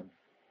New Zealand.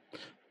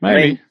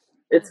 Maybe.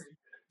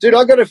 Dude,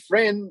 I got a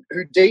friend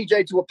who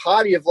DJ'd to a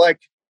party of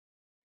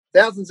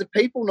thousands of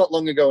people not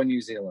long ago in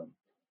New Zealand.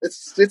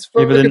 It's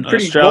for but then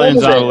pretty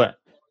Australians normal are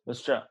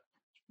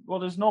well,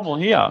 there's normal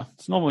here.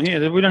 It's normal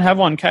here. We don't have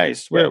one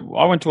case.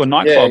 I went to a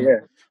nightclub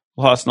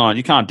last night.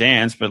 You can't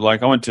dance, but I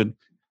went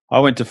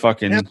to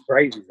fucking. How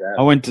crazy is that?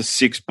 I went to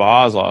 6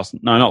 bars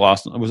not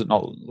last night. Was it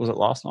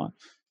last night?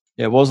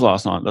 Yeah, it was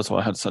last night. That's why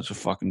I had such a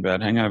fucking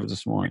bad hangover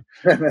this morning.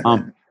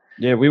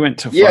 We went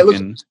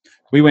to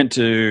we went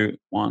to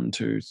 1,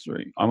 2,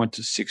 3. I went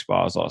to 6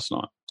 bars last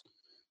night,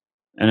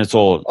 and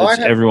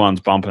everyone's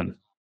bumping.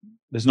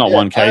 There's not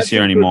one case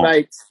here anymore.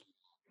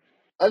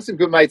 I have some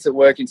good mates that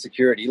work in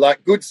security,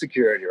 good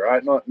security,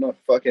 right? Not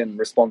fucking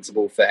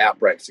responsible for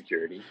outbreak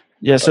security.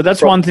 Yeah, so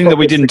that's one thing that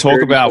we didn't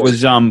talk about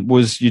was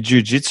your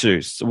jiu-jitsu.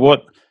 So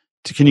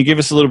can you give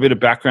us a little bit of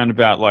background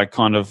about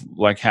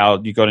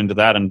how you got into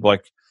that, and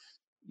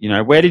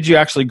where did you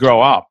actually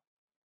grow up?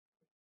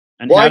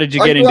 And how did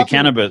you get into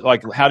cannabis?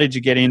 How did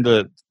you get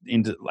into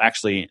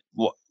actually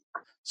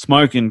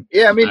smoking?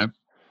 Yeah, I mean,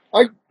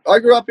 I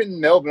grew up in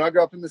Melbourne. I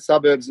grew up in the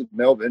suburbs of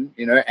Melbourne,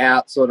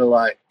 out sort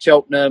of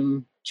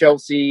Cheltenham,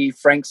 Chelsea,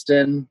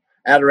 Frankston,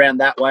 out around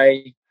that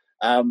way.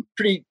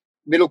 Pretty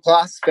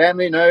middle-class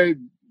family,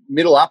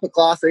 middle upper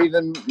class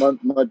even.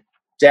 My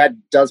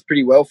dad does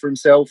pretty well for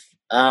himself.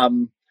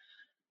 And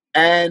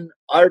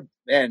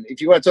if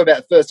you want to talk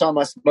about the first time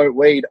I smoked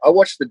weed, I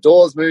watched the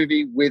Doors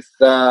movie with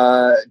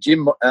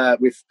Jim, of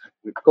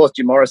course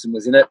Jim Morrison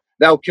was in it.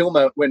 Val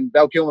Kilmer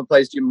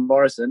plays Jim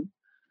Morrison.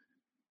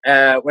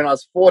 When I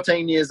was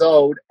 14 years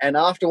old, and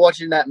after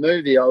watching that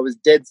movie, I was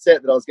dead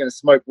set that I was going to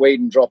smoke weed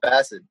and drop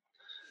acid.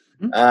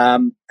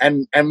 And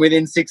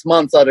within 6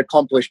 months, I'd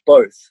accomplished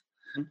both.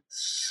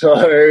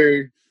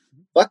 So,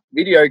 fuck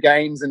video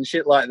games and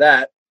shit like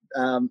that,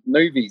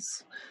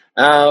 movies.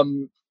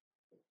 Look,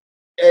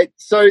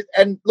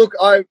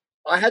 I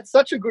had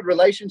such a good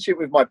relationship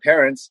with my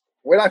parents.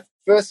 When I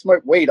first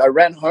smoked weed, I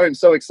ran home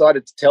so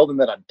excited to tell them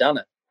that I'd done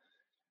it.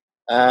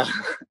 How'd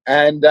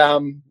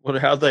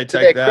they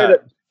take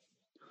that?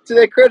 To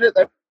their credit,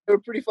 they were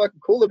pretty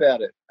fucking cool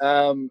about it.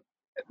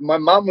 My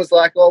mum was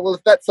like, "Oh, well,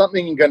 if that's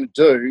something you're going to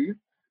do,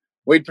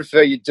 we'd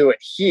prefer you do it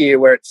here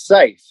where it's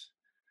safe."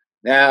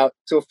 Now,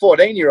 to a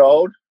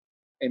 14-year-old,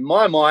 in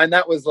my mind,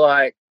 that was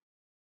like,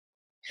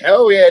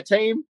 hell yeah,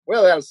 team, we're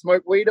allowed to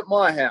smoke weed at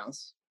my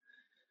house.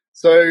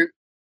 So,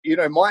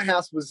 my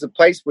house was a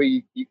place where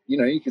you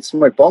could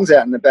smoke bongs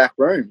out in the back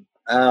room.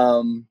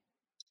 And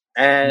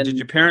did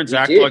your parents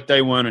act like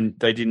they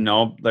didn't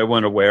know, they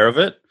weren't aware of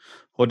it?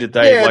 Or did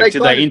they,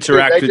 did they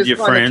interact with your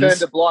friends? They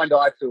just turned a blind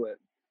eye to it.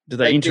 Did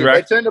they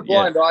interact? They turned a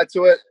blind eye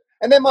to it.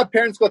 And then my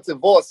parents got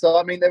divorced. So,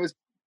 I mean, there was,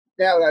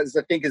 now as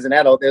I think as an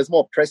adult, there was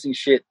more pressing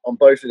shit on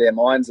both of their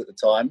minds at the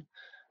time.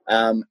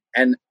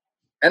 And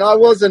I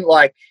wasn't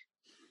like,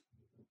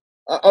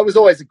 I was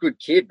always a good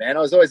kid, man. I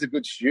was always a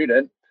good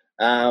student.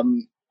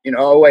 You know,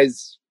 I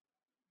always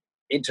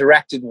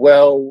interacted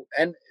well.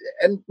 And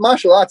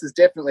martial arts is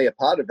definitely a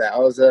part of that. I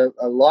was a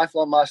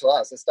lifelong martial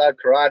artist. I started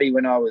karate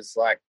when I was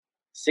like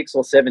 6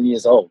 or 7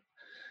 years old.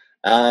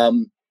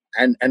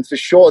 And for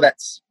sure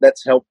that's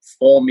helped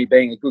form me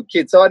being a good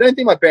kid. So I don't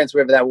think my parents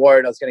were ever that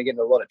worried I was going to get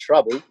into a lot of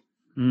trouble.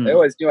 They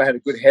always knew I had a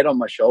good head on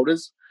my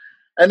shoulders.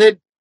 And then,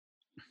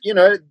 you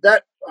know,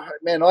 that,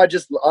 man, I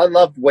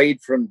loved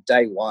weed from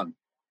day one.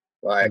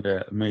 Like,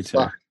 yeah, me too.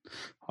 Like,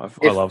 I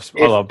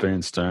love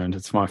being stoned.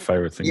 It's my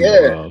favorite thing in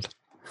the world.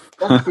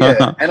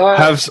 Yeah. And I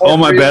have all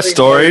my best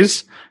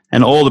stories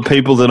and all the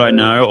people that I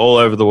know all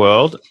over the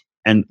world,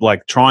 and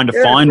like trying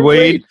to find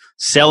weed,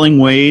 selling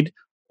weed,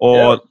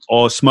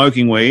 or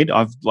smoking weed.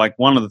 I've like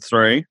one of the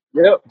three.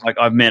 Yep. Like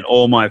I've met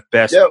all my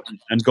best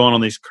and gone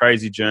on these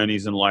crazy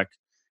journeys, and like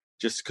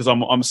just because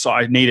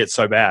I need it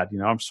so bad. You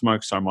know, I've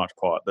smoked so much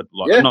pot that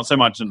like not so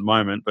much at the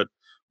moment, but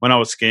when I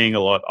was skiing a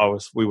lot,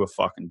 we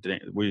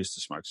used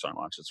to smoke so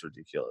much. It's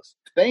ridiculous.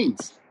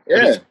 Fiends.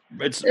 Yeah.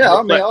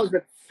 I mean, I was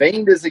a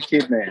fiend as a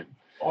kid, man.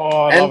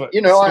 Oh, I love it.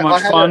 You know, so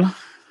much fun.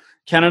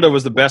 Canada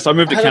was the best. I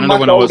moved to Canada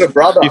when I was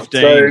 15.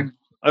 So...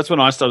 That's when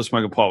I started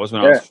smoking pot. Was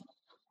when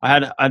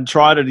I'd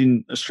tried it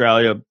in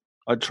Australia.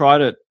 I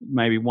tried it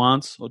maybe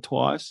once or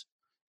twice,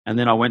 and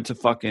then I went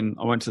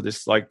to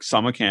this like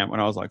summer camp when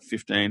I was like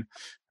 15, and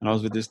I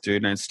was with this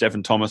dude named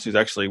Stephen Thomas, who's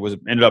actually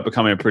ended up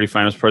becoming a pretty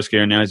famous pro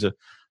skier, and now he's a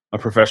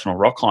professional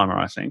rock climber,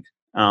 I think.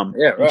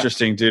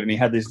 Interesting dude, and he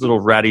had these little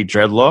ratty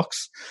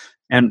dreadlocks,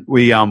 and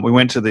we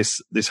went to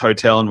this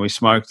hotel and we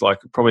smoked like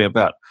probably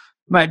about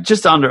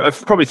just under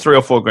probably 3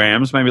 or 4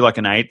 grams, maybe like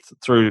an eighth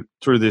through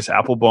this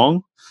apple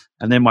bong,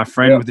 and then my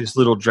friend with his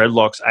little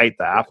dreadlocks ate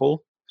the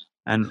apple,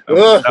 and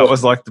that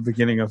was like the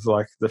beginning of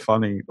like the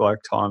funny like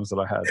times that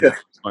I had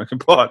smoking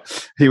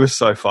pot. He was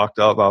so fucked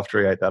up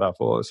after he ate that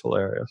apple. It was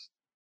hilarious.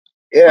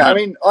 Yeah, I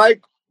mean,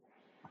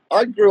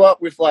 I grew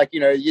up with like, you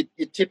know, your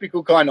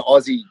typical kind of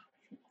Aussie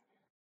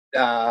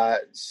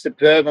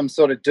suburban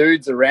sort of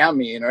dudes around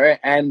me, you know,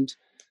 and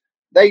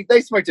they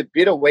smoked a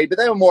bit of weed, but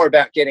they were more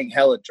about getting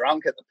hella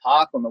drunk at the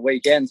park on the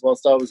weekends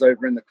whilst I was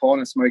over in the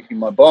corner smoking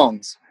my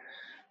bongs.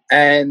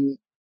 And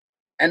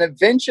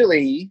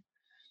eventually,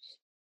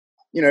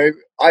 you know,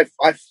 I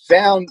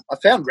found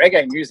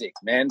reggae music,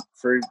 man,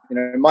 through, you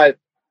know,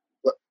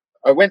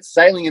 I went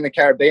sailing in the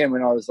Caribbean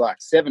when I was like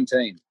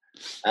 17.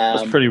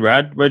 That's pretty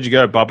rad. Where'd you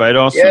go?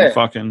 Barbados and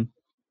fucking.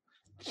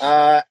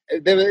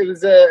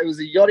 It was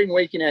a yachting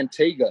week in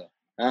Antigua.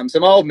 So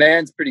my old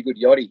man's pretty good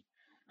yachty.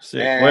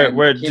 Sick.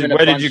 Where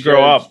did you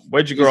grow up?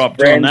 Where'd you grow up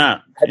doing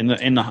that? In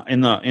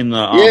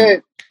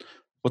the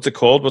what's it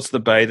called? What's the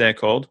bay there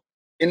called?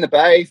 In the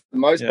bay for the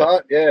most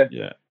part. Yeah.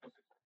 Yeah.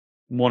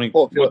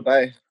 Port Phillip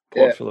Bay.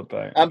 Port Phillip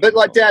Bay. But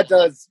like Dad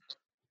does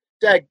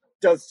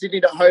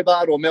Sydney to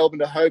Hobart or Melbourne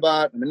to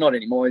Hobart. I mean, not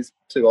anymore. He's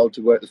too old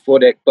to work the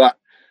foredeck, but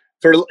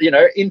for, you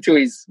know, into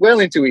his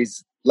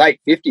late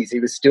 50s, he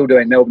was still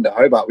doing Melbourne to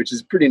Hobart, which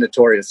is a pretty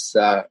notorious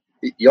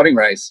yachting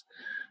race.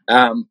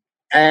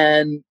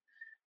 And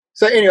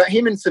so anyway,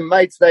 him and some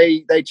mates,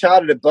 they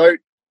chartered a boat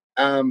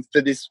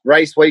for this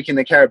race week in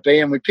the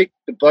Caribbean. We picked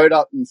the boat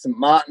up in St.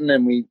 Martin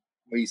and we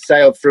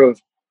sailed through a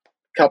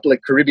couple of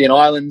Caribbean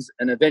islands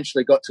and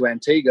eventually got to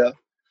Antigua.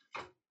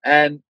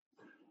 And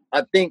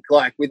I think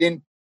like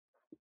within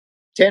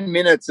 10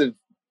 minutes of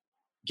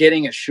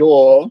getting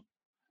ashore,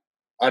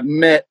 I'd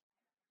met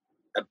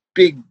a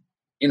big,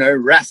 you know,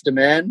 Rasta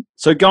man.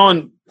 So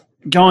going,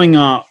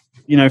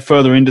 you know,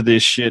 further into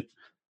this shit.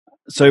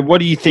 So what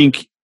do you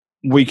think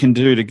we can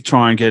do to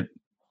try and get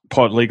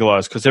pot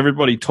legalized? Because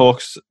everybody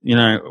talks, you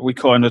know, we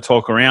kind of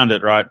talk around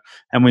it, right?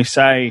 And we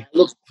say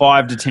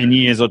 5 to 10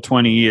 years or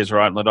 20 years,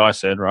 right? Like I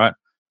said, right?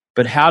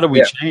 But how do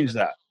we change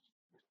that?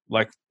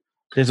 Like,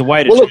 there's a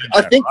way to change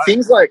that. I think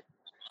things like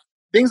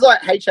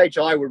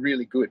HHI were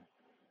really good.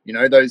 You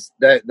know, those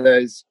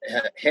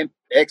hemp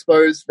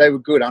expos, they were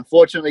good.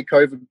 Unfortunately,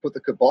 COVID put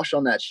the kibosh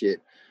on that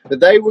shit. But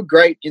they were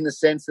great in the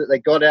sense that they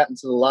got out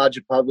into the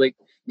larger public.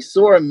 You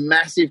saw a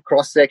massive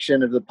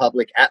cross-section of the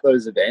public at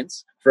those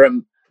events,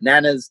 from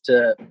nanas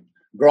to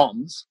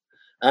groms.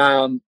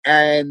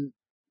 And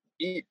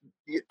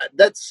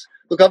that's...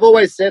 Look, I've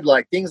always said,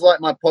 like, things like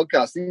my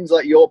podcast, things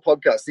like your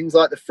podcast, things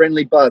like the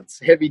Friendly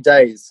Buds, Heavy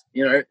Days,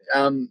 you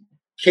know,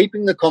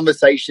 keeping the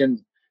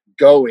conversation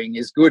going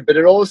is good, but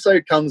it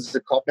also comes as a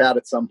cop-out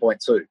at some point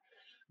too.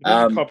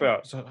 A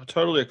cop-out. It's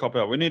totally a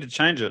cop-out. We need to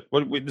change it.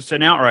 It's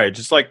an outrage.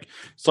 It's like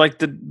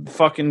the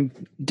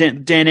fucking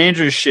Dan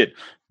Andrews shit.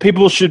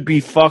 People should be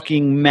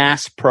fucking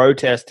mass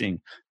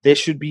protesting. There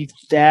should be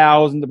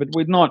thousands, but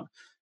we're not.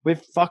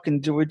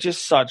 We're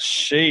just such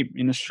sheep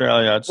in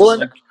Australia. It's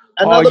like,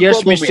 oh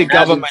yes, Mr.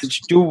 Government,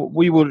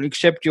 we will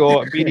accept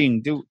your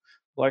bidding.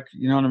 Like,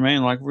 you know what I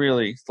mean? Like,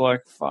 really, it's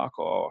like, fuck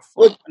off.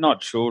 Look, Like, we're not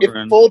If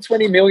children. all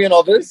 20 million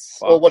of us,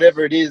 or Fuck.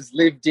 whatever it is,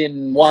 lived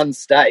in one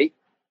state,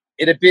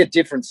 it'd be a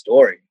different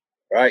story,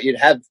 right? You'd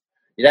have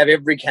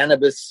every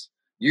cannabis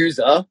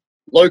user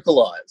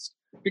localized,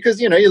 because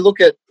you look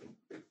at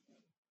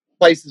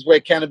places where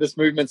cannabis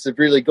movements have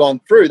really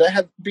gone through. They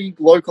have big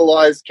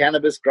localized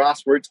cannabis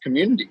grassroots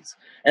communities,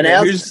 and Yeah,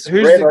 ours is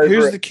who's spread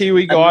over the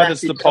Kiwi guy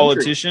that's massive the country.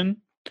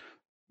 politician?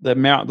 The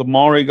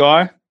Maori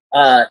guy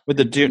with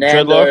the Nando.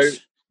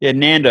 dreadlocks? Yeah,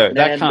 Nando.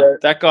 Nando,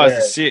 That guy's yeah.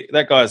 sick.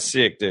 That guy's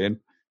sick, dude.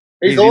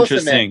 He's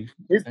awesome, man.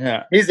 interesting.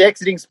 Yeah. His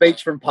exiting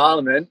speech from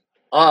Parliament,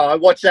 I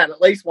watch that at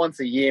least once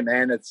a year,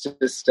 man. It's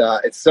just,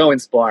 it's so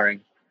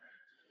inspiring.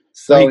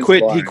 So He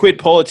quit inspiring.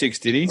 politics,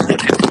 did he?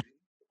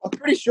 I'm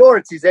pretty sure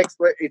it's his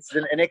it's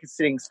an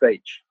exiting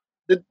speech.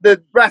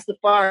 The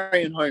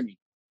Rastafarian homie.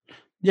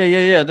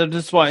 Yeah.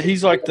 That's why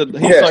he's like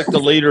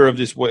the leader of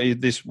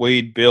this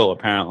weed bill,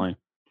 apparently.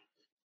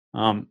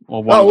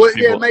 Or one of the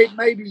people.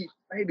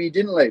 Maybe he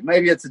didn't leave.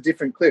 Maybe it's a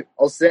different clip.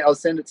 I'll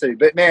send it to you.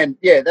 But man,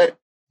 yeah,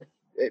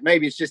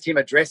 maybe it's just him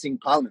addressing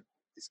Parliament.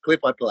 This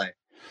clip I play.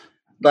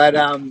 But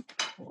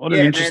what an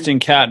interesting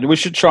cat. We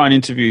should try and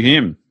interview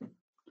him.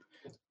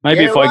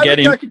 Maybe if I get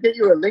him, I could get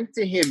you a link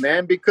to him,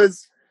 man,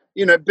 because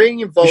being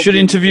involved. We should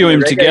interview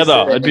him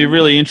together. It'd be scene.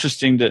 really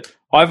interesting to.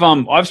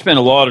 I've spent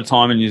a lot of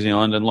time in New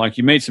Zealand, and like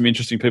you meet some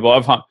interesting people.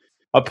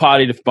 I've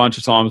partied a bunch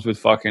of times with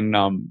fucking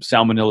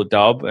Salmonella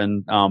Dub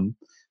and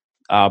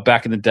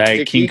back in the day,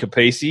 Tiki. King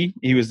Kapisi.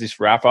 He was this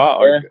rapper.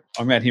 Yeah.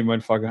 I met him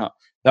when fucking.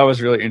 That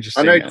was really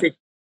interesting. I know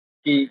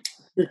Tiki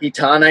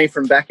Tane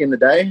from back in the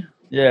day.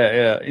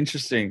 Yeah,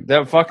 interesting.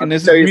 That fucking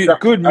there's I'll tell you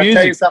good I'll tell you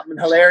music. something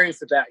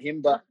hilarious about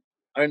him, but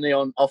only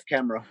on off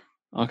camera.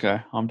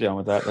 Okay, I'm down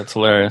with that. That's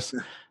hilarious.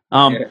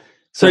 Yeah.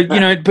 So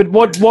but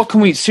what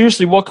can we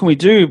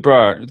do,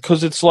 bro?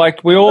 Because it's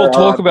like we all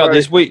talk about bro.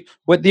 this.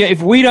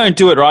 If we don't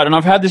do it right, and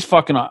I've had this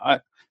fucking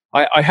I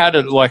had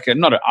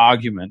not an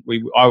argument.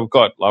 We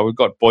got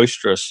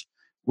boisterous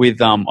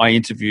with I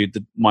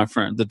interviewed my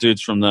friend, the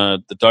dudes from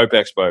the Dope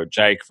Expo,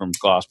 Jake from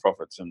Glass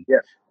Profits, and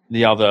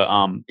the other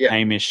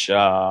Hamish.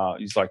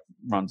 He's like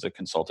runs a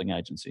consulting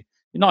agency.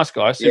 Nice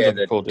guy. Seems like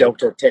a cool dude.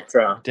 Delta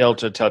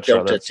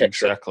Tetra. That's Tetra.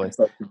 exactly.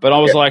 But I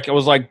was like,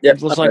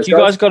 you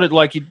guys got it.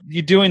 Like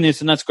you're doing this,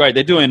 and that's great.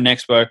 They're doing an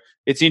expo.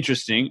 It's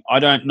interesting.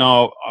 I don't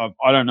know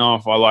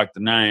if I like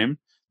the name,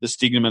 the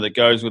stigma that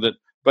goes with it.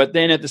 But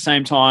then at the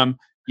same time,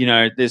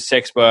 there's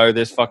Sexpo.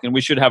 There's fucking.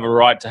 We should have a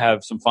right to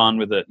have some fun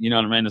with it. You know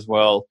what I mean? As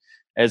well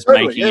as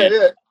making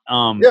it.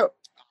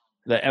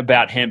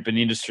 About hemp and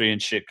industry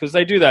and shit, because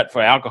they do that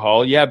for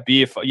alcohol. You have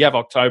beer. You have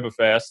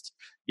Oktoberfest.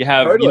 You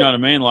have. You know what I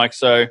mean? Like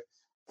so.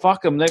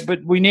 Fuck them,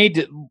 but we need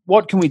to.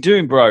 What can we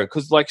do, bro?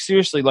 Because, like,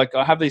 seriously, like,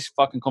 I have these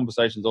fucking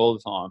conversations all the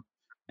time,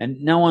 and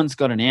no one's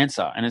got an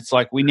answer. And it's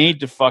like we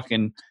need to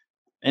fucking,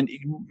 and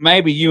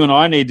maybe you and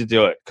I need to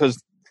do it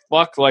because,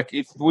 fuck, like,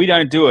 if we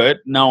don't do it,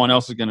 no one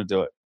else is going to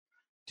do it.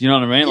 Do you know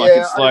what I mean? Like,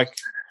 it's like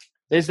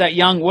there's that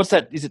young. What's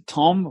that? Is it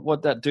Tom?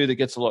 What that dude that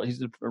gets a lot?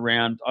 He's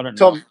around. I don't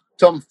know.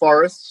 Tom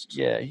Forrest.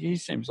 Yeah, he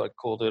seems like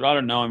a cool dude. I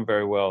don't know him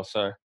very well,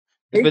 so.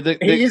 He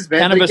is,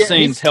 man. Cannabis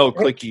scene's hell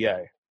clicky,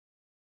 eh?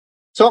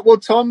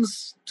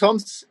 Tom's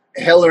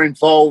hella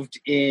involved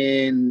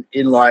in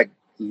like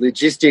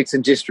logistics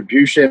and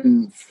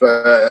distribution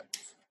for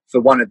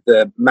one of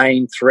the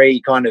main three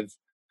kind of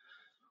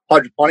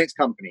hydroponics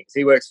companies.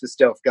 He works for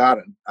Stealth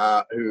Garden,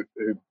 who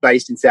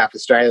based in South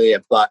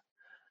Australia, but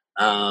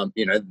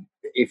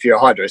if you're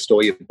a hydro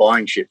store, you're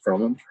buying shit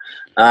from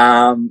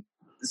them.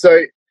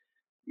 So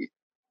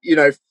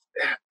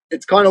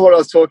it's kind of what I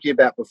was talking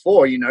about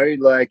before.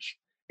 Like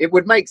it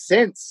would make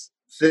sense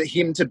for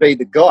him to be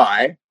the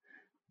guy.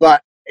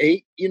 But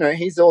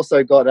he's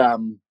also got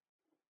to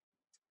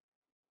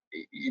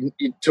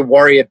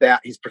worry about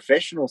his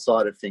professional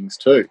side of things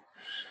too.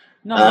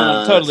 No,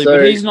 totally.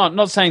 But he's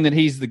not saying that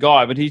he's the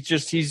guy. But he's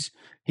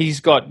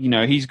got.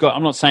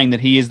 I'm not saying that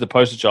he is the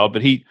poster child.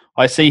 But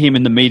I see him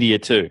in the media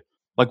too.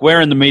 Like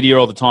we're in the media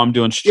all the time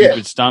doing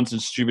stupid stunts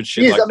and stupid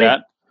shit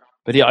that.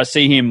 But I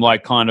see him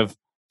like kind of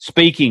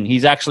speaking.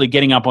 He's actually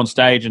getting up on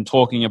stage and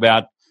talking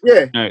about.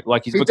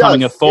 Like he's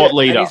becoming a thought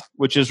leader,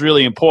 which is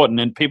really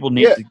important. And people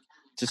need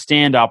to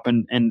stand up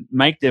and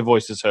make their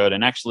voices heard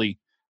and actually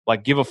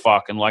like give a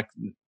fuck. And like,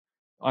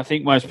 I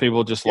think most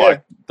people just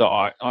like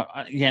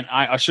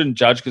I shouldn't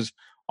judge because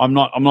I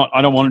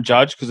don't want to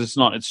judge because it's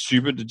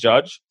stupid to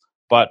judge,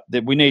 but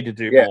we need to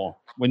do more.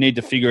 We need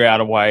to figure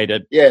out a way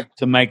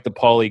to make the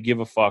poly give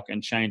a fuck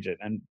and change it.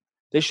 And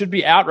there should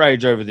be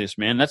outrage over this,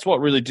 man. That's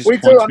what really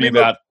disappoints me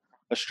about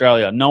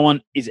Australia. No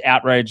one is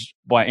outraged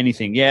by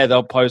anything. Yeah,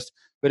 they'll post,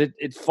 but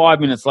it's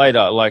 5 minutes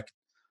later, like,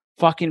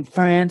 fucking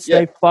France,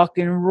 they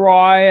fucking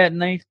riot,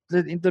 and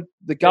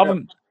the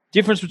government.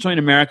 Difference between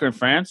America and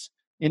France: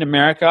 in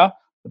America,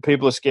 the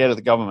people are scared of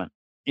the government.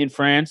 In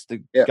France,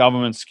 the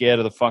government's scared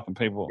of the fucking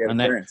people.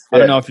 And I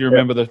don't know if you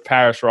remember the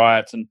Paris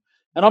riots, and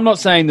I'm not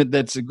saying that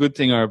that's a good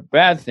thing or a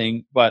bad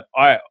thing, but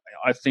I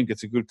think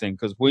it's a good thing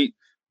because we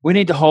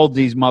need to hold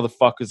these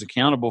motherfuckers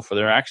accountable for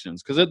their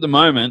actions. Because at the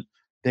moment,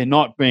 they're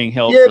not being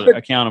held Yeah, but-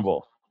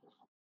 accountable.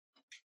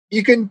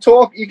 You can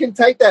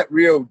take that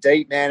real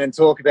deep, man, and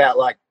talk about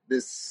like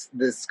this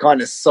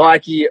kind of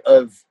psyche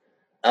of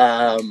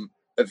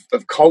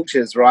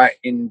cultures, right,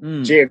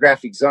 in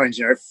geographic zones.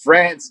 You know,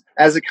 France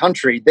as a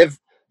country, they've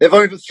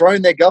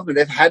overthrown their government.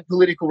 They've had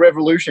political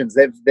revolutions.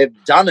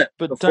 They've done it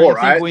But before, don't you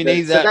think right? we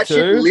need so that that too?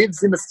 shit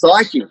lives in the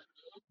psyche.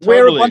 We're a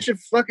Totally. bunch of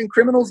fucking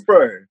criminals,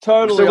 bro.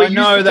 Totally, So we're I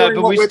know used to that, doing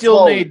but what we we're still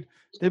told. need.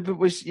 But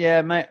we,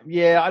 mate.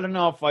 Yeah, I don't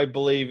know if I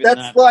believe in That's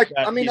that, like,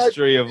 that I mean,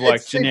 history of like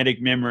it's-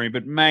 genetic memory,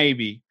 but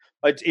maybe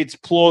it's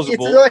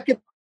plausible. It's like a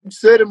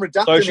certain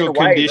reduction Social in a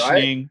way, right?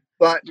 conditioning,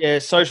 But yeah,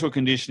 social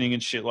conditioning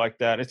and shit like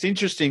that. It's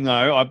interesting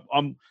though.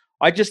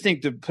 I just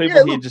think that people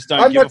here look, just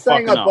don't I'm give a not fuck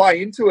saying I enough. buy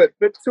into it,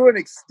 but to an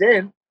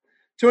extent,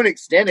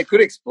 it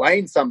could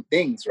explain some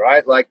things,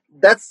 right? Like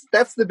that's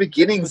the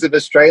beginnings of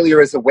Australia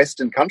as a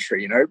Western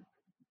country, you know,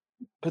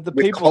 But the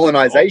with people,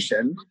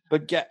 colonization.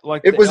 but get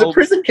like It the was a old-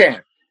 prison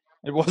camp.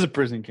 It was a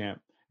prison camp.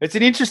 It's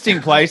an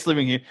interesting place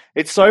living here.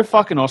 It's so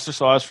fucking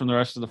ostracized from the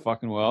rest of the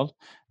fucking world.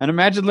 And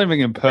imagine living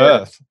in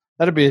Perth.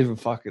 That'd be even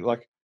fucking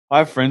like. I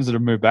have friends that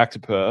have moved back to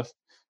Perth,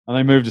 and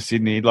they moved to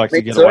Sydney, like Me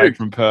to get too. away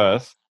from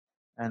Perth.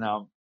 And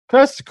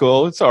Perth's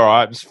cool. It's all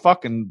right. Just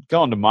fucking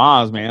going to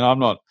Mars, man.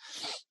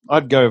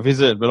 I'd go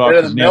visit, but I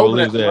Better could than never Melbourne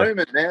live at the there.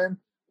 moment, man.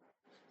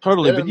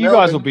 Totally, better but than you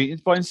guys will Melbourne.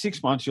 be. But in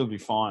 6 months, you'll be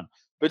fine.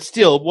 But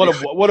still,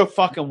 what a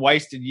fucking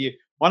wasted year.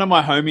 One of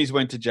my homies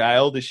went to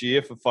jail this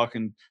year for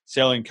fucking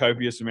selling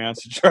copious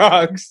amounts of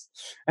drugs,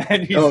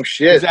 and Oh he's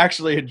shit!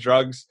 actually a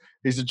drugs.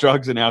 He's a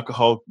drugs and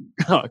alcohol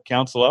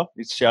counselor.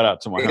 He's shout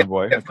out to my Yeah,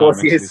 homeboy. of I can't course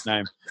he mention is. his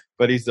name,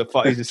 but he's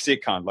a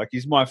sick cunt. Like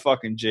he's my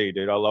fucking G,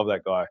 dude. I love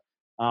that guy.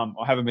 I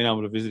haven't been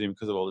able to visit him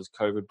because of all this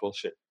COVID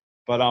bullshit.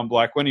 But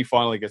like when he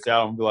finally gets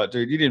out, I'm gonna be like,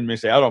 dude, you didn't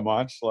miss out on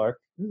much. Like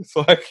it's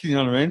like, you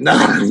know what I mean? No,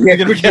 You're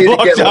gonna get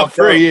locked up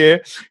for a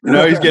year. You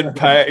know, he's up. getting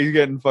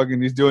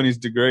paid. He's doing his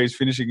degree. He's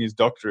finishing his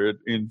doctorate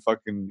in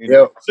fucking.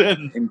 Yep.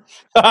 medicine.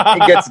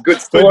 He gets a good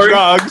for story.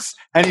 drugs,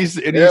 and he's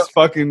Yep.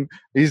 fucking.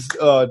 He's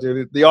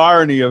dude. The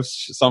irony of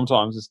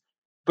sometimes is.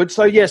 But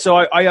so yeah, so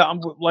I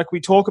like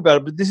we talk about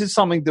it, but this is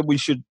something that we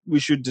should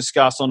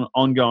discuss on an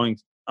ongoing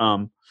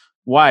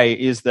way.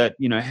 Is that,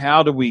 you know,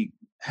 how do we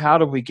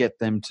get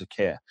them to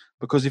care?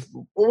 Because if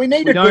Well, we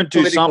need we a don't good do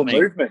political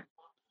something- movement.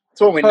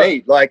 That's what we But-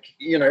 need. Like,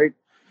 you know,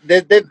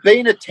 there've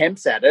been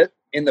attempts at it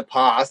in the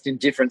past in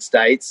different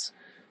states,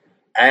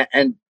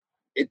 and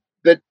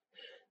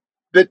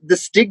but the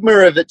stigma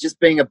of it just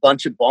being a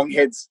bunch of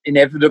bongheads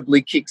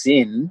inevitably kicks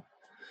in,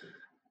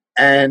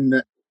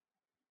 and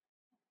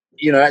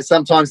you know,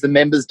 sometimes the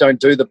members don't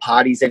do the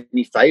parties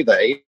any favor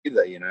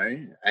either. You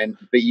know,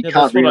 but you Yeah, can't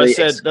that's what really I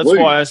said. exclude. That's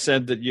why I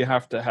said that you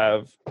have to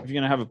have, if you're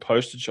going to have a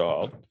poster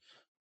child,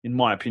 in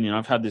my opinion,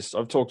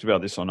 I've talked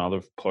about this on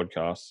other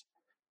podcasts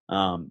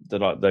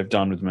they've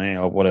done with me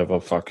or whatever.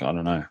 Fuck, I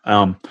don't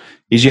know.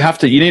 Is you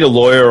need a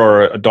lawyer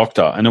or a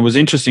doctor. And it was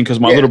interesting because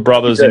my Yeah, little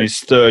brother's you in do. his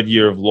third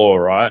year of law,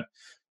 right?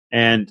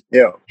 And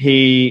Yeah,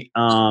 he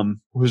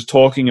was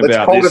talking let's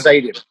about this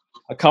cultivate him.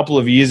 a couple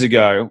of years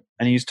ago,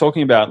 and he was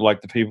talking about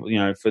like the people, you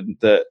know, for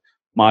the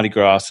Mardi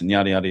Gras and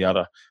yada yada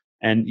yada,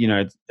 and you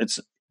know, it's,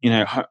 you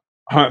know,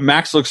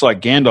 Max looks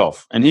like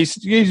Gandalf, and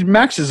he's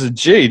Max is a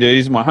G, dude.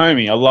 He's my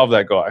homie. I love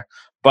that guy.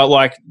 But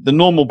like the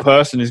normal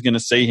person is going to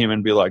see him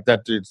and be like,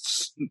 that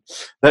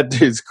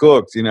dude's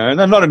cooked, you know,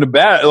 and not in a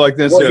bad, like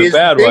necessarily here's a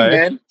bad the thing, way.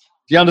 man. Do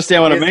you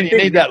understand what I Here's mean? the You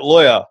thing. need that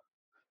lawyer.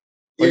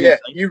 What do you Yeah,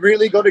 think? you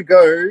really got to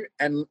go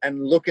and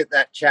look at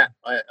that chat.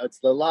 It's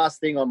the last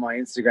thing on my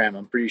Instagram,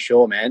 I'm pretty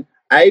sure, man.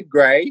 Abe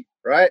Gray,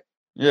 right?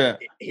 Yeah.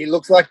 He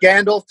looks like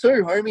Gandalf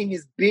too, homie.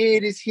 His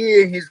beard is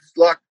here. He's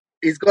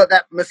got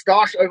that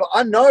moustache over.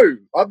 I know.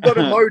 I've got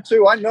a mo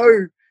too. I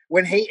know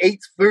when he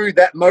eats food,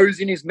 that mo's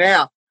in his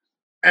mouth,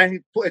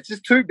 and it's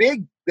just too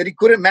big that he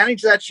couldn't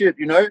manage that shit,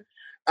 you know.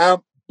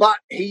 But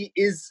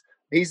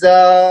he's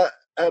a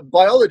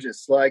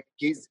biologist. Like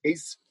he's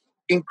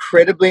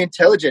incredibly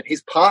intelligent.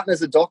 His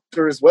partner's a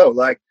doctor as well.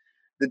 Like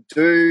the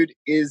dude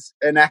is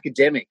an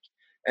academic,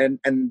 and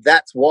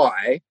that's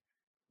why,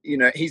 you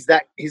know, he's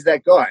that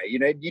guy. You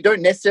know, you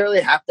don't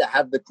necessarily have to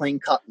have the clean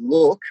cut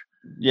look.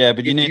 Yeah,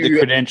 but you if need the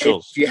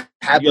credentials. If you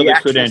have You got the the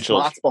actual credentials.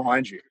 smarts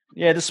behind you.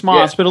 Yeah, the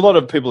smarts, but a lot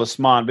of people are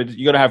smart, but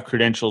you got to have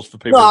credentials for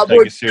people No, to take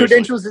but it seriously.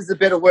 credentials is a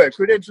better word.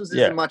 Credentials is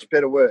Yeah. a much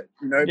better word.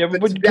 You know, Yeah,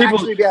 but but to people-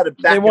 actually be able to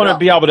back They want it to up,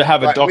 be able to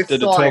have a like, with doctor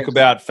to talk science.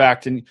 about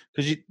fact, and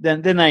because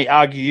then they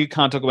argue you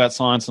can't talk about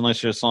science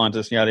unless you're a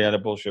scientist. Yada yada,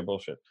 bullshit.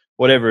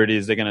 Whatever it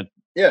is, they're going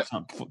to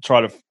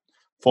try to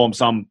form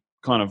some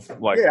kind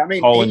of like Yeah, I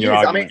mean, hole in he your is.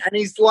 I argument. mean, and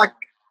he's like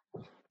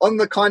on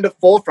the kind of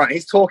forefront.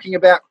 He's talking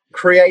about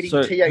creating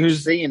So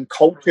THC and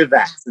culture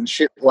vats and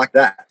shit like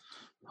that.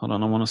 Hold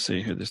on, I want to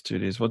see who this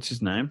dude is. What's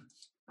his name?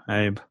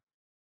 Abe.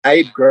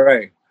 Abe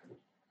Gray.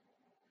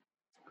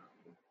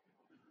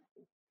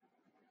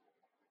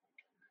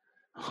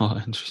 Oh,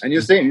 interesting. And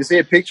you'll see him. You see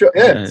a picture.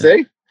 Yeah, Yeah.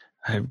 see?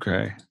 Abe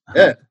Gray.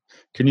 Yeah.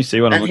 Can you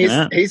see what I'm And looking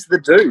at? he's the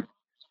dude.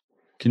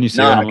 Can you see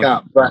No, what I I'm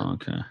can't, looking but- Oh,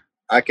 okay.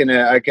 I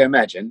can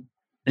imagine.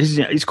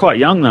 He's quite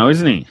young though,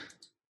 isn't he?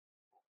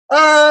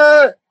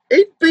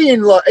 he'd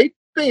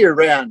be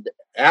around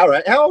our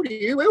age. How old are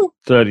you, Will?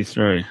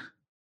 33.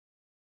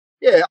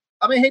 Yeah,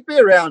 I mean, he'd be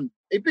around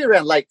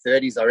late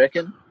 30s, I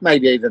reckon,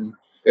 maybe even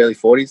early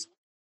 40s.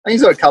 And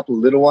he's got a couple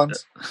of little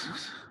ones.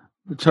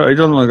 So he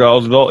doesn't look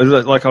old at all. Is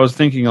it like I was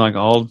thinking like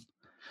old?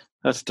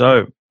 That's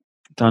dope.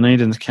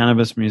 Dunedin's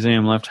Cannabis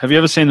Museum left. Have you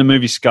ever seen the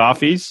movie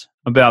Scarfies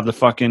about the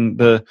fucking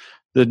the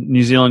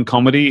New Zealand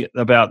comedy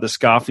about the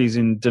Scarfies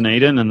in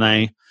Dunedin, and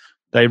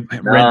they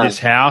rent this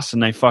house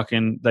and they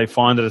find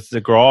that it's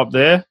the grow up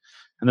there,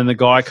 and then the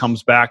guy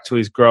comes back to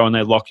his grow and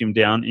they lock him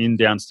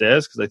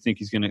downstairs because they think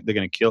they're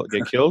gonna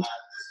get killed.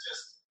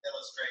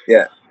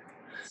 Yeah.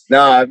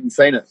 No, I haven't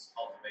seen it.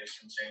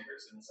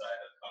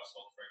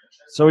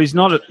 So he's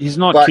not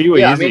But,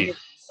 Kiwi, yeah, is he?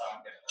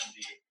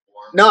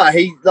 No,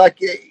 he like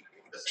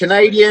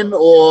Canadian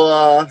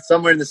or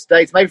somewhere in the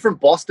States, maybe from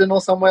Boston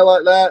or somewhere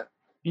like that.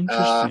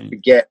 Interesting.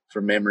 Forget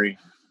from memory.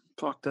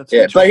 Fuck, that's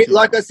Yeah, but interesting.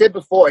 like I said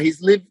before,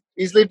 he's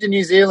lived in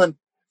New Zealand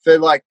for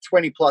like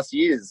 20 plus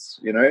years,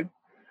 you know.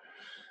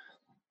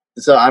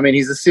 So I mean,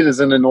 he's a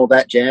citizen and all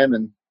that jam,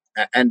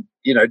 and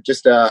you know,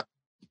 just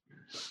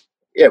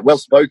well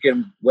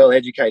spoken, well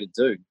educated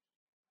dude.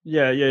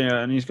 Yeah,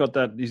 and he's got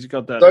that.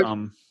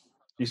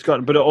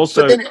 So, but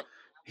also. But then,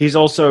 He's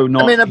also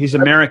not. I mean, he's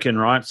American,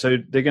 right? So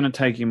they're going to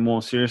take him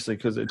more seriously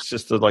because it's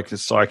just the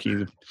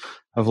psyche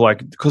of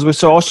because we're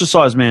so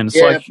ostracized, man.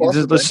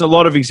 It's there's a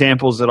lot of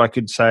examples that I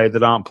could say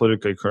that aren't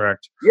politically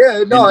correct.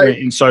 Yeah, no,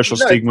 in social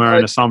stigma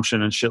and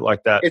assumption and shit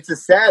like that. It's a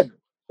sad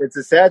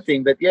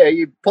thing, but yeah,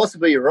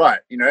 you're right.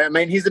 You know, I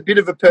mean, he's a bit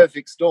of a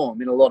perfect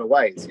storm in a lot of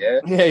ways. Yeah,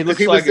 yeah, he looks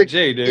like a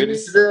G, dude.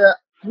 He's a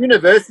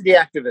university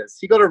activist.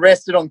 He got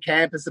arrested on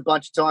campus a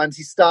bunch of times.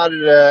 He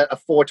started a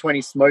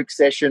 420 smoke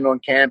session on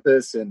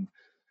campus, and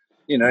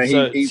you know,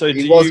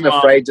 he wasn't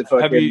afraid to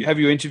fucking... Have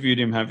you interviewed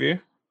him, have you?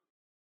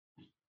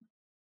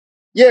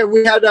 Yeah,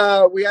 we had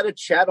a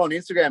chat on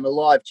Instagram, a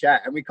live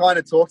chat, and we kind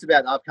of talked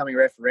about the upcoming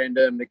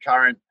referendum, the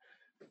current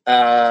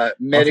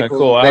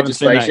medical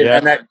legislation,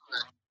 and that...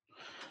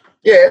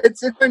 Yeah,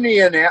 it's only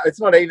an hour. It's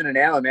not even an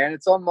hour, man.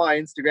 It's on my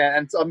Instagram,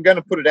 and I'm going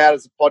to put it out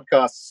as a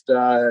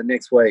podcast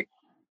next week.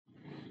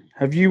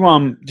 Have you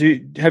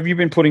have you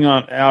been putting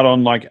out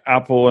on like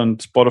Apple and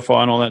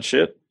Spotify and all that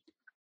shit?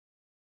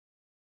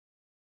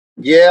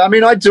 Yeah, I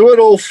mean, I do it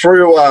all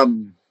through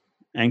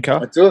Anchor.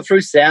 I do it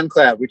through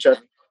SoundCloud, which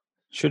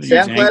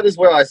SoundCloud is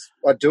where I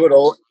do it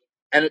all,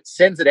 and it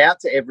sends it out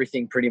to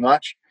everything pretty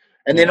much.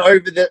 And then over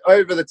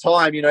the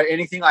time, you know,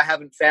 anything I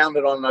haven't found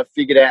it on, I've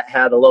figured out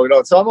how to log it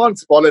on. So I'm on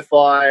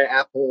Spotify,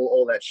 Apple,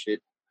 all that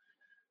shit.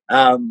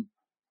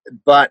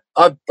 But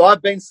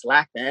I've been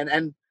slack, man,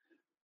 and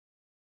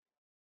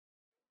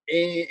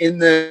in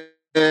the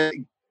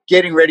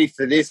getting ready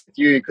for this with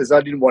you, because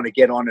I didn't want to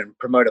get on and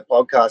promote a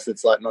podcast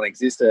that's like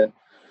non-existent.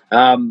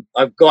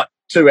 I've got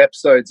 2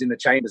 episodes in the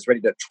chambers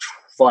ready to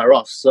fire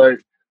off. So,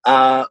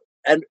 and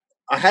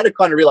I had a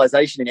kind of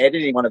realization in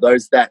editing one of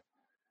those that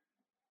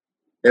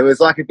there was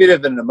like a bit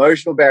of an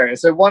emotional barrier.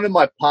 So one of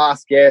my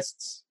past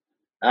guests,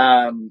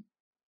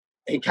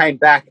 he came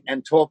back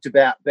and talked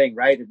about being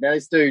rated. Now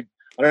this dude,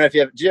 I don't know if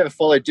do you ever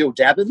follow Dill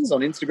Dabbins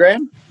on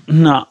Instagram?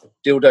 No.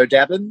 Dildo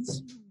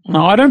Dabbins?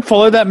 No, I don't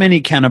follow that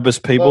many cannabis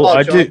people.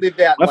 I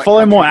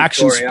follow more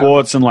action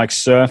sports and like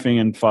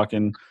surfing and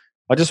fucking.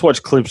 I just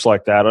watch clips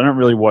like that. I don't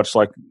really watch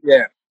like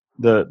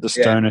the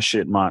stoner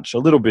shit much. A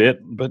little bit,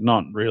 but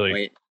not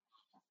really.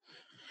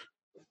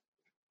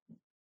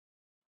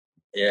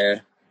 Yeah,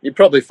 you're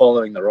probably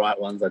following the right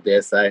ones, I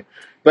dare say.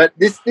 But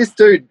this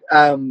dude,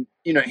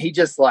 you know, he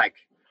just like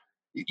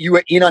you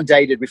were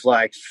inundated with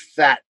like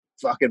fat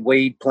fucking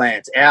weed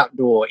plants,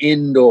 outdoor,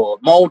 indoor,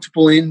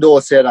 multiple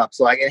indoor setups,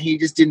 like, and he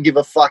just didn't give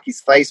a fuck.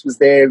 His face was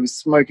there. He was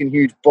smoking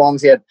huge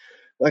bongs. He had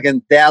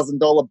fucking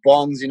 $1,000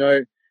 bongs, you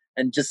know,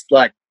 and just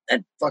like,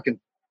 and fucking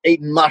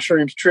eating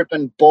mushrooms,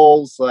 tripping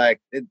balls. Like,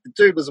 the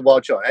dude was a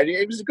wild shot. And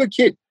he was a good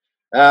kid.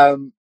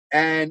 And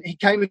he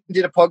came and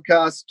did a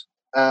podcast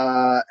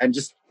and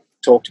just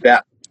talked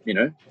about, you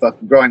know,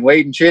 fucking growing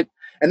weed and shit.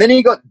 And then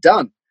he got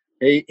done.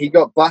 He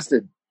got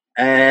busted.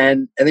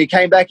 And he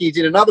came back, he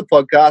did another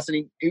podcast,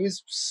 and he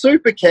was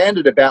super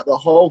candid about the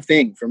whole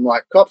thing, from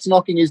like cops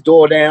knocking his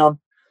door down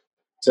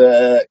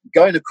to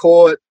going to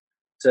court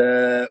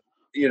to,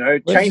 you know,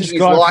 changing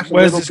his life.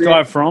 Where's this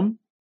guy from?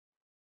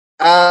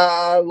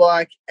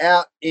 Like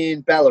out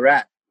in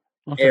Ballarat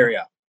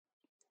area.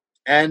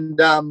 And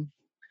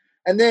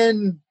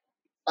then,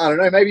 I don't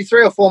know, maybe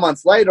 3 or 4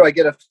 months later, I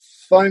get a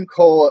phone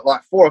call at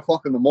like 4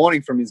 o'clock in the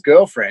morning from his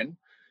girlfriend.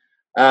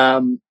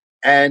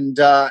 And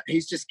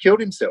he's just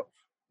killed himself.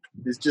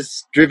 He's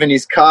just driven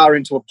his car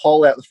into a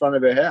pole out the front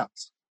of her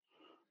house.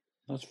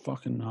 That's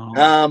fucking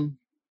gnarly.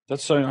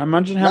 That's so.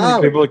 Imagine how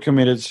many people have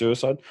committed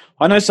suicide.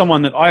 I know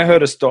someone that I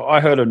heard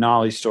a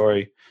gnarly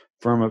story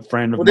from a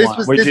friend of mine.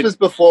 This was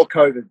before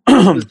COVID.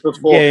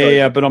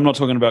 Yeah. But I'm not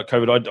talking about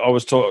COVID. I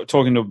was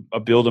talking to a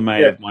builder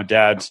mate of my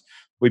dad's.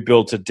 We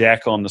built a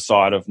deck on the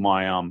side of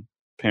my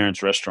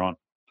parents' restaurant.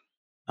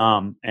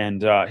 And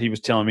he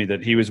was telling me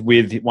that he was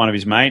with one of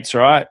his mates,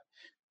 right?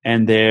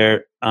 And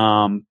they're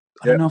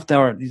I don't know if they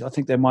were. I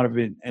think they might have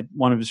been at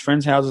one of his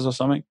friends' houses or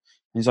something.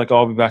 And he's like,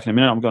 I'll be back in a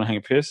minute. I'm going to hang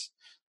a piss.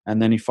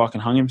 And then he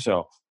fucking hung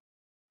himself.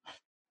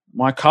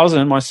 My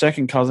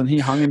second cousin, he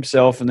hung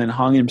himself and then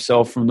hung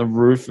himself from the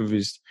roof of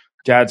his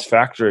dad's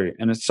factory.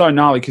 And it's so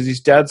gnarly because his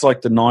dad's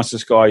like the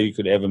nicest guy you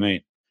could ever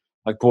meet.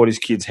 Like bought his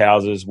kids'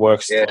 houses,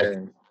 works like,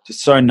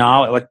 just so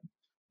gnarly. Like,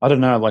 I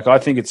don't know. Like, I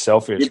think it's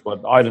selfish,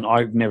 but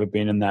I've never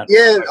been in that.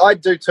 Yeah, I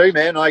do too,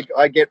 man.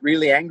 I get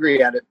really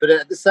angry at it. But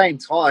at the same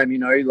time, you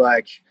know,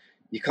 like,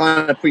 you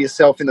kind of put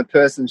yourself in the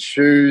person's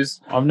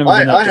shoes. I've never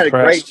been that I had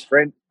depressed. a great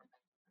friend.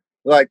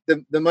 Like,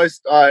 I've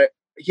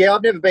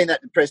never been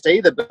that depressed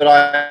either, but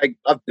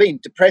I've been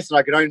depressed, and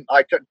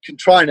I can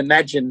try and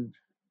imagine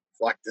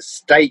like the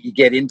state you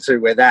get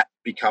into where that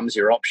becomes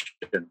your option.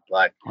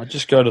 Like, I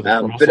just go to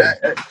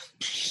the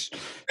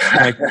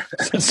like,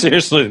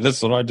 seriously,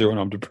 that's what I do when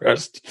I'm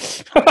depressed.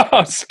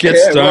 Get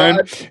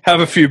stoned,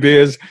 have a few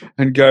beers,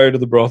 and go to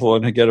the brothel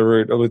and get a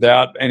root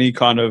without any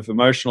kind of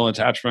emotional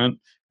attachment.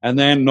 And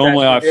then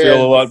normally I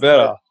feel a lot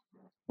better.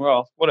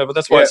 Well, whatever.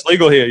 That's why it's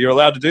legal here. You're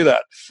allowed to do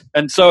that.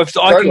 And so if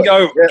I can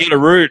go get a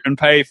root and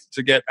pay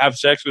to have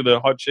sex with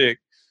a hot chick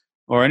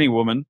or any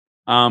woman,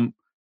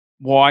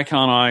 why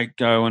can't I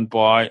go and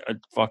buy a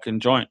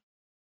fucking joint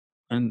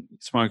and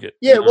smoke it?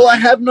 Yeah, well, I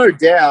have no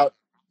doubt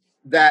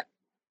that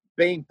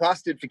being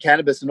busted for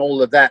cannabis and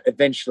all of that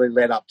eventually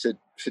led up to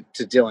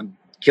Dylan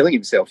killing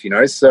himself, you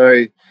know.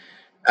 So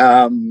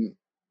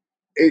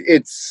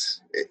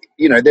it's,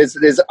 you know,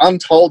 there's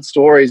untold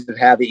stories of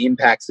how the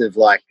impacts of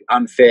like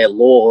unfair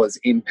laws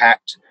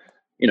impact,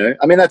 you know.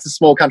 I mean, that's a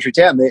small country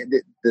town.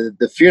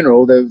 The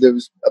funeral, there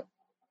was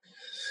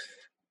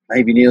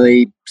maybe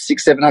nearly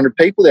 600-700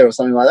 people there or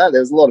something like that.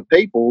 There was a lot of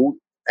people,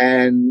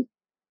 and,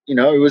 you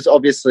know, it was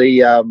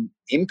obviously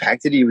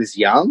impacted. He was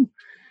young,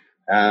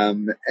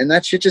 and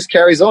that shit just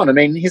carries on. I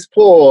mean, his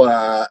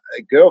poor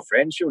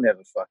girlfriend, she'll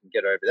never fucking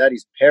get over that.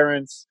 His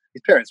parents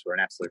were an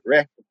absolute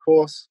wreck, of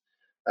course.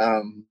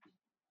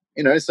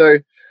 You know, so,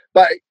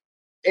 but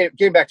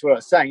getting back to what I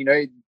was saying, you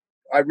know,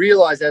 I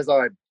realized as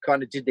I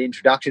kind of did the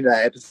introduction to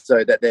that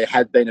episode that there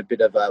had been a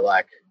bit of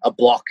a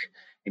block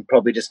in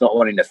probably just not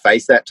wanting to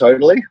face that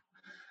totally.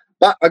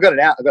 But I got it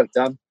out, I got it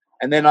done.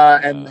 And then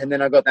and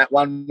then I got that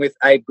one with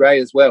Abe Gray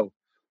as well.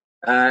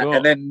 Cool.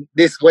 And then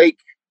this week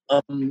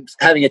I'm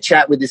having a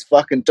chat with this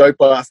fucking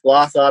dope-ass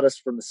glass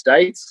artist from the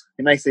States.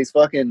 He makes these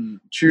fucking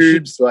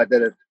tubes like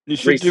that are You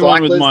should do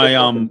one with my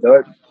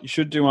you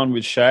should do one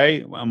with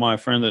Shay, my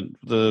friend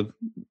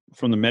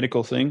from the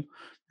medical thing,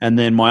 and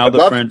then my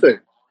other friend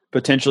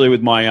potentially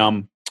with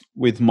my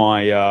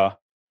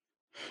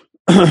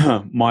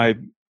my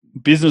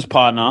business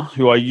partner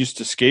who I used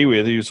to ski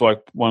with. He was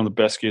like one of the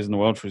best skiers in the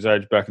world for his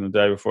age back in the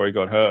day before he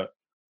got hurt.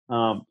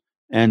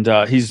 And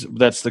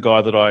that's the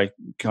guy that I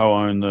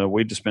co-own the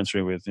weed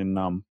dispensary with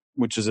in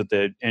which is at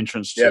the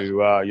entrance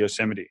to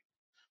Yosemite.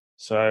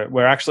 So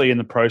we're actually in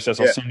the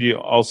process.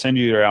 I'll send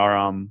you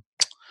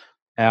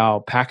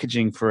our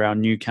packaging for our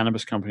new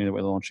cannabis company that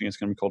we're launching. It's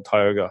going to be called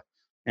Tioga,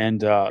 and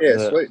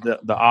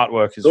the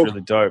artwork is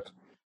really dope.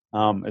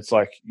 It's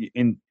like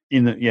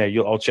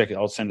I'll check it.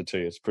 I'll send it to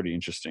you. It's pretty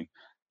interesting.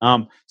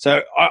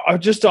 So I'm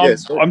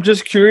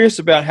just curious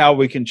about how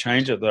we can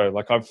change it though.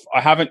 Like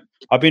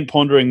I've been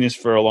pondering this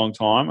for a long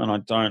time, and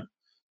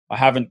I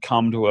haven't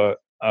come to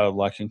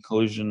a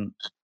conclusion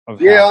of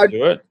how to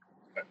do it.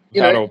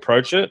 How to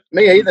approach it?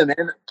 Me either,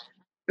 man.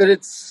 But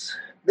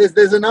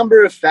there's a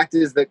number of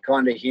factors that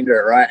kind of hinder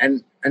it, right?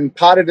 And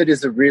part of it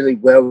is a really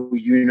well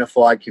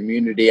unified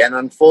community, and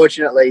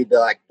unfortunately,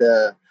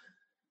 the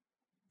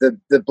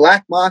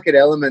black market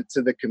element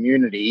to the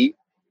community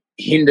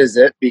hinders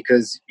it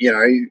because, you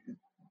know,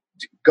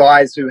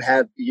 guys who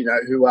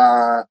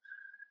are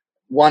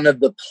one of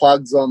the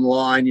plugs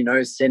online, you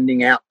know,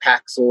 sending out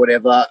packs or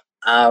whatever.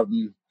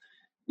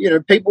 You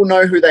know, people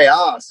know who they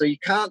are, so you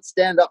can't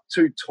stand up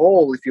too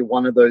tall if you're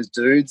one of those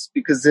dudes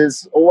because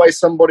there's always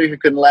somebody who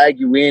can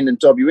lag you in and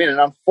dob you in. And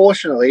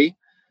unfortunately,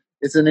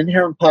 it's an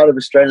inherent part of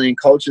Australian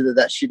culture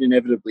that shit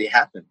inevitably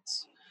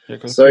happens. Yeah,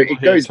 so it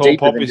goes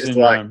deeper than just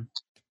like...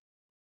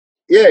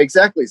 Yeah,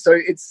 exactly. So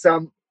it's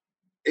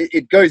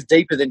it goes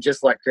deeper than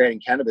just like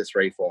creating cannabis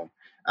reform.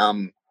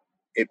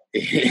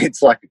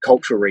 It's like a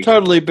cultural reform.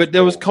 Totally, but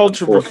there was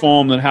cultural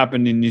reform that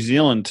happened in New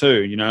Zealand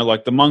too, you know,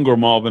 like the mongrel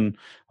mob and,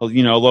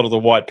 you know, a lot of the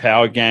white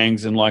power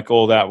gangs and like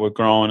all that were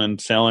growing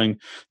and selling.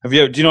 Do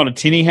you know what a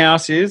tinny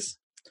house is?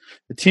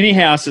 The tinny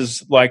house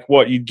is like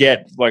what you'd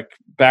get like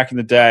back in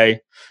the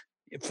day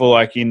for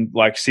like in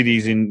like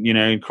cities in, you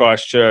know, in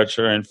Christchurch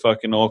or in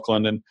fucking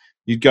Auckland, and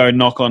you'd go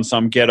knock on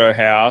some ghetto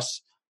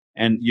house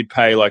and you'd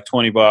pay like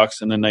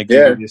 $20 and then they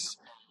give you this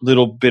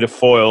little bit of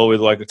foil with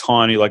like a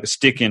tiny, like a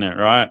stick in it,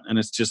 right? And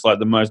it's just like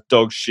the most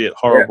dog shit,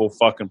 horrible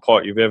fucking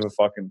pot you've ever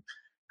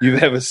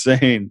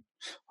seen.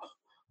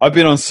 I've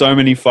been on so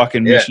many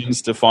fucking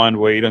missions to find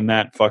weed in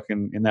that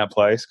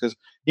place because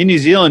in New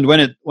Zealand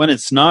when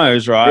it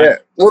snows, right? Yeah.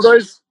 Well,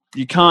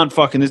 you can't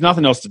there's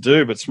nothing else to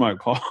do but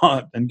smoke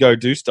pot and go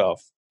do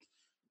stuff.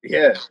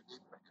 Yeah.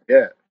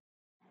 Yeah.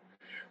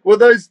 Well,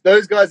 those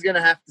guys are going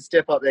to have to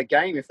step up their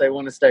game if they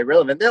want to stay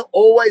relevant. There'll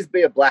always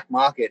be a black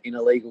market in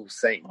a legal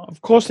scene.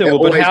 Of course there will,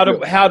 but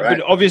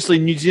but obviously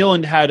New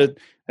Zealand had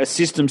a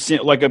system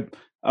like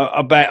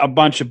a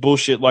bunch of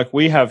bullshit like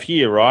we have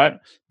here, right?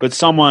 But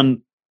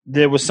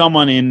there was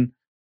someone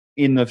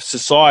in the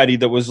society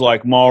that was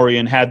like Maori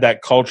and had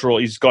that cultural.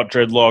 He's got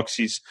dreadlocks.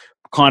 He's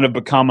kind of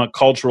become a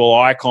cultural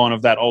icon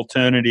of that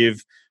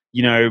alternative,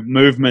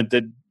 movement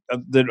that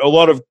a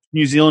lot of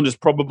New Zealanders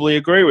probably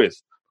agree with.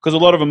 Because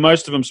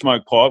most of them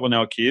smoked pot when they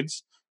were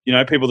kids.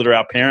 People that are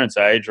our parents'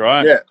 age,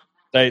 right? Yeah.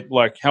 They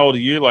how old are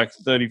you? Like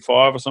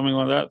 35 or something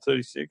like that?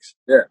 36?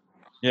 Yeah.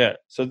 Yeah.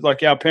 So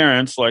like our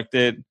parents, like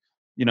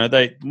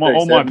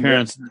all my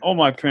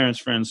parents'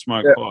 friends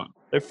smoke pot.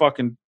 They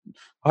fucking.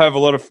 I have a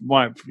lot of a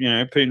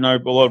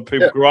lot of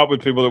people grew up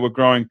with people that were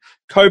growing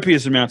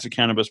copious amounts of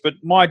cannabis, but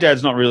my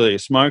dad's not really a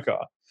smoker.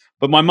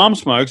 But my mum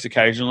smokes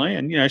occasionally,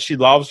 and she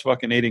loves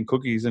fucking eating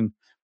cookies and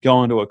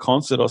going to a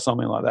concert or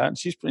something like that. And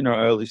she's in her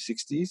early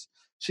 60s.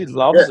 She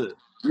loves it.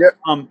 Yeah.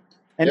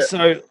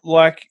 So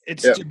like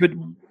but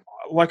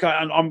like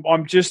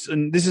I'm just,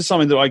 and this is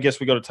something that I guess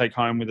we got to take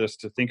home with us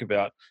to think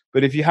about.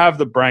 But if you have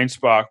the brain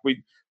spark,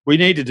 we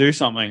need to do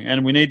something,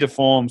 and we need to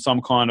form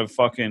some kind of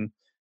fucking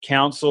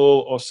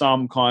council or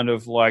some kind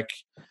of like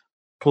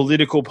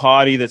political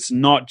party that's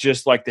not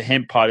just like the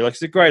hemp party. Like,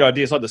 it's a great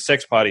idea. It's like the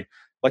sex party.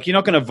 Like, you're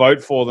not going to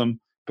vote for them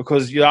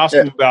because you ask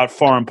them about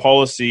foreign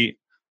policy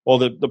or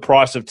the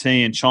price of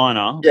tea in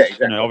China. Yeah,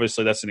 exactly.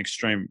 Obviously that's an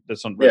extreme,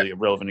 that's not really a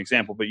relevant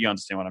example, but you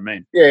understand what I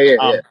mean.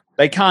 Yeah.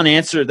 They can't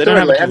answer it. They don't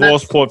have a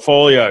divorce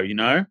portfolio,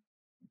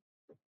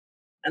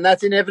 And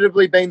that's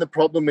inevitably been the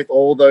problem with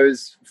all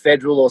those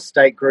federal or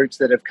state groups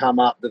that have come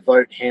up, the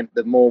Vote Hemp,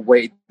 the More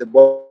Weed, the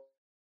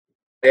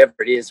whatever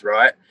it is,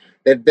 right?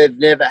 They've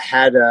never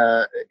had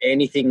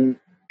anything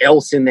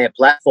else in their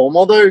platform.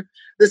 Although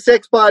the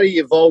Sex Party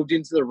evolved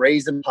into the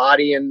Reason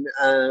Party, and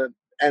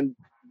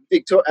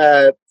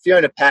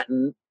Fiona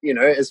Patton,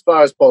 as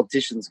far as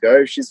politicians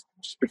go, she's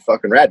pretty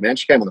fucking rad, man.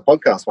 She came on the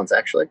podcast once,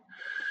 actually.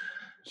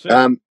 Is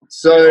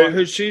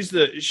she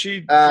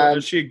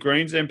a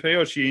Greens MP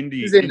or is she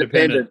she's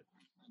independent?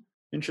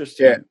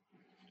 Interesting.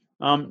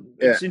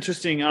 It's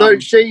interesting. So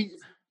she,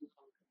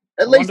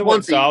 at least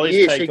once a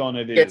year, she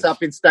gets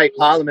up in state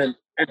parliament.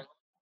 And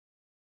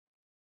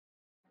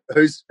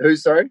who's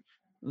sorry?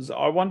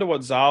 I wonder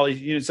what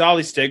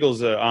Zali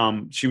Steggles.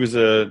 She was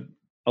a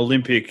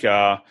Olympic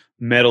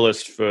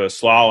medalist for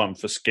slalom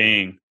for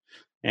skiing,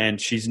 and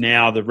she's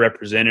now the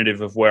representative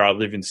of where I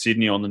live in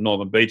Sydney on the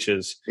Northern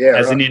Beaches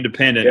as an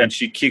independent, and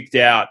she kicked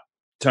out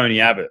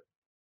Tony Abbott.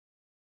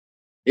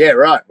 Yeah,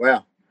 right.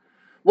 Wow.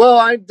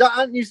 Well,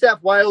 New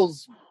South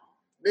Wales,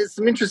 there's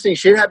some interesting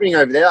shit happening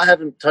over there. I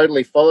haven't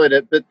totally followed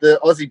it, but the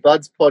Aussie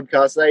Buds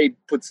podcast, they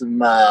put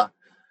some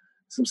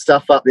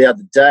stuff up the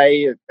other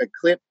day, a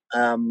clip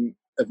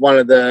of one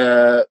of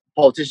the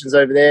politicians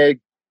over there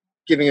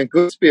giving a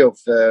good spiel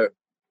for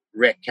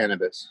rec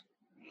cannabis.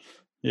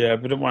 Yeah,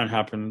 but it won't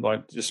happen.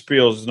 Like, the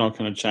spiels is not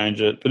going to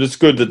change it. But it's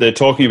good that they're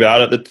talking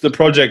about it. The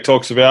project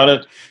talks about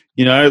it.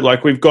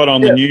 Like we've got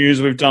on the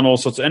news, we've done all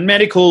sorts and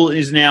medical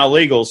is now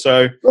legal.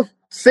 So look,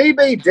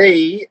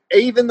 CBD,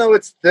 even though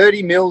it's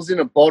 30 mils in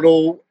a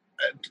bottle,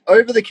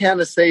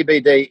 over-the-counter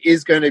CBD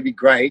is going to be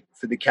great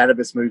for the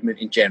cannabis movement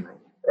in general,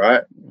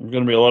 right? There's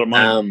going to be a lot of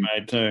money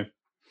made too.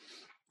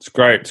 It's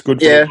great. It's good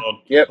for the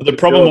world. Yep, but the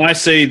problem I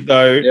see,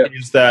 though,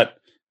 is that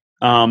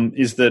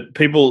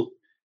people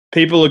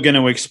are going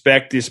to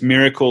expect this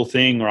miracle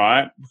thing,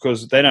 right?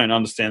 Because they don't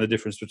understand the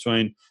difference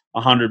between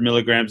 100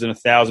 milligrams and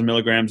 1,000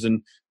 milligrams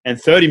and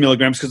 30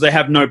 milligrams because they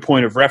have no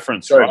point of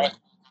reference, right?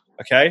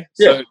 Okay?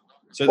 Yeah.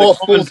 So the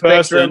common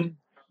person...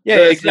 Yeah,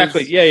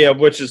 exactly. Yeah,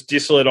 which is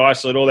distillate,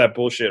 isolate, all that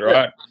bullshit,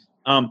 right?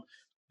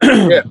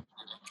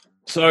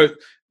 So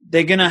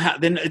they're gonna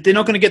they're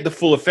not going to get the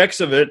full effects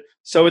of it,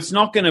 so it's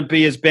not going to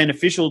be as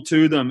beneficial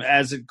to them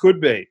as it could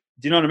be.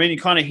 Do you know what I mean?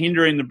 You're kind of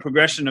hindering the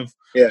progression of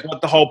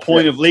what the whole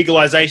point of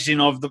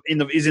legalization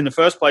is in the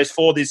first place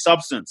for this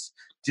substance.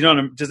 Do you know what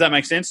I mean? Does that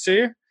make sense to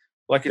you?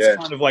 Like, it's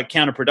kind of like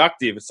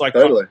counterproductive. It's like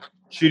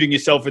shooting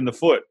yourself in the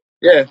foot.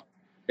 Yeah,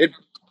 it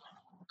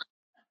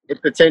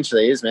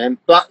potentially is, man.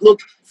 But look,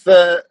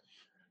 for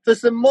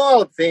some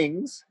mild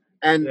things,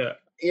 and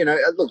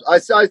look,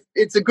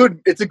 it's a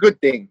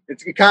good thing.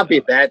 It can't be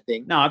a bad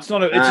thing. No, it's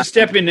not. It's a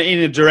step in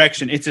a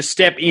direction. It's a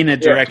step in a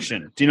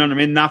direction. Do you know what I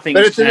mean? Nothing.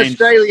 But it's changed. An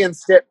Australian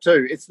step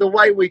too. It's the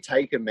way we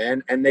take them,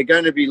 man. And they're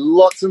going to be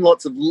lots and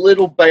lots of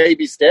little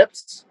baby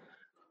steps.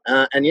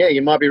 And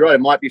you might be right.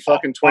 It might be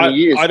fucking 20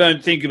 years. I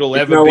don't think it'll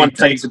ever be.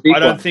 I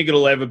don't think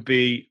it'll ever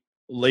be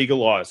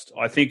legalized.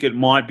 I think it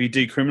might be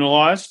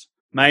decriminalized.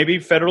 Maybe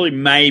federally,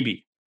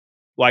 maybe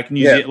like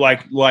New Zealand,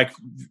 like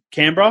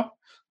Canberra.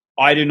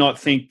 I do not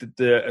think that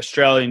the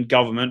Australian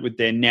government, with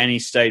their nanny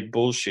state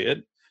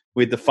bullshit,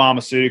 with the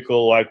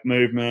pharmaceutical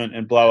movement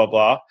and blah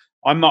blah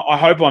blah. I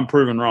hope I'm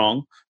proven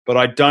wrong, but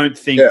I don't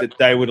think that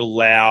they would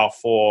allow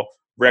for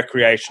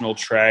recreational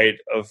trade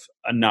of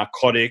a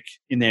narcotic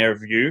in their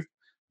view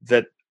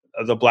that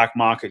the black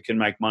market can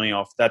make money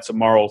off. That's a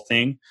moral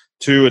thing.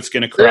 2, it's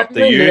going to corrupt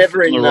the Certainly youth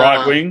never from the in,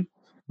 right wing.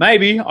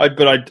 Maybe, I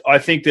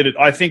think that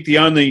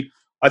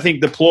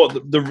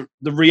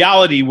the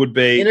reality would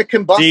be in a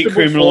combustible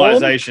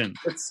decriminalization.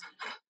 form.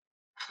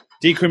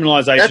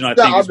 Decriminalization, I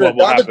think, is what will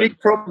the other happen. big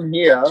problem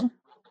here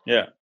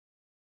Yeah.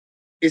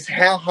 is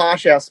how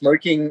harsh our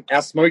smoking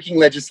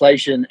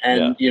legislation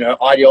and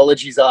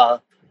ideologies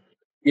are.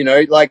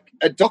 Like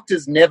a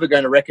doctor's never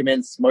going to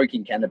recommend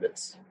smoking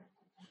cannabis.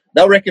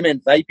 They'll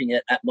recommend vaping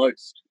it at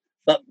most.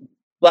 But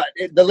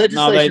the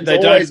legislation they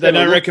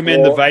don't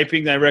recommend the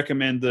vaping. They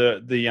recommend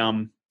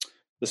the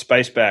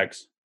space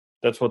bags.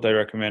 That's what they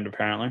recommend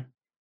apparently.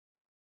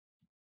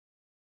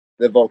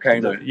 The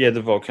volcano.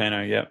 The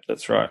volcano. Yeah,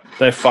 that's right.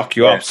 They fuck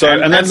you up. So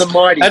and the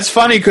mighty. That's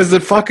funny because the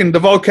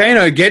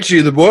volcano gets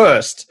you the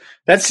worst.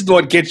 That's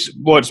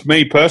what's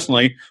me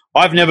personally.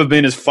 I've never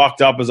been as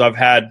fucked up as I've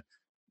had.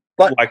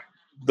 But like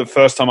the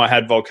first time I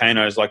had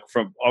volcanoes, like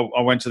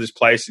I went to this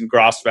place in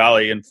Grass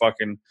Valley and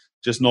fucking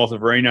just north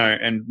of Reno,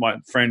 and my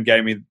friend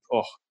gave me.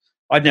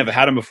 I'd never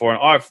had them before,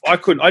 and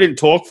I didn't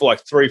talk for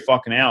like 3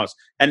 fucking hours,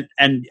 and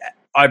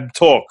I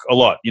talk a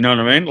lot. You know what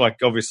I mean? Like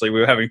obviously we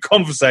were having a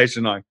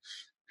conversation like.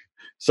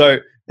 So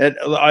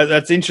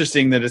that's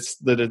interesting that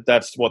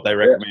that's what they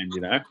recommend,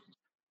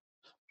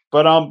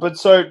 But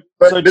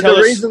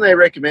the reason they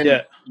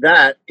recommend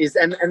that is,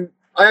 and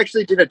I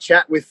actually did a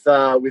chat with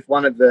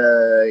one of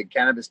the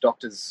cannabis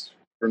doctors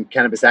from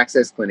Cannabis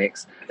Access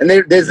Clinics, and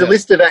there's a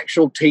list of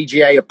actual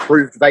TGA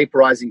approved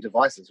vaporizing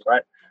devices,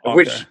 right? Of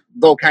which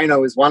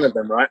Volcano is one of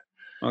them, right?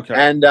 Okay.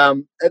 And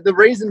the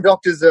reason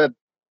doctors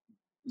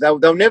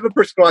they'll never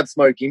prescribe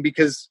smoking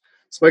because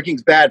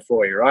smoking's bad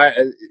for you, right?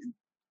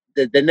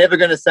 They're never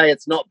going to say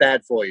it's not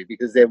bad for you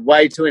because they're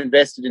way too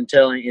invested in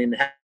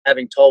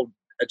having told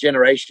a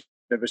generation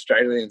of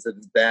Australians that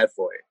it's bad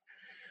for you.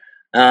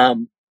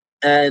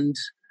 And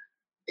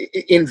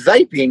in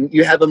vaping,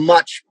 you have a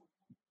much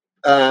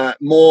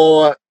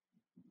more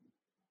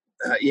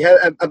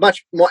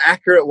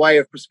accurate way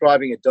of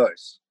prescribing a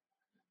dose.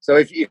 So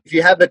if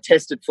you have a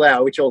tested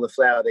flower, which all the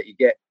flower that you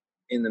get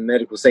in the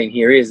medical scene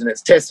here is, and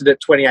it's tested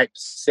at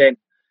 28%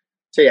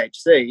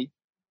 THC,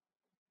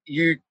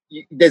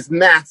 there's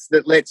maths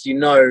that lets you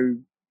know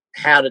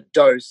how to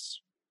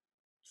dose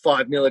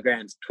 5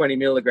 milligrams, 20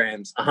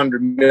 milligrams, 100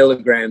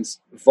 milligrams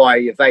via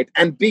your vape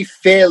and be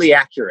fairly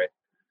accurate.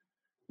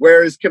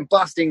 Whereas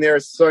combusting, there are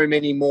so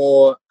many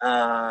more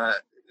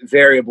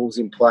variables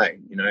in play.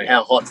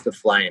 How hot's the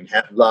flame,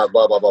 blah,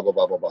 blah, blah, blah, blah,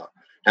 blah, blah, blah.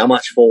 How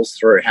much falls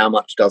through, how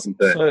much doesn't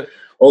burn,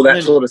 all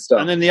that sort of stuff.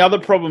 And then the other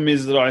problem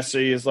is that I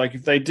see is like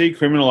if they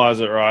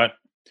decriminalize it, right,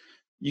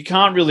 you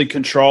can't really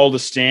control the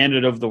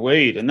standard of the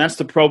weed. And that's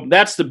the problem.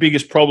 That's the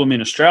biggest problem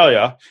in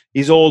Australia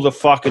is all the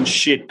fucking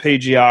shit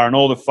PGR and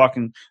all the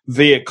fucking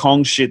Viet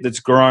Cong shit that's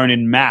grown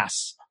in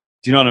mass.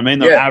 Do you know what I mean?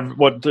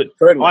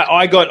 Totally.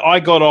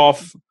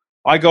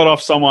 I got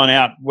off someone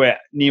out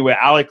near where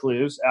Alec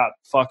lives, out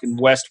fucking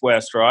west,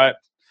 right?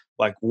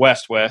 Like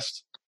west.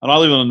 And I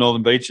live on the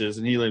northern beaches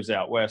and he lives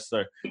out west.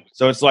 So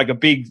it's like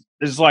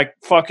it's like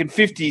fucking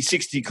 50,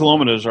 60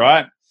 kilometers,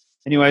 right?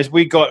 Anyways,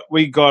 we got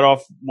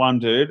off one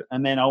dude,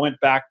 and then I went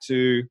back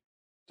to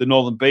the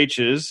northern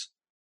beaches,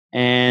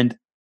 and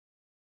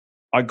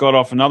I got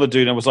off another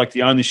dude, and it was like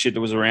the only shit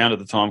that was around at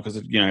the time because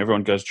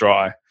everyone goes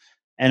dry,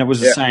 and it was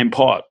the same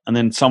pot. And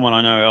then someone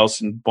I know else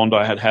in Bondi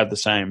had the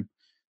same,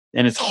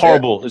 and it's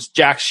horrible. Yeah. It's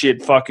jack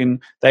shit. Fucking,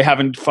 they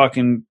haven't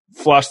fucking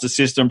flushed the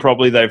system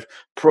properly. They've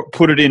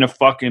put it in a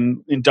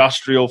fucking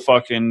industrial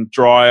fucking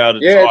dryer to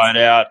dry it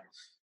out.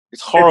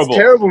 It's horrible. It's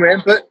terrible,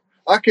 man. But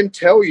I can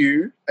tell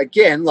you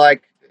again,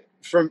 like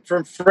from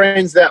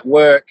friends that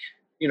work,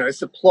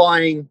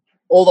 supplying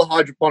all the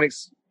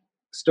hydroponics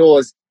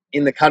stores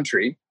in the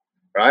country,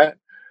 right?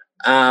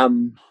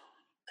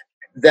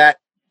 That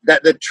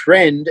the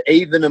trend,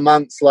 even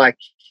amongst like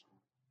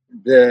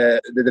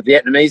the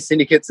Vietnamese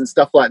syndicates and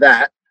stuff like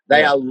that,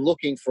 they are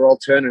looking for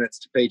alternatives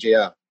to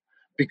PGR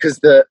because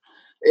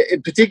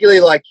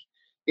particularly like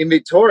in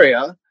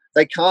Victoria,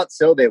 they can't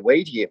sell their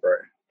weed here, bro.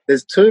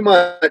 There's too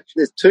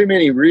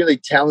many really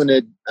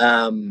talented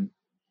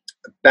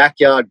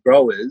backyard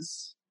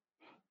growers,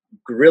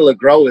 guerrilla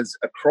growers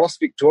across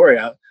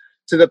Victoria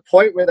to the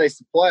point where they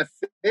supply a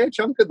fair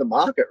chunk of the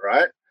market,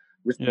 right?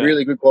 With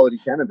really good quality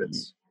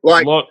cannabis.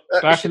 Like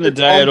back in the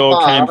day, it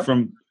all came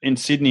from in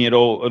Sydney. It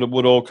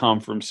would all come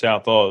from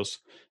South Oz,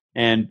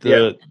 and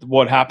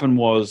what happened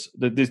was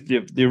that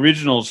the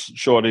original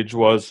shortage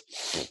was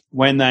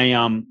when they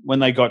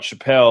got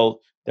Chappelle.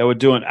 They were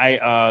doing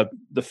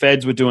the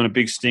feds were doing a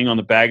big sting on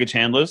the baggage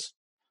handlers,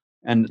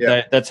 and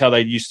that's how they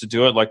used to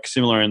do it. Like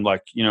similar in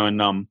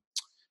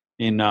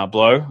in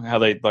Blow, how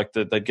they'd get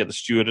the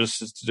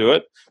stewardesses to do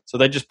it. So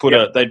they just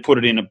they'd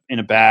put it in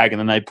a bag, and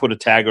then they put a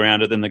tag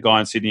around it. Then the guy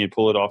in Sydney would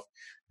pull it off.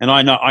 And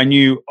I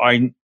knew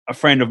a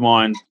friend of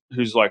mine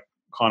who's like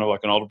kind of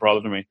like an older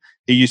brother to me.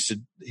 He used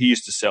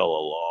to sell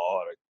a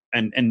lot,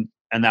 and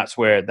that's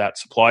where that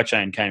supply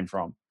chain came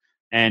from.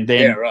 And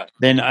then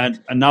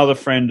another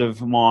friend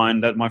of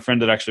mine, my friend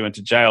that actually went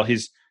to jail,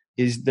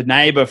 the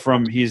neighbor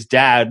from his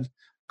dad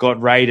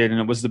got raided, and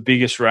it was the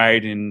biggest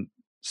raid in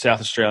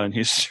South Australian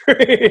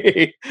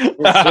history.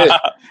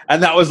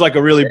 And that was like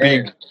a really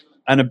big,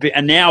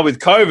 and now with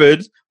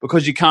COVID,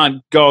 because you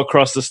can't go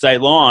across the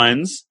state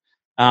lines,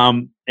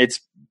 it's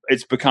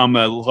become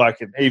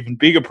like an even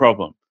bigger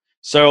problem.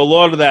 So a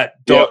lot of that,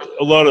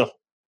 a lot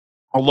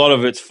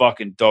of it's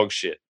fucking dog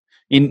shit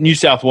in New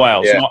South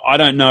Wales. Yeah. I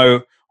don't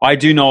know. I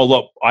do know a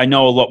lot. I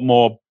know a lot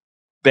more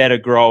better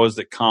growers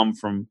that come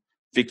from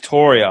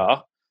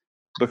Victoria,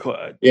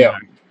 because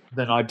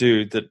than I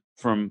do that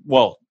from.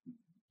 Well,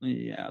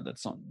 yeah,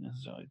 that's not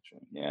necessarily true.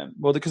 Yeah,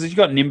 well, because you've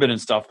got Nimbin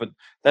and stuff, but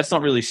that's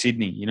not really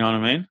Sydney. You know what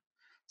I mean?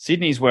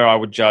 Sydney's where I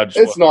would judge.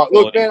 It's not.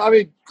 Look, man. I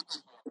mean,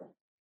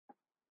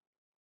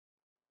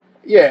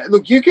 yeah.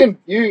 Look, you can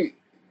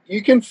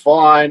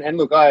find, and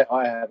look, I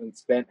haven't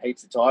spent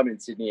heaps of time in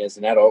Sydney as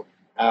an adult.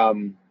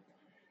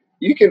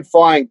 You can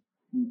find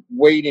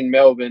weed in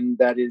Melbourne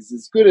that is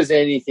as good as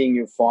anything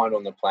you'll find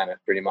on the planet,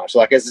 pretty much,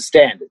 like as a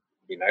standard,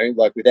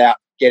 like without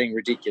getting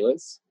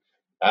ridiculous.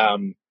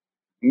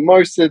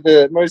 Most of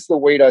the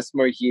weed I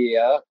smoke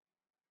here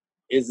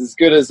is as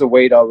good as the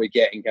weed I would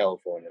get in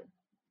California.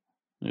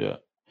 Yeah.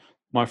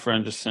 My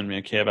friend just sent me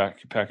a care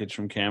package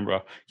from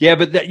Canberra. Yeah,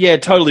 but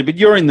totally. But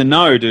you're in the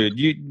know,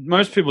 dude.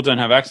 Most people don't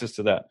have access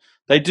to that.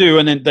 They do,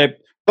 and then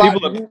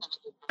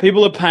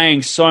people are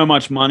paying so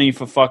much money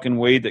for fucking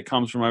weed that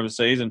comes from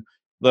overseas, and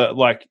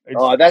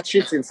that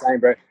shit's insane,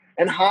 bro.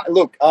 And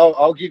look,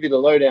 I'll give you the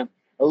lowdown.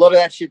 A lot of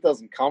that shit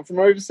doesn't come from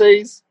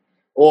overseas,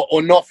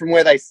 or not from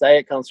where they say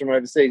it comes from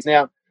overseas.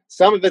 Now,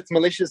 some of it's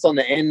malicious on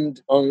the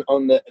end,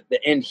 on the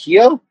end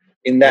here,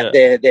 in that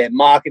they're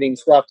marketing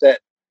stuff that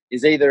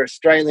is either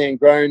Australian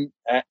grown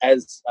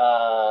as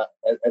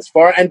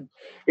foreign. And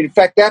in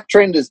fact, that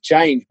trend has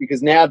changed,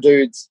 because now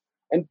dudes,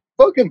 and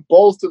fucking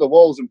balls to the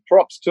walls and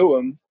props to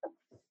them,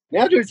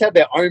 now dudes have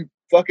their own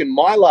fucking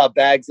Mylar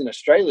bags in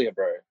Australia,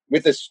 bro,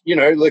 with this,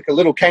 like a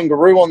little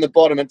kangaroo on the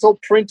bottom. It's all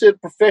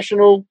printed,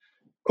 professional,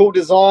 cool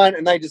design,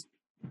 and they just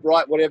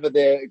write whatever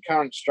their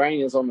current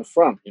strain is on the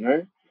front,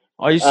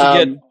 I used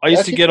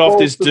to get off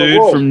this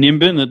dude from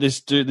Nimbin that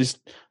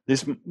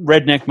this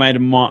redneck mate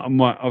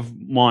of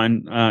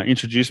mine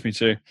introduced me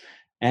to,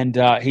 and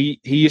he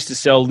used to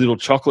sell little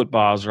chocolate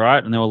bars,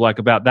 right? And they were like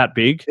about that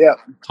big,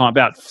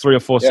 about 3 or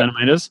 4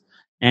 centimeters.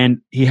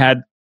 And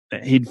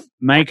he'd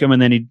make them,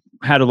 and then he'd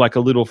had like a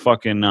little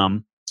fucking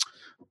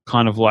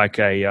kind of like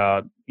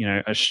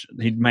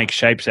he'd make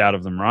shapes out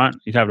of them, right?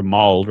 He'd have a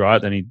mold, right?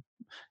 Then he'd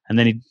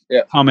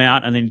come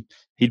out, and then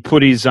he'd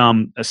put his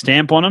a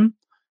stamp on them.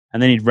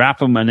 And then he'd wrap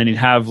them, and then he'd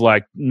have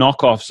like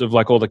knockoffs of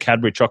like all the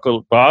Cadbury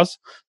chocolate bars.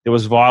 There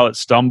was Violet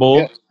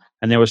Stumble,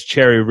 and there was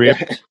Cherry Rip.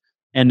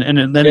 And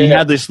then he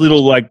had this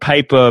little like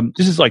paper.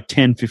 This is like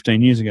 10,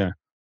 15 years ago.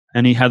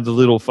 And he had the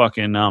little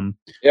fucking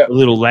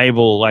little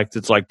label, like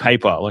that's like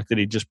paper, like that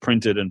he just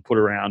printed and put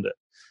around it.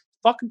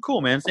 Fucking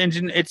cool, man.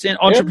 It's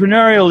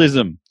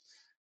entrepreneurialism.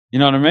 You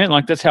know what I mean?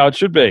 Like that's how it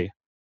should be.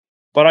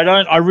 But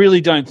I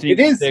really don't think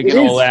they're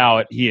going to allow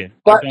it here.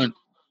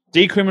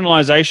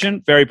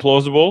 Decriminalization, very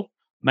plausible.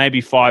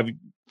 Maybe 5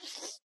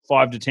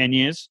 to 10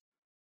 years.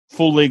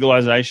 Full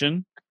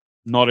legalization,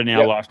 not in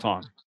our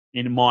lifetime,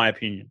 in my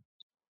opinion.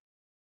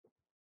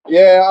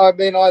 Yeah, I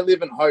mean, I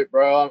live in hope,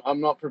 bro.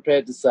 I'm not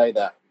prepared to say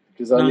that,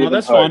 because No,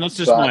 that's fine. That's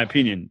just my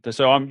opinion.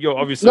 So you're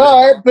obviously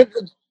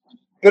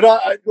but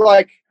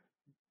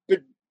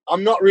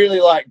I'm not really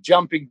like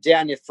jumping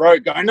down your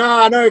throat, going,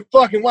 no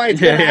fucking way.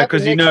 Yeah,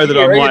 because you know that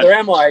I'm like, either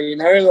am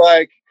I?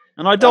 Like.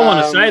 And I don't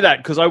want to say that,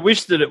 because I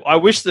wish that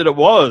it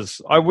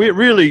was.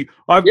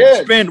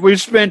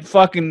 We've spent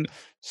fucking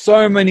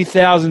so many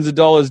thousands of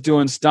dollars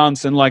doing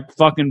stunts and like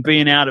fucking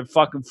being out at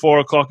fucking 4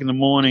 o'clock in the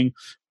morning,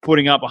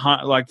 putting up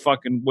like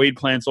fucking weed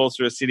plants all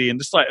through a city, and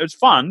just like it's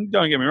fun.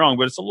 Don't get me wrong,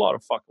 but it's a lot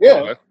of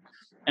fucking work,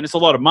 and it's a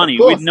lot of money.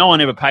 No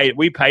one ever paid.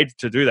 We paid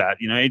to do that.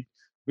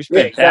 We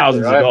spent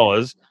thousands of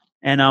dollars,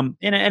 and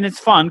it's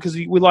fun because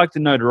we like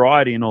the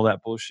notoriety and all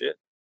that bullshit.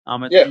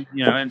 And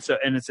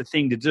it's a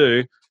thing to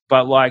do.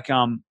 But like,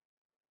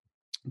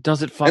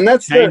 does it fucking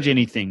change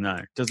anything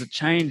though? Does it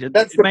change?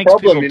 That's the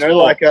problem,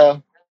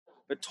 talk.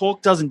 But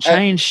talk doesn't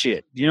change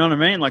shit. You know what I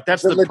mean? Like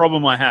that's the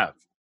problem I have.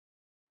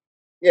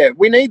 Yeah,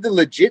 we need the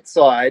legit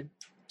side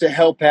to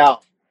help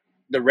out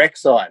the rec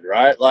side,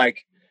 right?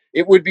 Like,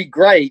 it would be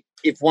great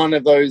if one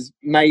of those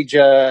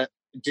major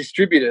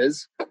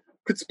distributors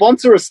could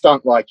sponsor a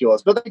stunt like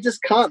yours, but they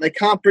just can't. They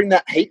can't bring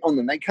that heat on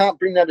them. They can't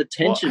bring that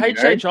attention. Well,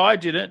 HHI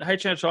did it.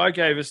 HHI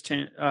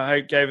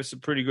gave us a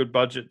pretty good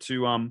budget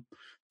to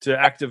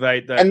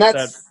activate that. And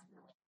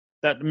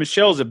that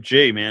Michelle's a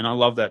G, man. I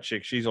love that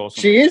chick. She's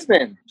awesome. She is,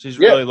 man. She's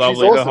really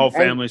lovely. She's awesome. Her whole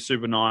family's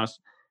super nice.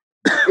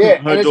 Yeah,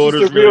 her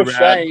daughter's really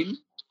rad. Shame.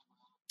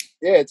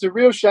 Yeah, it's a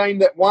real shame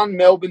that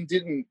Melbourne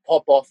didn't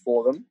pop off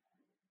for them.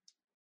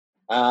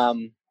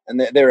 And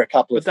there are a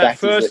couple of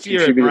factors. But that first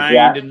year it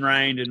rained and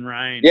rained and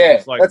rained.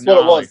 Yeah, like, that's what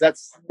it was. That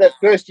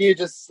first year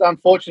just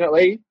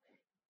unfortunately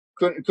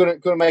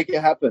couldn't make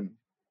it happen.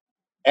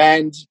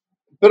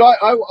 But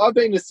I've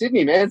been to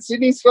Sydney, man.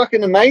 Sydney's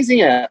fucking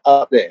amazing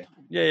up there.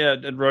 Yeah,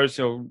 at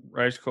Rosehill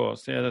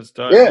Racecourse. Yeah, that's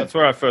dope. Yeah. That's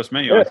where I first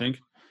met you, Yeah. I think.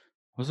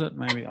 Was it?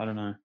 Maybe, I don't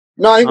know.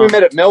 No, I think we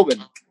met at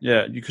Melbourne.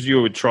 Yeah, because you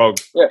were with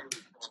Trog. Yeah.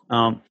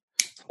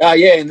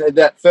 Yeah, in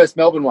that first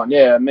Melbourne one.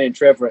 Yeah, me and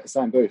Trevor at the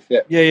same booth.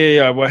 Yeah.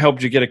 Yeah. Well, I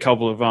helped you get a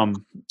couple of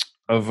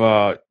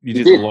you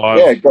did did. the live,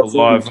 Yeah, the got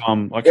live.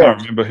 some. I can't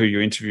remember who you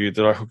interviewed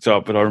that I hooked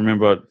up, but I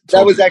remember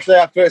That was actually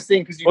our first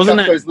thing because you Wasn't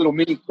chucked it? those little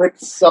mini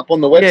clips up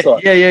on the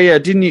website. Yeah.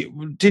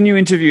 Didn't you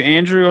interview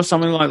Andrew or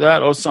something like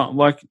that, or something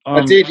like?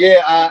 I did.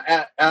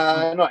 Yeah.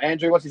 Not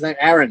Andrew. What's his name?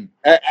 Aaron.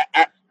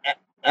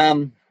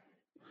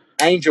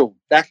 Angel.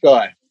 That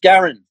guy.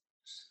 Garen.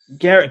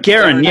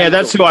 Garen. Yeah,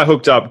 that's who I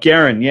hooked up.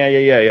 Garen. Yeah.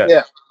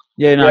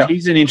 Yeah, no,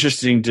 he's an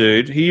interesting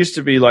dude. He used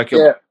to be like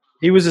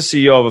he was a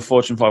CEO of a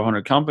Fortune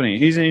 500 company.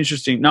 He's an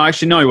interesting. No,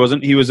 actually, no, he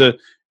wasn't. He was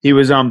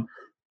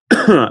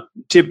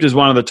tipped as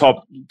one of the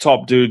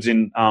top dudes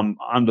in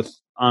under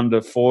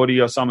 40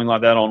 or something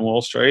like that on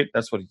Wall Street.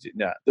 That's what he did.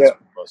 Yeah, that's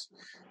what it was.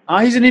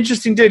 He's an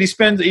interesting dude.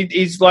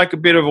 He's like a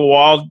bit of a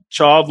wild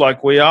child,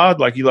 like we are.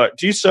 Like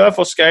do you surf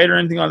or skate or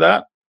anything like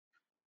that?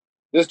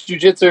 Just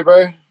jiu-jitsu,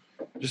 bro.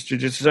 Just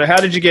jiu-jitsu. So how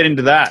did you get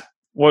into that?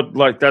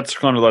 That's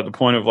kind of like the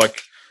point of like.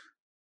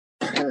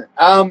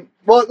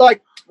 Well,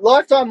 like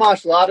lifetime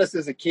martial artist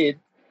as a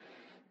kid,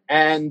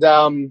 and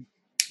karate,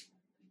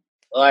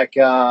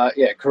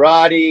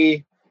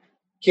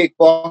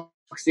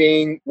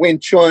 kickboxing, Wing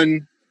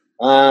Chun,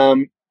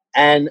 and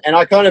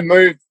I kind of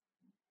moved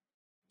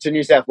to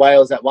New South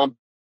Wales at one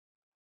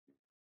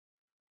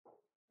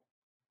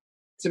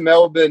to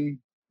Melbourne.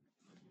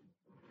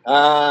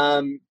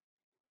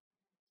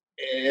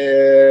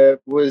 It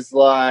was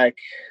like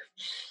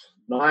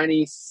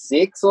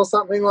 96 or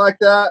something like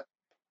that.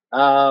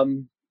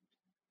 And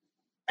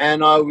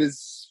I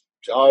was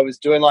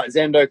doing like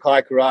Zendo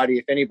Kai karate.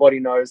 If anybody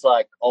knows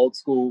like old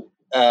school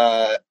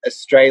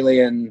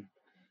Australian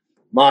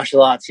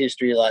martial arts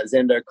history, like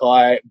Zendo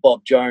Kai,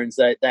 Bob Jones,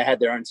 they had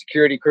their own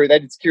security crew. They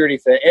did security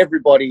for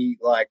everybody,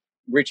 like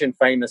rich and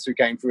famous, who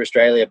came through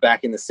Australia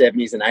back in the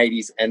 70s and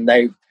 80s, and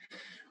they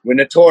were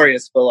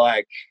notorious for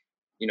like,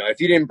 you know, if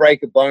you didn't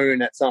break a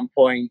bone at some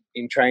point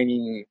in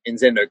training in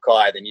Zendo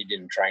Kai, then you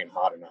didn't train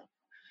hard enough.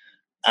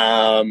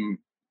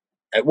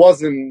 It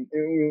wasn't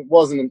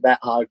that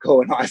hardcore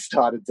when I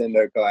started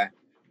Zendo Kai,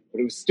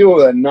 but it was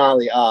still a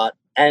gnarly art.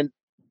 And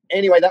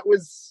anyway, that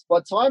was by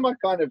the time I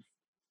kind of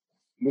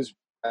was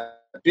a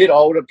bit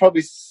older,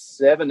 probably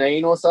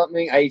 17 or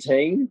something,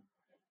 18,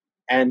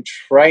 and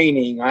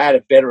training, I had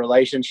a better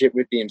relationship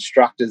with the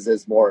instructors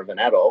as more of an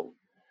adult.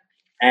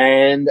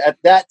 And at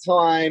that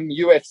time,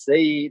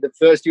 the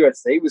first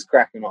UFC was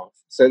cracking off.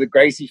 So the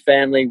Gracie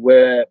family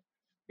were,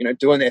 you know,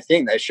 doing their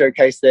thing. They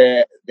showcased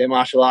their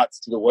martial arts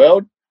to the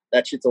world.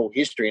 That shit's all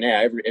history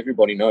now.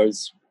 Everybody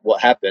knows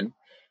what happened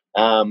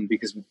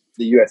because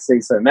the UFC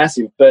is so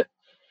massive. But,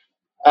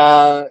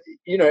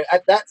 you know,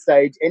 at that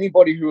stage,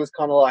 anybody who was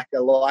kind of like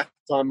a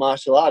lifetime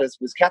martial artist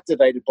was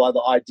captivated by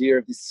the idea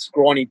of this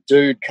scrawny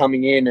dude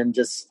coming in and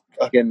just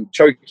fucking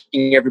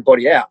choking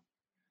everybody out.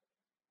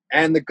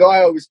 And the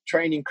guy I was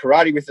training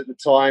karate with at the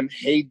time,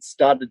 he'd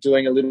started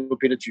doing a little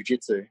bit of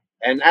jiu-jitsu.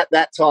 And at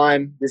that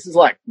time, this is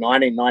like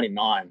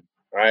 1999,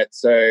 right?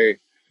 So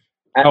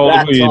at how old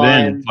that were you time,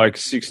 then? Like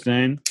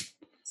 16?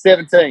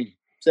 17,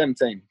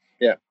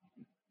 yeah.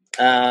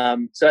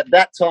 So at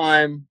that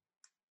time,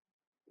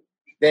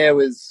 there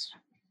was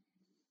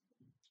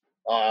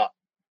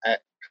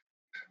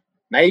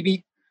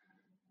maybe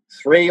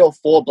 3 or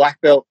 4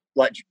 black belt,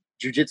 like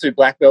jiu-jitsu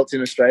black belts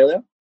in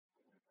Australia.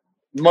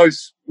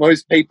 Most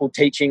people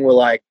teaching were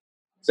like,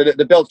 so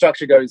the belt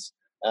structure goes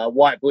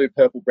white, blue,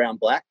 purple, brown,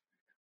 black.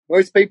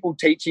 Most people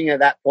teaching at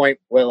that point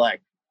were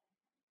like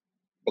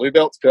blue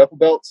belts, purple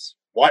belts,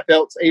 white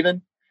belts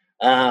even.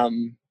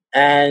 And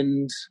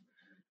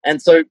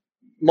so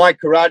my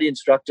karate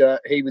instructor,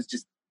 he was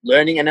just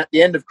learning. And at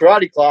the end of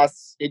karate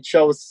class, he'd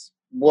show us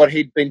what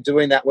he'd been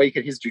doing that week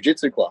at his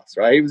jiu-jitsu class,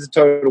 right? He was a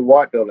total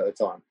white belt at the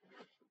time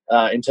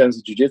in terms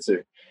of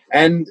jiu-jitsu.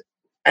 And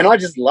I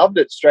just loved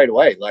it straight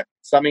away. Like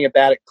something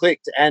about it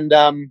clicked. And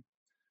how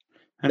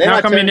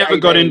come you never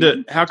got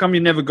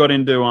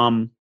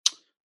into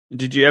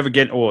did you ever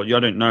get, or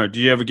I don't know, did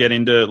you ever get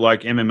into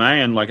like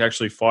MMA and like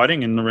actually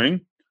fighting in the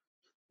ring?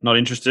 Not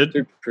interested?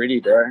 Too pretty,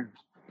 bro.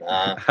 No,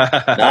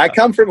 I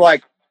come from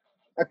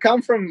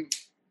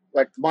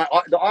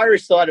the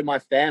Irish side of my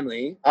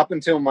family, up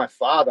until my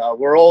father,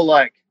 we're all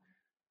like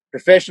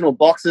professional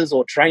boxers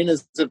or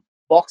trainers of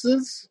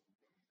boxers.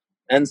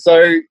 And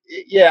so,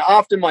 yeah,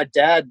 after my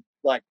dad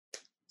like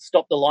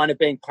stopped the line of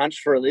being punched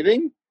for a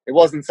living, it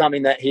wasn't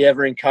something that he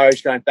ever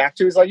encouraged going back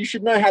to. He's like, you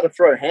should know how to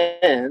throw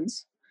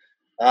hands,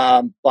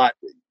 but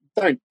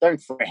don't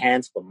throw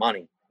hands for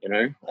money, you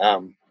know.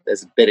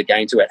 There's a better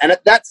game to it. And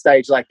at that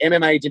stage, like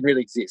MMA didn't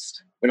really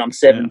exist when I'm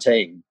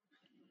 17,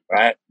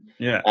 right?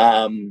 Yeah.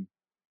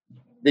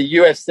 The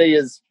UFC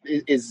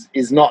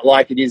is not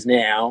like it is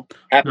now.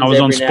 I was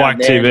on Spike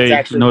TV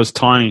and it was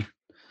tiny.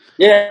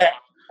 Yeah.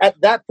 At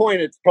that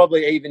point, it's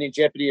probably even in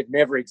jeopardy of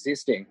never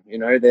existing. You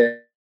know,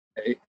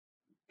 it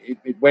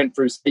went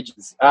through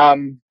stages.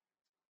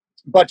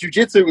 but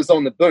jiu-jitsu was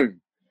on the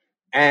boom.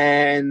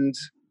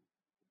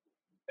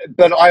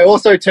 But I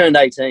also turned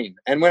 18.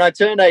 And when I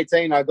turned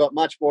 18, I got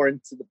much more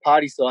into the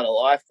party side of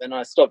life, and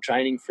I stopped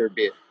training for a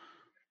bit.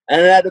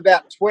 And at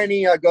about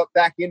 20, I got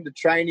back into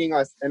training.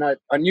 I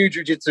knew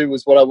jiu-jitsu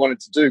was what I wanted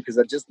to do because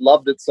I just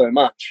loved it so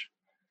much.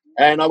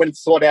 And I went and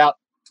sought out,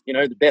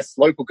 the best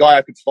local guy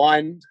I could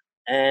find.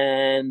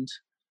 And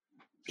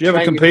do you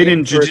ever compete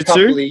in jiu-jitsu? For a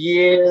couple of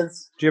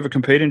years. Do you ever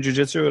compete in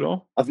jiu-jitsu at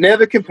all? I've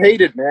never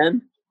competed,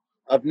 man.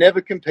 I've never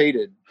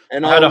competed.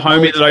 And I had a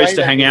homie that I used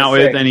to hang out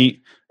with, and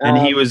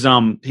he was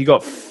he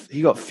got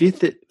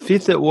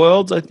fifth at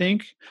Worlds, I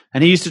think.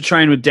 And he used to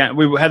train with Dan.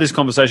 We had this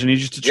conversation. He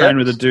used to train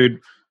with a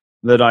dude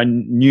that I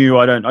knew.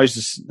 I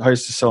used to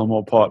sell him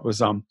all pot.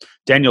 Was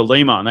Daniel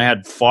Lima, and they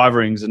had 5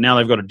 rings, and now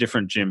they've got a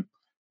different gym.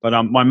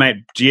 But my mate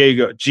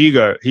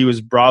Gigo, he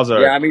was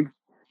Brazo. Yeah, I mean,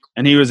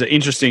 and he was an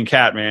interesting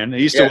cat, man.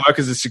 He used to work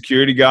as a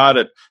security guard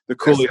at the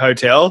Cooley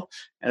Hotel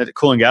and at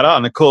Coolangatta,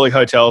 and the Cooley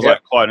Hotel is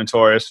like quite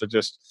notorious for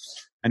just.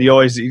 And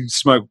he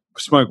smoke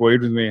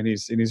weed with me, and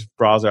he's in his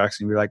browser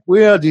accent, be like,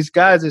 "Well, these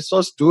guys are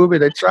so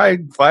stupid. They try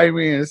and fight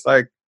me," and it's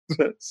like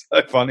it's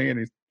so funny.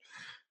 And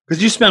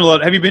because you spend a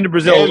lot. Have you been to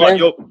Brazil? Yeah,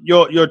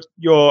 like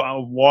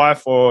your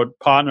wife or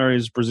partner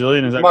is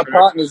Brazilian. Is that my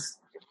correct?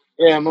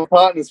 My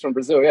partner's from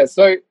Brazil. Yeah.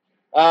 So,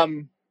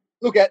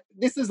 look at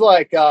this is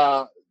like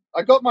I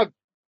got my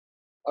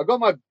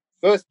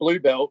first blue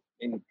belt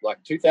in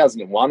like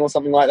 2001 or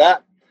something like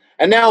that,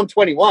 and now I'm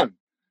 21.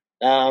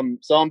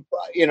 So I'm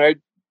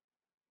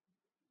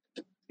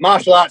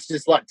martial arts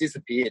just like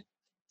disappeared.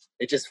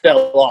 It just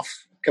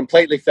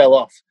completely fell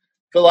off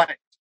for like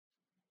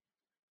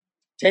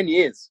 10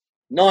 years,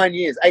 9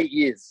 years, 8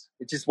 years.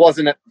 It just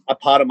wasn't a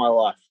part of my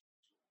life.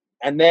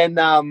 And then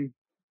I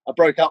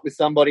broke up with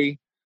somebody.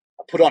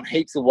 I put on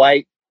heaps of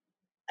weight,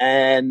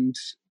 and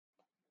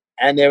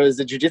there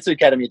was a jiu-jitsu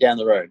academy down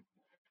the road.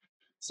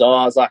 So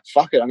I was like,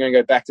 fuck it, I'm going to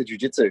go back to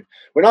jiu-jitsu.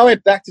 When I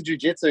went back to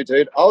jiu-jitsu,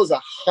 dude, I was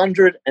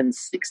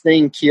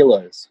 116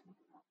 kilos.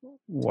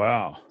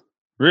 Wow.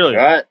 Really?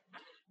 Right?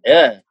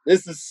 Yeah.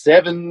 This is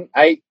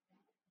 8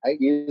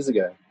 years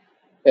ago.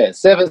 Yeah,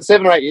 7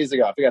 or 8 years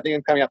ago. I think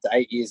I'm coming up to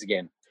 8 years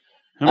again.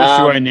 How much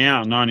do you weigh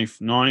now?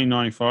 90,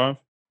 95?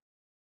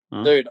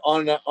 Huh? Dude,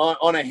 on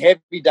a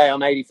heavy day,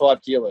 I'm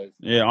 85 kilos.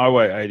 Yeah, I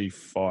weigh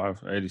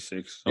 85,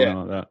 86, something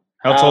like that.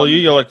 How tall are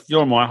you?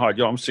 You're my height.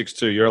 I'm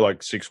 6'2". You're like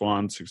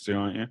 6'1", 6'2",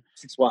 aren't you?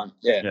 6'1",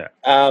 yeah.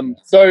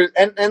 So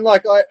and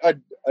like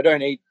I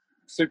don't eat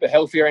super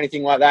healthy or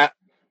anything like that.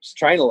 Just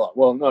train a lot.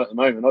 Well, not at the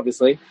moment,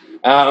 obviously.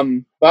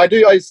 But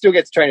I still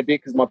get to train a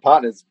bit because my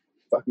partner's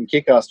fucking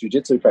kick-ass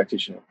jiu-jitsu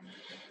practitioner.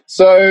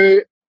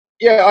 So,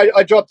 yeah,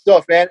 I dropped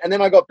off, man. And then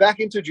I got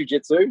back into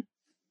jiu-jitsu.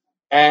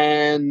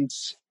 And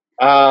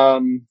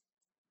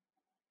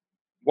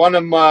one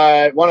of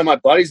my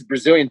buddies,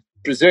 Brazilian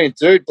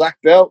dude, black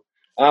belt,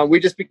 we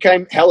just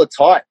became hella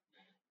tight.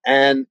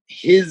 And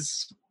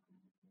his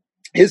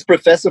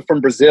professor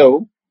from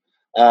Brazil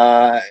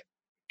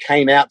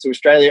came out to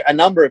Australia a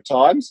number of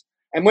times.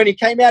 And when he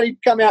came out,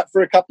 he'd come out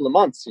for a couple of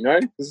months,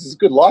 This is a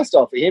good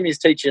lifestyle for him. He's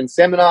teaching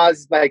seminars,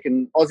 he's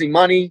making Aussie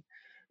money,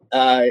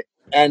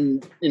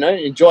 and,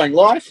 enjoying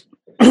life.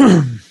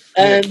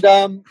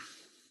 And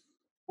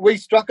we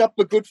struck up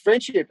a good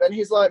friendship. And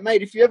he's like,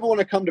 mate, if you ever want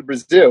to come to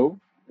Brazil,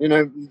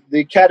 the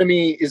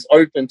academy is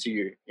open to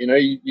you.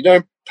 You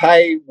don't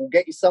pay, we'll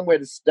get you somewhere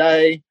to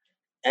stay,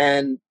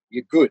 and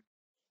you're good.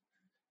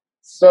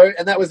 So,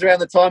 and that was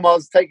around the time I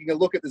was taking a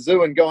look at the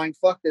zoo and going,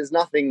 fuck, there's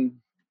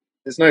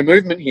no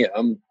movement here.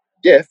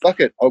 Fuck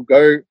it. I'll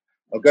go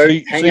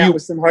hang out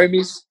with some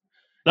homies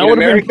in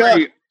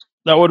America.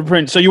 That would have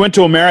been. So you went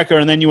to America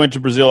and then you went to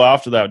Brazil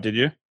after that, did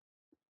you?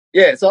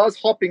 Yeah. So I was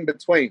hopping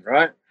between,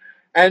 right?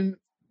 And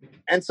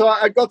so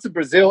I got to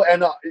Brazil,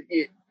 and I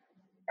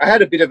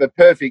had a bit of a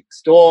perfect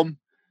storm.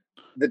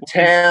 The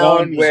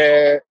town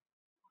where,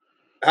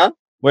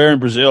 Where in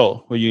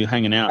Brazil were you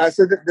hanging out?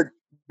 So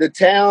the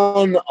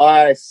town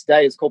I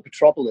stay is called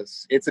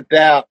Petrópolis. It's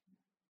about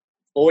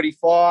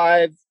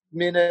 45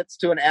 minutes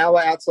to an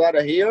hour outside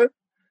of Rio.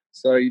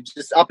 So you're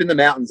just up in the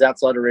mountains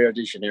outside of Rio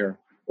de Janeiro,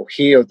 or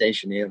Rio de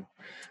Janeiro.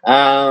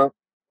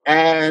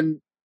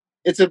 And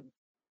it's a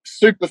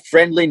super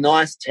friendly,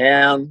 nice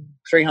town,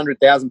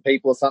 300,000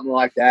 people or something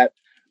like that.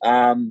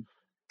 And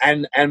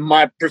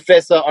my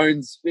professor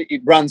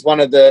runs one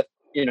of the,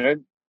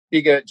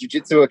 bigger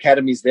jiu-jitsu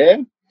academies there.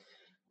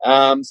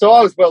 So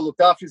I was well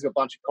looked after. He's got a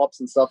bunch of cops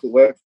and stuff that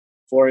work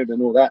for him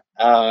and all that.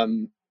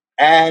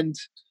 And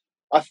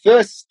I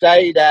first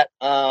stayed at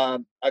a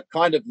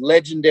kind of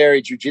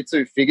legendary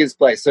jiu-jitsu figures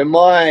place. So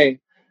my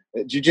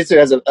jiu-jitsu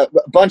has a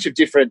bunch of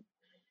different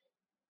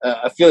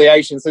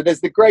affiliations. So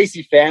there's the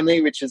Gracie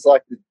family, which is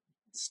like the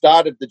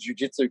start of the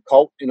jiu-jitsu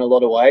cult in a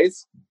lot of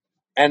ways.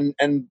 And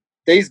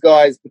these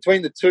guys,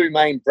 between the two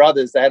main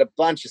brothers, they had a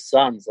bunch of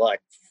sons, like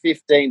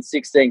 15,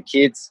 16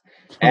 kids.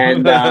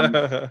 And,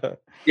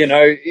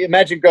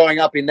 imagine growing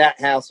up in that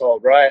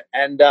household, right?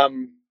 And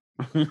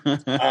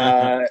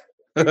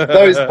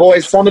those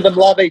boys, some of them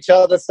love each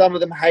other, some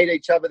of them hate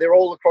each other. They're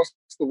all across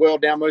the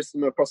world now. Most of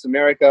them are across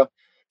America.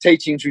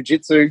 teaching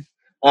jiu-jitsu.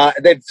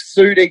 They've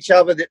sued each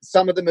other.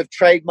 Some of them have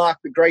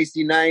trademarked the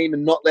Gracie name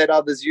and not let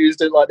others use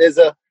it. Like there's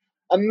a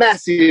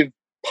massive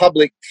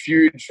public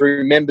feud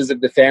through members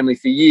of the family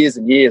for years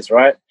and years,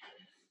 right?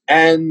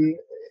 And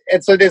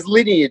so there's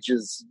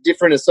lineages,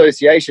 different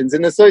associations.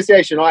 And the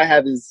association I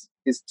have is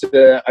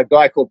to a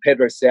guy called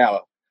Pedro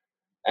Sauer.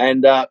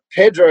 And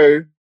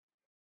Pedro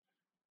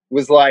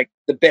was like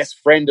the best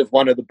friend of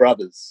one of the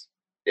brothers,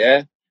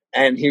 yeah?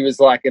 And he was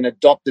like an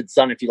adopted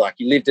son, if you like.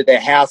 He lived at their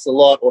house a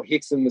lot, or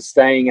Hickson was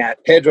staying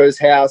at Pedro's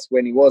house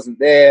when he wasn't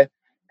there.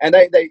 And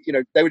they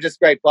were just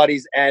great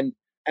buddies. And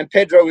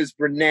Pedro is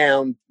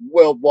renowned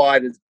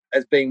worldwide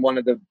as being one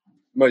of the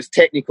most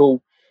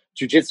technical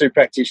jiu-jitsu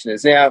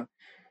practitioners. Now,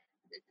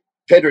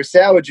 Pedro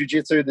Sauer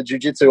jiu-jitsu, the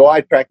jiu-jitsu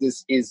I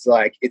practice, is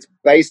like, it's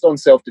based on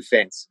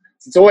self-defense.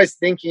 It's always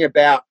thinking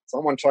about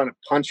someone trying to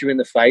punch you in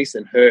the face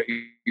and hurt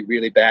you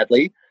really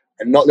badly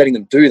and not letting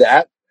them do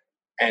that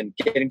and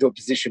getting to a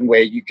position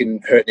where you can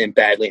hurt them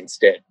badly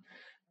instead.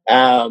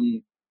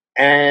 And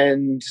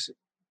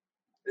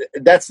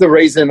that's the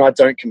reason I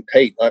don't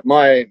compete. Like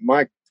my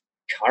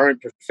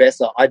current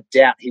professor, I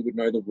doubt he would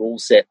know the rule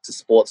set to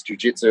sports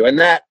jiu-jitsu. And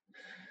that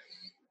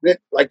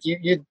like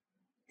you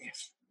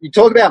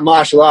talk about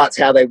martial arts,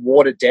 how they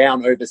watered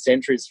down over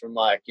centuries from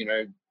like,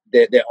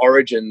 their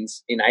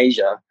origins in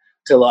Asia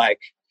to like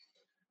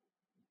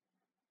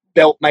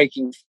belt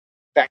making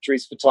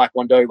factories for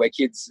Taekwondo, where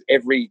kids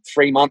every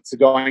 3 months are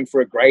going for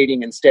a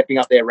grading and stepping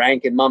up their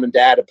rank, and mum and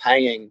dad are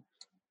paying,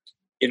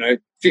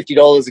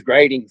 $50 a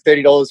grading,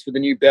 $30 for the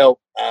new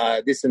belt,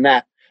 this and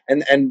that.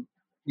 And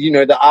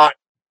the art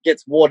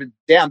gets watered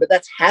down, but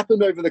that's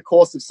happened over the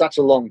course of such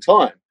a long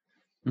time.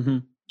 Mm-hmm.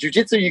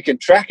 Jiu-jitsu, you can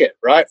track it,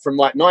 right? From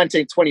like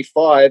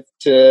 1925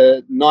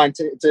 to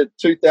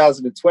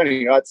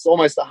 2020, right? It's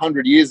almost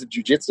 100 years of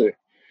jiu-jitsu.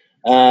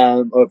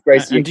 Of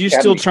Gracie and do you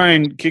Academy. still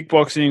train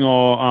kickboxing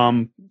or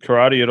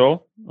karate at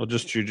all, or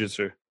just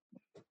jiu-jitsu?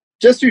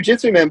 Just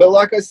jiu-jitsu, man. But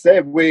like I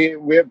said, we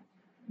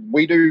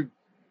do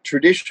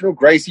traditional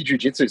Gracie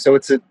jiu-jitsu. So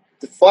it's the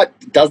fight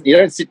you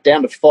don't sit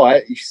down to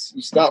fight. You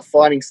start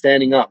fighting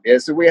standing up. Yeah.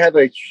 So we have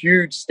a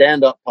huge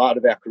stand-up part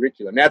of our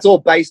curriculum. Now it's all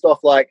based off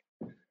like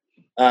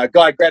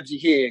guy grabs you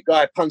here,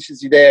 guy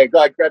punches you there,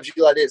 guy grabs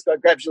you like this, guy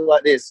grabs you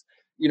like this.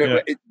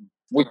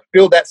 We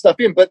build that stuff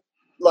in. But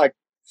like,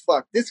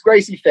 fuck, this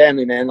Gracie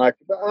family, man, like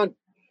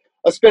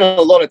I spent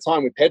a lot of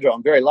time with Pedro.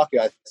 I'm very lucky.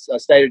 I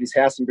stayed at his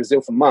house in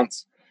Brazil for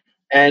months.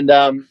 And,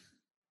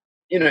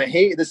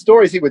 the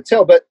stories he would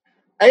tell. But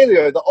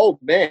Elio, the old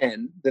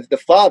man, the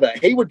father,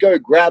 he would go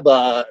grab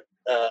a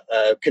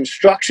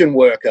construction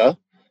worker,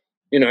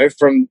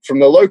 from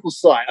the local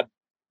site,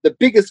 the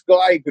biggest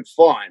guy he could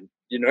find,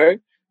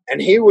 and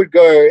he would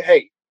go,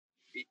 hey,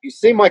 you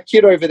see my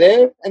kid over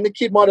there? And the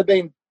kid might have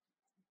been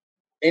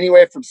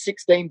anywhere from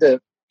 16 to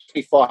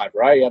 25,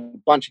 right? He had a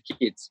bunch of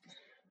kids.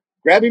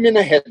 Grab him in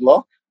a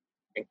headlock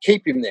and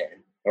keep him there,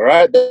 all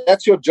right?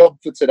 That's your job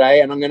for today,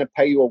 and I'm going to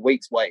pay you a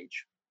week's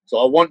wage. So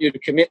I want you to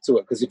commit to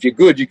it, because if you're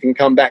good, you can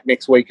come back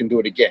next week and do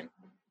it again.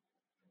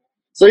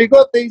 So you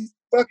got these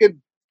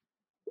fucking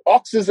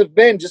oxes of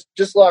men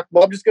just like,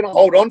 well, I'm just going to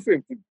hold on for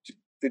him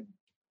for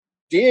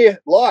dear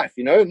life,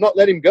 not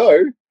let him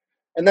go.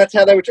 And that's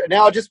how they would.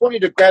 Now I just want you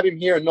to grab him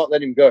here and not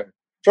let him go.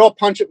 Throw a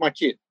punch at my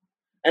kid.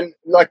 And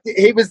like,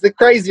 he was the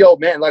crazy old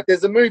man. Like,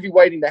 there's a movie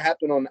waiting to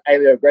happen on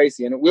Elio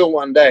Gracie, and it will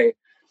one day.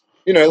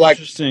 Like,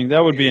 interesting.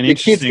 That would be an the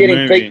interesting kid's getting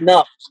movie. beaten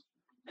up.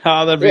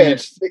 Oh, that'd be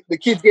interesting. The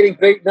kid's getting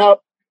beaten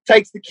up.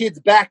 Takes the kids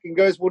back and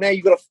goes, well, now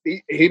you got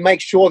to. He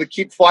makes sure the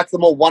kid fights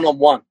them all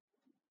one-on-one,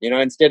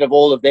 instead of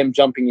all of them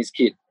jumping his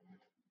kid.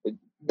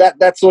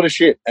 That sort of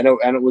shit, and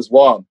it was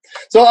wild.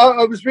 So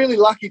I was really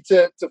lucky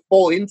to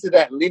fall into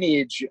that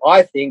lineage,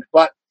 I think.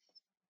 But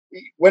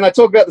when I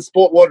talk about the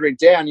sport watering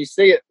down, you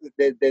see it.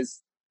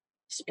 There's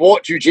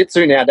sport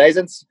jiu-jitsu nowadays,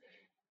 and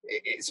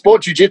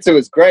sport jiu-jitsu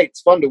is great.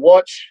 It's fun to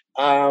watch,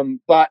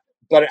 but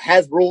it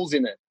has rules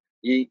in it.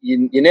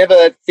 You're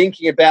never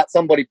thinking about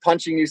somebody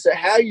punching you. So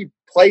how you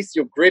place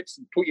your grips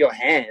and put your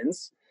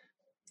hands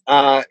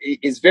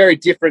is very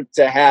different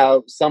to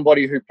how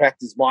somebody who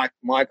practices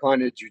my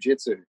kind of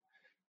jiu-jitsu.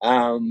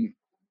 And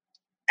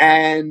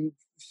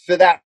for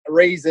that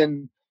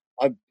reason,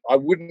 I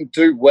wouldn't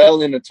do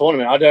well in a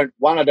tournament. I don't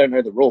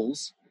know the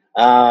rules.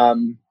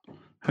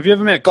 Have you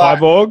ever met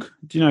Kyborg?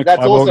 Do you know who that's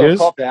Kyborg also is?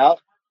 a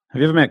cop-out.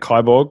 Have you ever met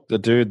Kyborg, the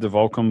dude, the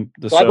Volcom,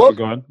 the Cyborg? surfer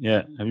guy?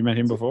 Yeah. Have you met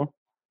him before?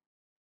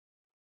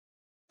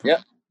 Yeah.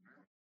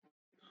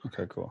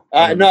 Okay, cool.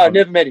 No, I've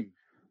never met him.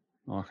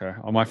 Okay.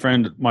 Oh, my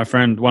friend,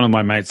 one of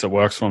my mates that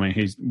works for me,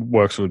 he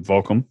works with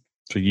Volcom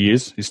for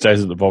years. He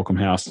stays at the Volcom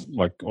house,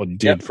 or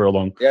did for a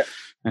long. Yeah.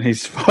 And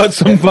he's got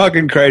some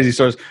fucking crazy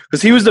stories.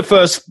 Because he was the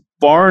first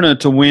foreigner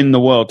to win the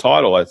world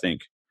title, I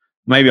think.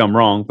 Maybe I'm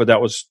wrong, but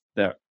that was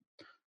that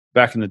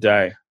back in the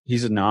day.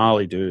 He's a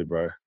gnarly dude,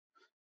 bro.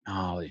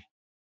 Gnarly.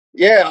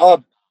 Yeah,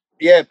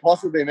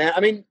 possibly, man. I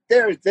mean,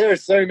 there are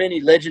so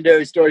many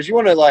legendary stories. You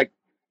want to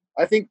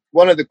I think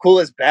one of the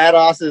coolest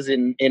badasses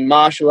in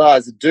martial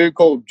arts, a dude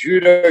called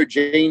Judo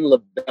Gene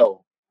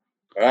LaBelle,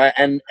 right?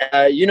 And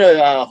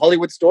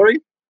Hollywood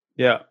Story.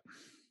 Yeah.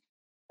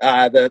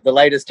 The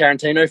latest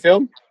Tarantino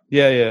film.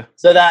 Yeah.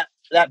 So that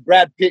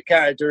Brad Pitt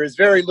character is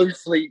very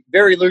loosely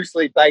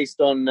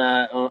based on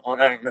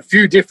a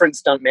few different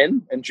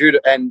stuntmen, and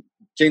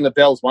Gene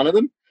LaBelle's one of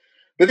them.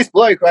 But this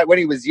bloke, right, when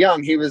he was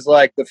young, he was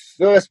like the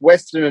first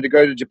Westerner to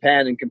go to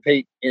Japan and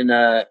compete in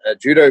a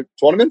judo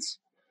tournaments.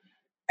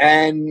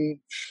 And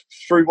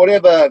through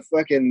whatever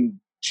fucking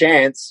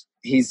chance,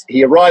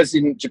 he arrives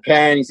in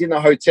Japan. He's in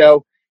the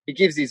hotel. He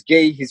gives his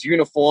gi, his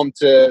uniform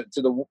to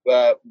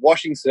the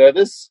washing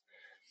service,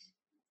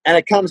 and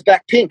it comes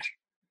back pink.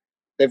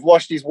 They've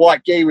washed his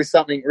white gi with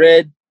something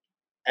red,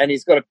 and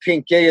he's got a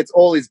pink gi. It's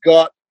all he's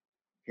got.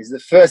 He's the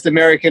first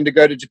American to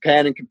go to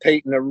Japan and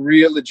compete in a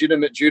real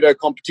legitimate judo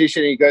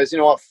competition. He goes, you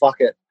know what, fuck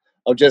it.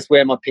 I'll just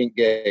wear my pink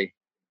gi.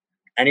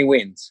 And he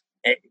wins.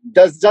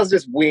 Does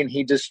just win,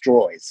 he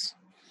destroys.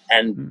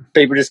 And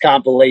people just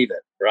can't believe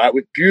it, right?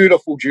 With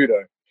beautiful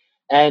judo.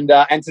 And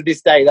to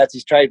this day, that's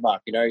his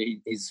trademark. You know,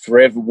 he's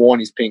forever worn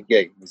his pink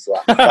gi. It's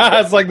like,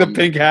 it's like the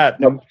pink hat.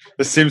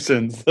 The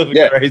Simpsons.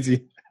 Yeah.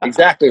 Crazy.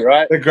 Exactly,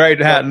 right? The great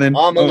hat, and then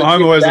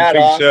Homer wears a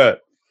pink shirt.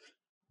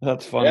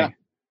 That's funny. Yeah.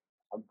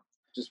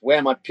 Just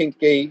wear my pink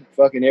gi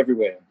fucking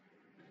everywhere.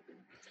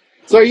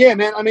 So, yeah,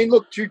 man, I mean,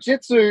 look,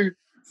 jiu-jitsu,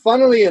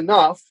 funnily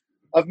enough,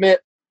 I've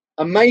met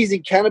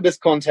amazing cannabis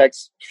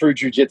contacts through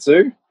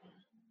jiu-jitsu.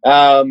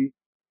 And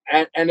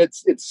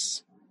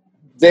it's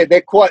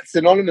they're quite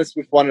synonymous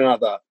with one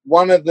another.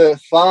 One of the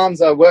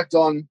farms I worked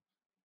on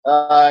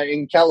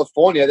in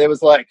California, there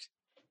was like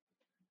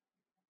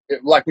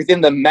within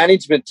the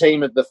management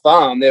team at the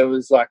farm, there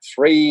was like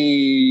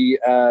 3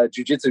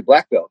 jiu-jitsu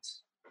black belts.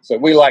 So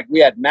we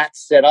had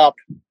mats set up,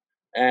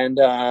 and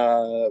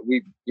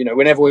we, you know,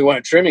 whenever we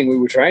weren't trimming, we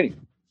were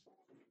training.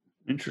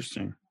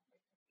 Interesting.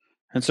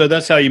 And so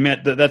that's how you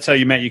met. That's how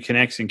you met your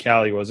connects in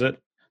Cali, was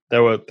it? They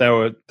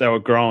were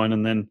growing,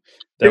 and then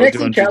they connects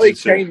were doing in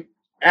jiu-jitsu.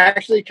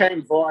 Cali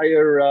came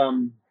via.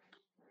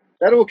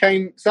 That all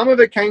came. Some of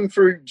it came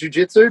through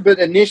jiu-jitsu, but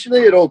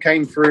initially it all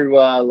came through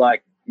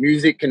like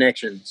music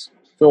connections,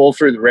 all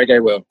through the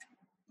reggae world.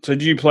 So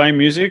do you play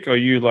music? Are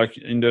you like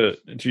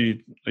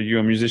are you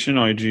a musician,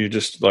 or do you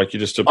just like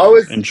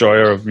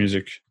enjoyer of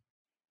music?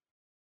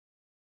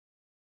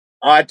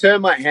 I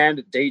turned my hand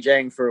at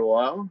DJing for a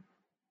while.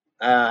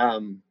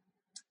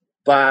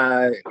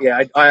 But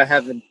yeah, I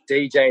haven't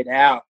DJ'd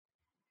out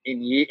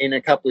in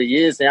a couple of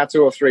years now,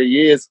 2 or 3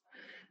 years.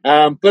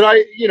 But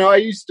I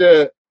used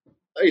to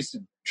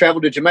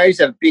travel to Jamaica. I used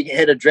to have a big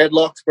head of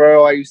dreadlocks,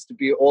 bro. I used to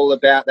be all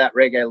about that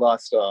reggae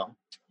lifestyle.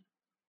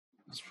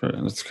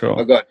 That's cool.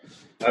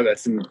 I got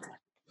some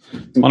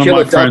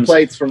killer dub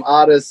plates from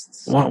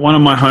artists. One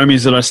of my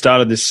homies that I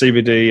started this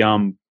CBD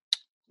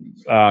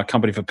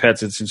company for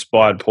pets. It's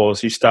inspired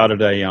Paul's. He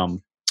started a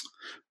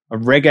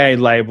reggae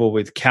label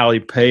with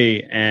Cali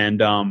P and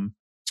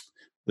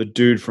the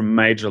dude from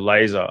Major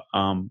Lazer.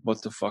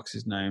 What the fuck's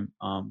his name?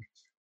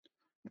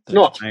 It's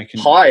not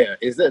Higher,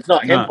 is it? It's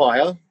not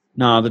Empire.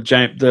 No, no,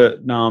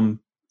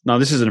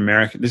 this is an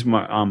American. This is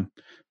my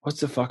what's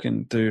the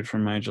fucking dude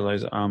from Major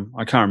Lazer?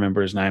 I can't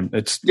remember his name.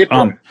 It's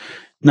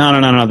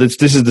No.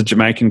 This is the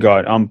Jamaican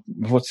guy.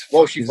 What's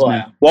Walshy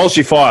Fire?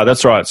 Walshy Fire.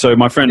 That's right. So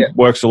my friend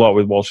works a lot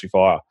with Walshy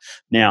Fire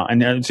now,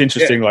 and it's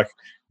interesting. Yeah. Like,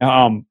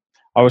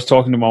 I was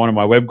talking to one of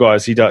my web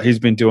guys. He's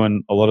been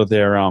doing a lot of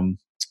their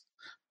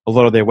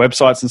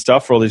websites and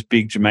stuff for all these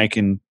big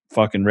Jamaican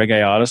fucking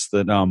reggae artists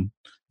that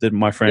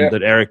my friend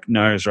that Eric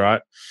knows,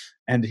 right?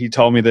 And he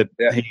told me that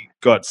he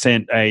got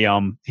sent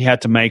he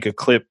had to make a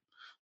clip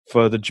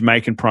for the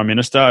Jamaican Prime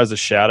Minister as a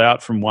shout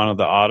out from one of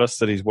the artists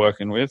that he's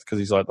working with, because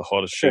he's like the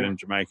hottest shit in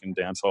Jamaican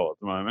dancehall at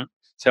the moment.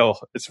 So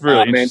it's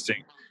really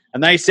interesting.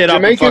 And they set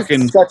Jamaica's up a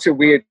fucking such a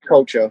weird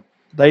culture.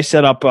 They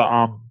set up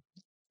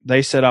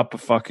a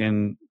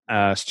fucking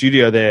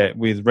studio there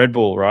with Red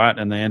Bull, right?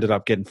 And they ended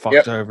up getting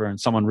fucked over, and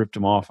someone ripped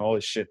them off.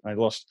 Holy shit!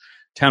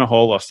 Tanner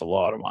Hall lost a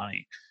lot of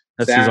money.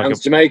 That sounds like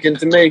Jamaican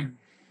to me.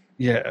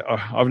 Yeah,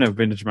 I've never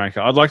been to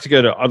Jamaica. I'd like to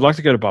go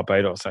to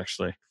Barbados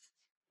actually.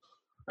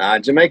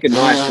 Jamaica,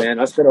 nice, man.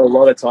 I spent a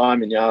lot of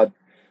time in Yard.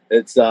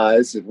 It's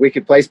a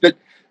wicked place, but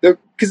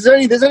because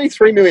there's only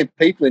 3 million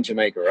people in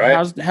Jamaica,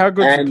 right? How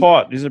good's the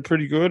pot? Is it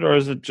pretty good, or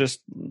is it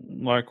just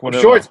like whatever?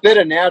 I'm sure it's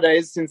better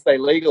nowadays since they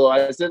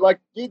legalized it. Like,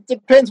 it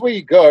depends where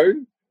you go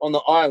on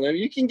the island.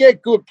 You can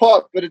get good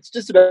pot, but it's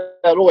just about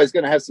always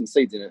going to have some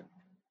seeds in it.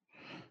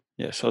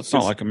 Yeah, so it's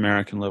not like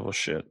American level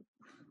shit.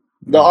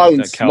 The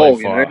island's small,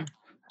 you know?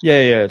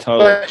 Yeah,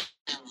 totally. But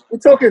we're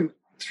talking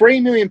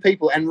 3 million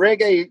people, and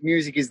reggae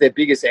music is their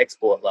biggest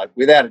export, like,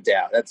 without a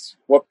doubt. That's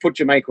what put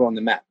Jamaica on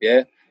the map,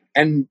 yeah?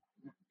 And,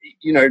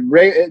 you know,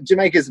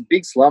 Jamaica's a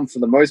big slum for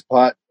the most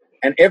part,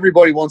 and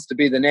everybody wants to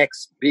be the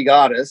next big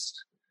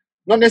artist.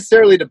 Not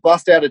necessarily to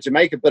bust out of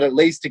Jamaica, but at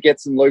least to get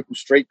some local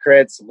street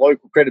cred, some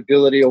local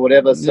credibility or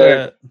whatever.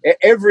 So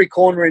every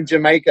corner in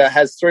Jamaica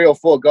has 3 or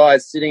 4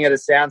 guys sitting at a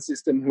sound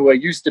system who are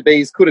used to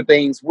be's, could have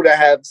beens, would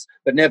haves,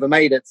 but never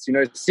made it. You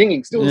know,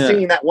 singing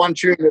that one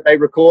tune that they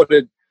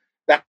recorded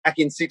back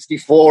in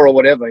 '64 or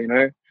whatever, you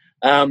know.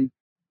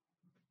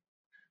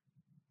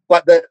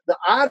 But the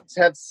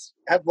artists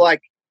have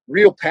like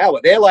real power.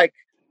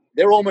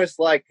 They're almost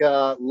like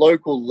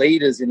local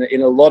leaders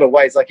in a lot of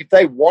ways. Like if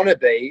they want to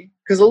be,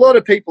 because a lot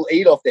of people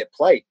eat off their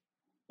plate.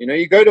 You know,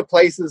 you go to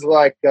places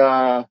like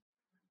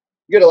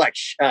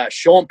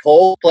Sean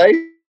Paul's place,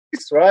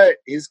 right?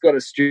 He's got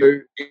a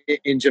studio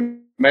in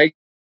Jamaica.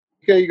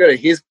 You go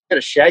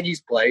to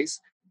Shaggy's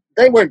place.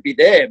 They won't be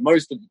there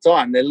most of the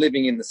time. They're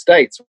living in the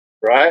States,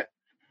 right?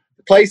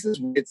 The places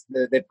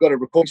they've got a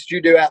recording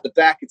studio out the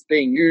back. It's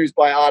being used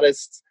by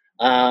artists.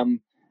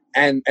 And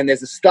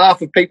there's a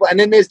staff of people, and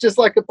then there's just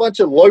like a bunch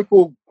of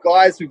local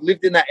guys who've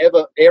lived in that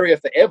area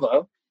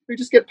forever who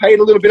just get paid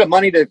a little bit of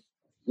money to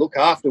look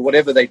after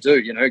whatever they do,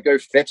 you know, go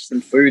fetch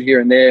some food here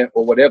and there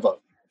or whatever.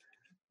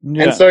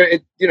 Yeah. And so,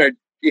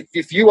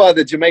 if you are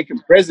the Jamaican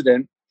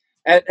president,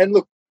 and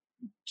look,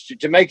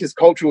 Jamaica's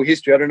cultural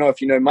history, I don't know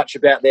if you know much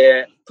about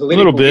their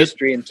political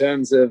history in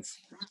terms of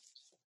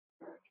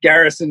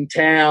garrison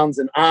towns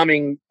and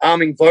arming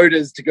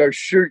voters to go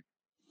shoot,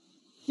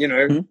 you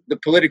know, the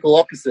political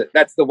opposite.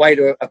 That's the way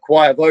to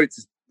acquire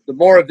votes. The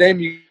more of them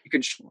you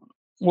can shoot.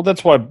 Well,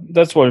 that's why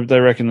they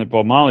reckon that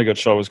Bob Marley got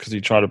shot was because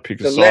he tried to pick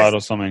a side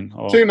or something.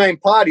 Two main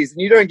parties,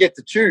 and you don't get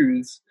to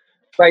choose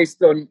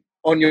based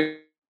on your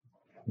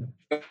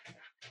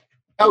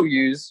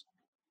values.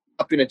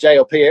 Up in a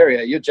JLP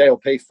area, you're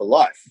JLP for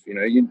life. You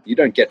know, you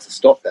don't get to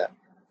stop that.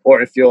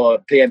 Or if you're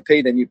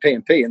PNP, then you're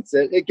PNP, and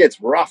so it gets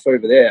rough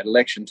over there at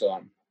election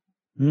time.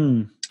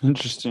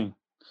 Interesting.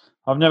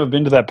 I've never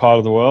been to that part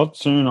of the world.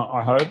 Soon,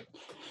 I hope.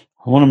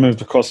 I want to move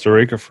to Costa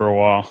Rica for a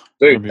while.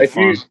 Dude,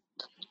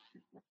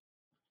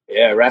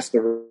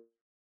 Rasta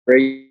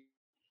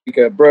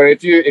Rica, bro.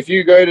 If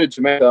you go to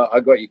Jamaica, I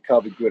got you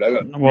covered good.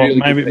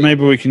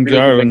 Maybe we can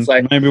go, and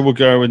maybe we'll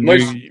go with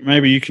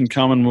maybe you can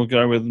come and we'll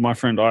go with my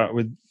friend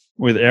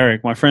with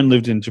Eric. My friend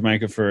lived in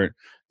Jamaica I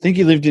think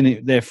he lived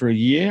in there for a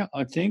year,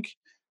 I think,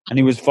 and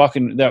he was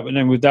fucking that.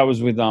 And that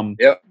was with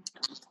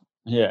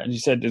Yeah, and he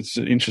said it's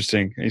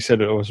interesting. He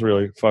said it was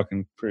really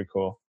fucking pretty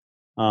cool.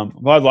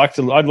 But I'd like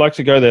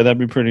to go there. That'd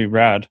be pretty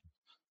rad.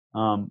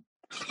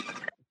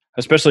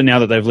 Especially now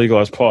that they've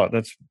legalized pot.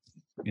 That's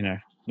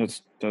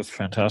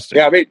fantastic.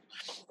 Yeah, I mean,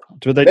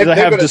 do they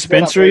have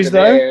dispensaries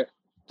though? There.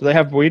 Do they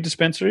have weed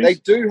dispensaries? They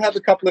do have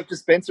a couple of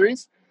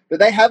dispensaries, but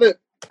they have it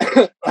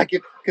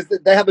because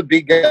they have a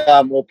big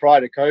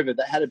prior to COVID,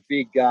 they had a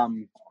big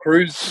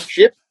cruise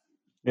ship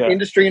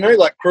industry. You know,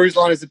 like cruise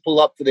liners that pull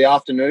up for the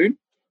afternoon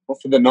or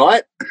for the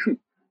night.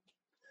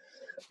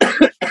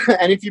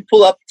 And if you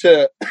pull up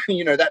to,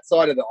 that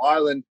side of the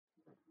island,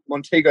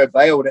 Montego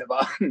Bay or whatever,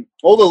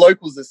 all the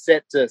locals are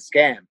set to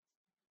scam.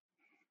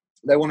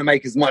 They want to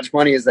make as much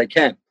money as they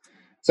can.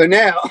 So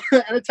now,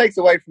 and it takes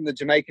away from the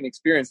Jamaican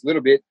experience a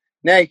little bit,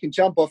 now you can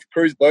jump off a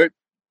cruise boat,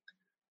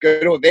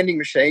 go to a vending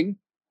machine,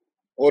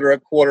 order a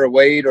quarter of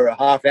weed or a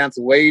half ounce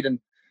of weed and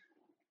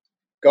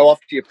go off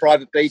to your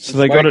private beach and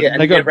smoke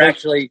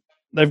it.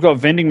 They've got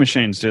vending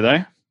machines, do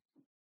they?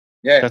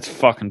 Yeah. That's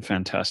fucking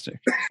fantastic.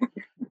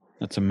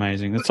 That's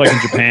amazing. That's like in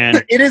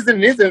Japan. It is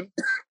and it isn't.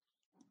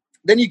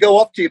 Then you go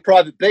off to your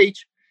private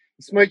beach,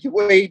 you smoke your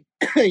weed,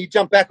 you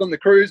jump back on the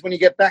cruise when you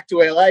get back to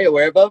LA or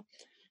wherever.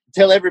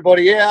 Tell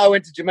everybody, yeah, I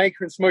went to Jamaica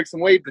and smoked some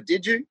weed, but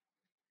did you?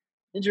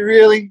 Did you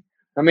really?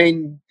 I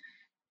mean,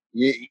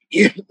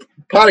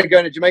 part of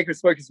going to Jamaica and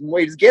smoking some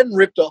weed is getting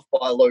ripped off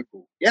by a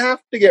local. You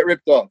have to get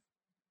ripped off.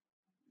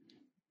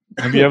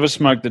 Have you ever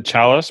smoked the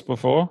chalice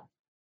before?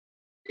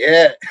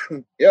 Yeah.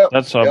 Yeah.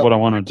 That's what I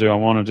want to do. I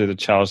want to do the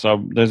chalice.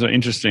 There's an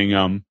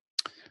interesting,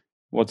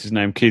 what's his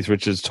name? Keith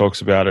Richards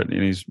talks about it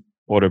in his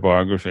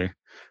autobiography.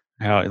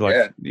 How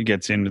he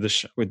gets into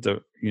with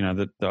the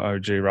the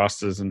OG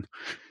Rastas and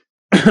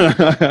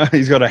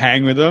he's got to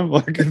hang with them.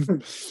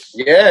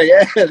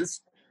 Yeah.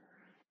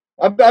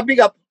 I big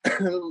up.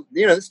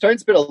 The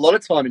Stones spent a lot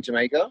of time in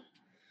Jamaica.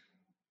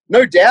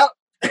 No doubt,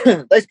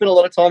 they spent a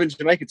lot of time in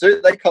Jamaica too.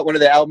 They cut one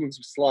of their albums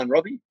with Sly and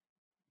Robbie.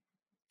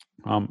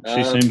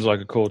 She seems like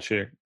a cool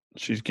chick.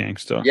 She's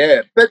gangster.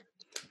 Yeah, but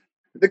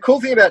the cool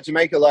thing about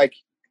Jamaica, like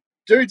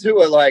dudes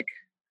who are like,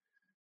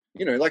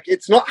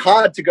 it's not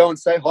hard to go and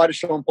say hi to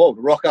Sean Paul,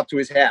 to rock up to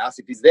his house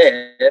if he's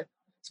there,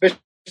 especially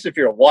if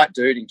you're a white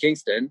dude in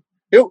Kingston.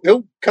 He'll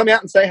come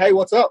out and say, hey,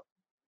 what's up?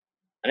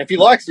 And if he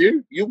likes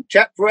you, you'll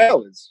chat for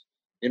hours.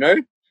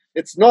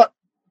 It's not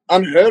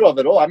unheard of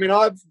at all. I mean,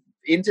 I've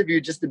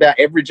interviewed just about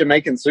every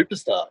Jamaican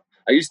superstar.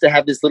 I used to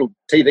have this little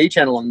TV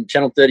channel on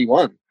Channel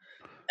 31.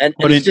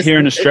 Here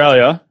in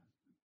Australia?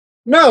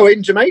 No,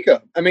 in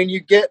Jamaica. I mean, you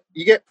get.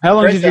 How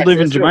long did you live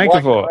in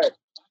Jamaica for?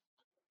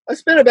 I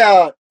spent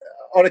about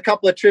on a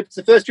couple of trips.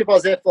 The first trip I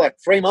was there for like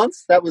 3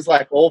 months. That was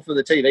like all for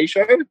the TV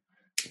show,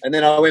 and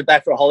then I went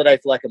back for a holiday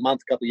for like a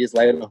month. A couple of years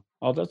later.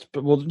 Oh,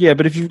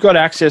 but if you've got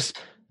access,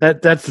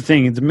 that's the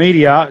thing. It's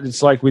media.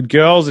 It's like with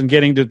girls and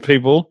getting to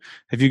people.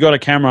 If you got a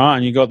camera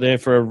and you got there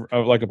for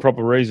a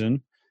proper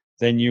reason,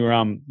 then you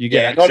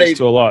get access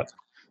to a lot.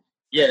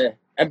 Yeah.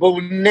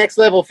 But next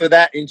level for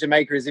that in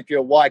Jamaica is if you're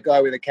a white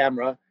guy with a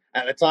camera.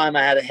 At the time,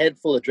 I had a head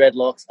full of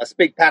dreadlocks. I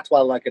speak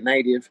patois like a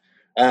native.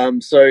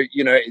 How'd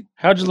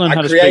you learn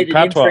how to speak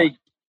patois?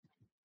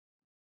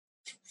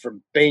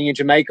 from being in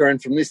Jamaica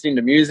and from listening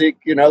to music.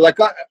 You know, like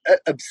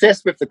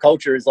obsessed with the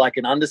culture is like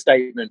an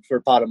understatement for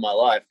a part of my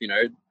life. You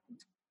know,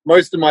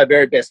 most of my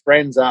very best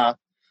friends are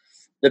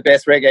the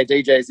best reggae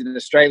DJs in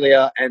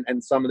Australia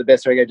and some of the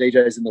best reggae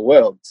DJs in the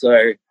world.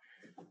 So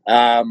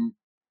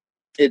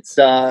it's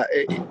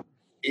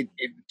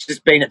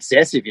just been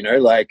obsessive, you know,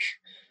 like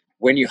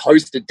when you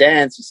host a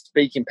dance, you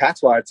speak in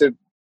patois.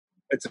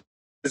 It's a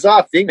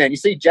bizarre thing, man. You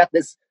see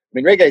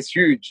reggae is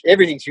huge.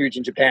 Everything's huge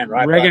in Japan,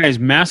 right? Reggae is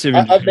massive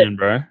in Japan,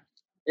 bro.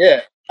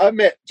 Yeah. I've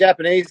met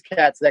Japanese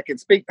cats that can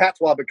speak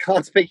patois but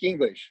can't speak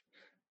English.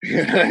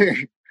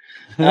 They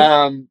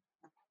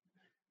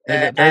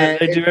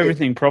do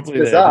everything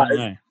properly there, don't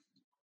they?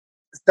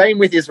 Same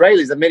with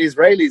Israelis. I've met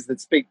Israelis that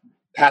speak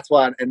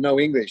patois and no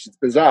English. It's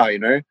bizarre, you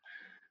know?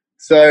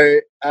 So,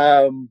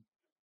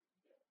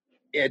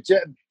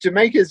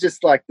 Jamaica is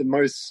just like the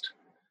most...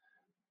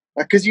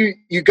 Because you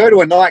go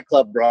to a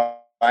nightclub, right?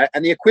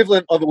 And the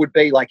equivalent of it would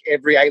be like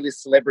every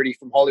A-list celebrity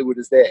from Hollywood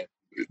is there.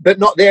 But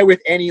not there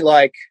with any,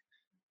 like,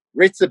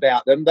 ritz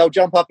about them. They'll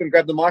jump up and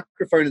grab the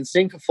microphone and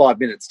sing for 5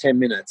 minutes, 10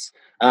 minutes.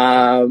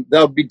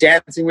 They'll be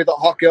dancing with a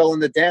hot girl on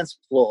the dance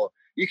floor.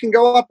 You can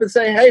go up and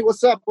say, hey,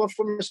 what's up? I'm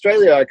from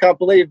Australia. I can't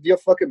believe you're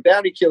fucking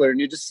bounty killer. And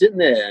you're just sitting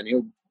there and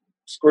he'll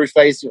screw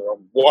face you.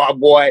 Wow,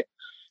 boy,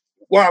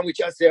 one with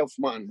yourself,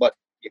 man. But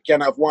you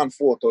can have one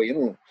photo, you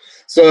know.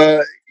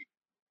 So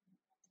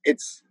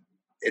it's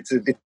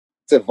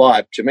a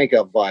vibe,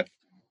 Jamaica vibe.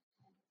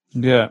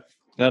 Yeah,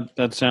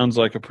 that sounds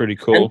like a pretty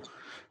cool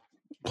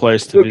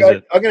place to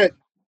visit.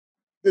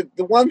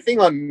 The one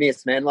thing I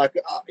miss, man, like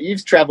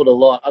you've traveled a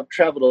lot, I've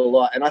traveled a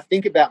lot, and I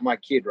think about my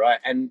kid, right?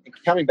 And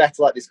coming back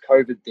to like this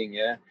COVID thing,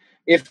 yeah.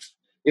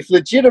 If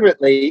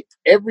legitimately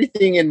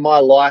everything in my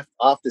life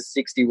after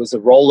 60 was a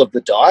roll of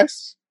the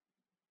dice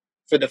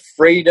for the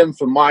freedom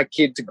for my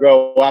kid to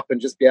grow up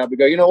and just be able to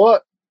go, you know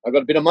what? I've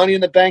got a bit of money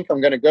in the bank. I'm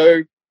going to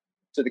go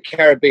to the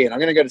Caribbean. I'm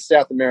going to go to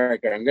South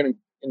America.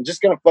 I'm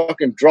just going to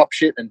fucking drop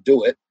shit and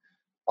do it.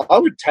 I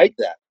would take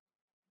that.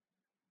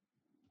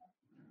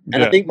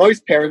 And I think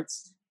most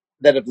parents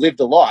that have lived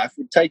a life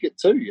would take it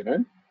too, you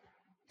know?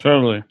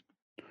 Totally.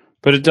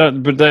 But it does,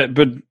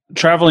 but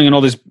traveling and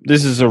all this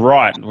is a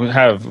right. We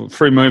have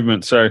free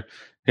movement, so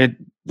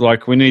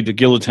we need the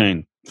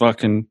guillotine,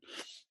 fucking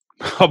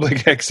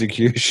public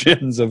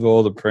executions of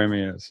all the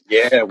premiers.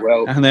 Yeah,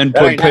 well, and then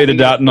put Peter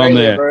Dutton on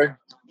there. Bro.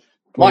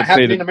 Might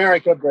happen in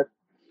America, but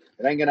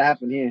it ain't gonna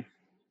happen here.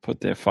 Put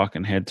their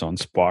fucking heads on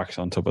spikes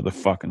on top of the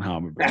fucking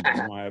Harbour Bridge,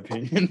 in my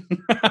opinion.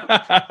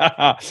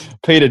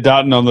 Peter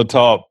Dutton on the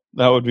top.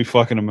 That would be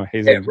fucking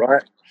amazing. Yeah,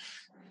 right.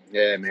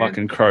 Yeah, man.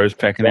 Fucking crows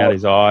pecking out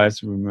his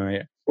eyes.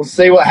 We'll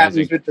see what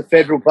happens with the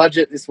federal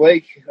budget this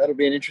week. That'll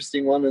be an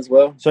interesting one as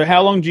well. So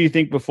how long do you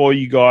think before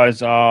you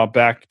guys are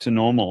back to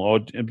normal, or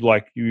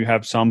like you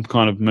have some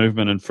kind of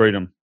movement and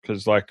freedom?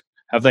 Because like,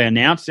 have they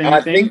announced anything?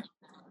 I think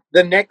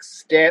the next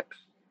step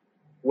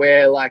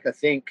where like I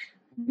think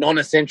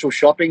non-essential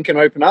shopping can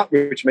open up,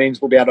 which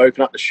means we'll be able to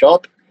open up the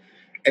shop.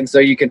 And so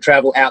you can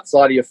travel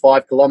outside of your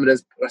 5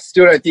 kilometres. I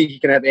still don't think you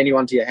can have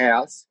anyone to your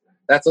house.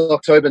 That's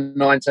October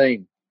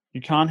 19.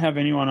 You can't have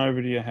anyone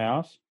over to your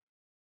house?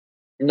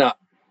 No,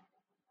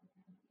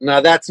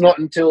 that's not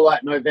until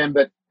like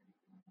November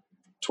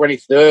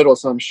 23rd or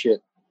some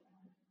shit.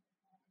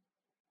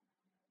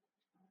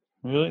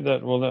 Really?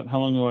 How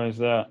long away is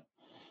that?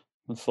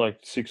 That's like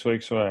 6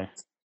 weeks away.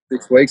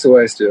 6 weeks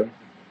away still.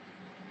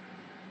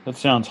 That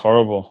sounds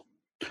horrible.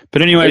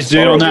 But anyways,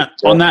 dude, on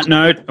that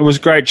note, it was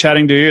great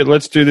chatting to you.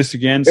 Let's do this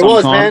again sometime. It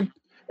was, man.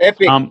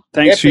 Epic.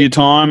 Thanks for your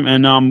time,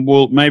 and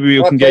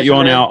we can get you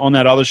on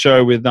that other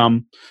show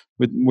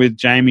with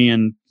Jamie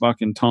and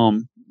fucking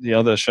Tom, the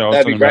other show.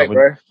 That'd be great,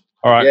 bro.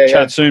 All right,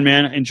 chat soon,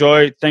 man.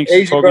 Enjoy. Thanks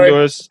for talking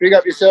to us. Big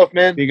up yourself,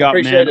 man. Big up,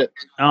 Appreciate man.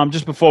 it.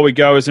 Just before we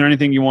go, is there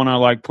anything you want to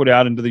like put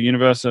out into the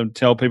universe and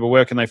tell people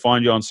where can they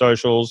find you on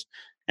socials,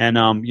 and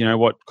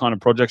what kind of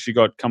projects you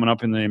got coming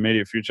up in the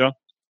immediate future?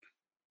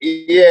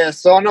 Yeah,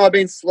 so I know I've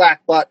been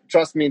slack, but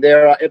trust me,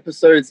 there are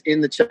episodes in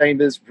the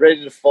chambers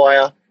ready to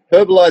fire.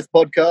 Herbalized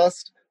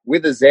Podcast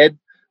with a Z.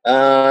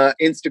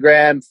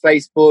 Instagram,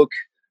 Facebook,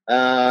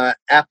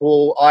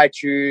 Apple,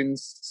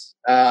 iTunes,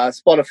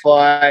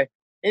 Spotify.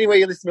 Anywhere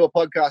you listen to a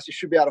podcast, you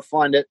should be able to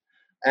find it.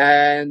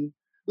 And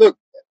look,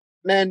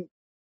 man,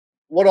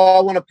 what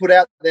I want to put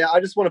out there, I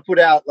just want to put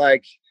out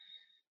like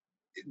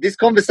this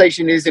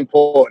conversation is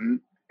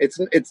important. It's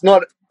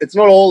not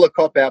all a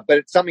cop out,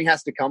 but something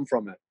has to come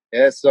from it.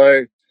 Yeah,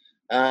 so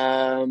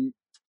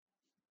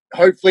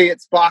hopefully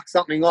it sparks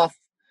something off.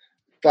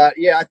 But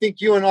yeah, I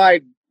think you and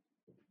I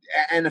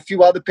and a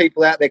few other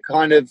people out there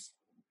kind of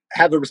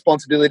have a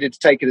responsibility to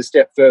take it a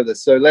step further.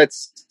 So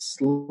let's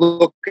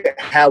look at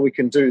how we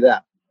can do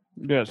that.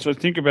 Yeah, so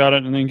think about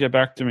it and then get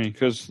back to me,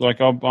 because like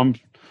I'm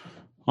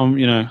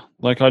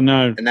like I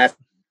know, and that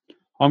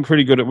we're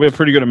pretty good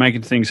at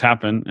making things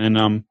happen,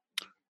 and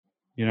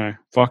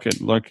fuck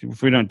it, like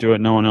if we don't do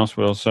it, no one else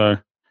will. So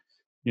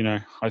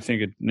I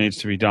think it needs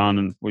to be done,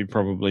 and we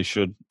probably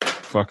should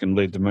fucking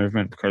lead the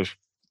movement, because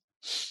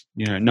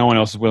no one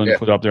else is willing to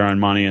put up their own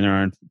money and their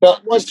own.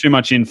 But There's too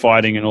much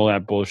infighting and all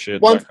that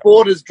bullshit. once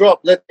borders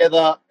drop, let the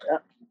other.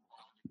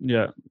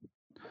 Yeah.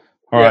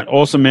 All right.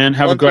 Awesome, man.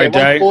 Have a great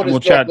day. We'll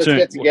chat soon.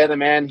 Let's get together,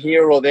 man,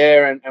 here or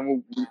there, and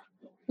we'll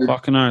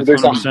Fucking no, do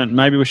 100%.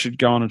 Maybe we should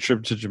go on a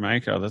trip to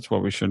Jamaica. That's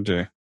what we should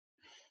do.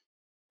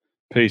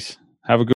 Peace. Have a good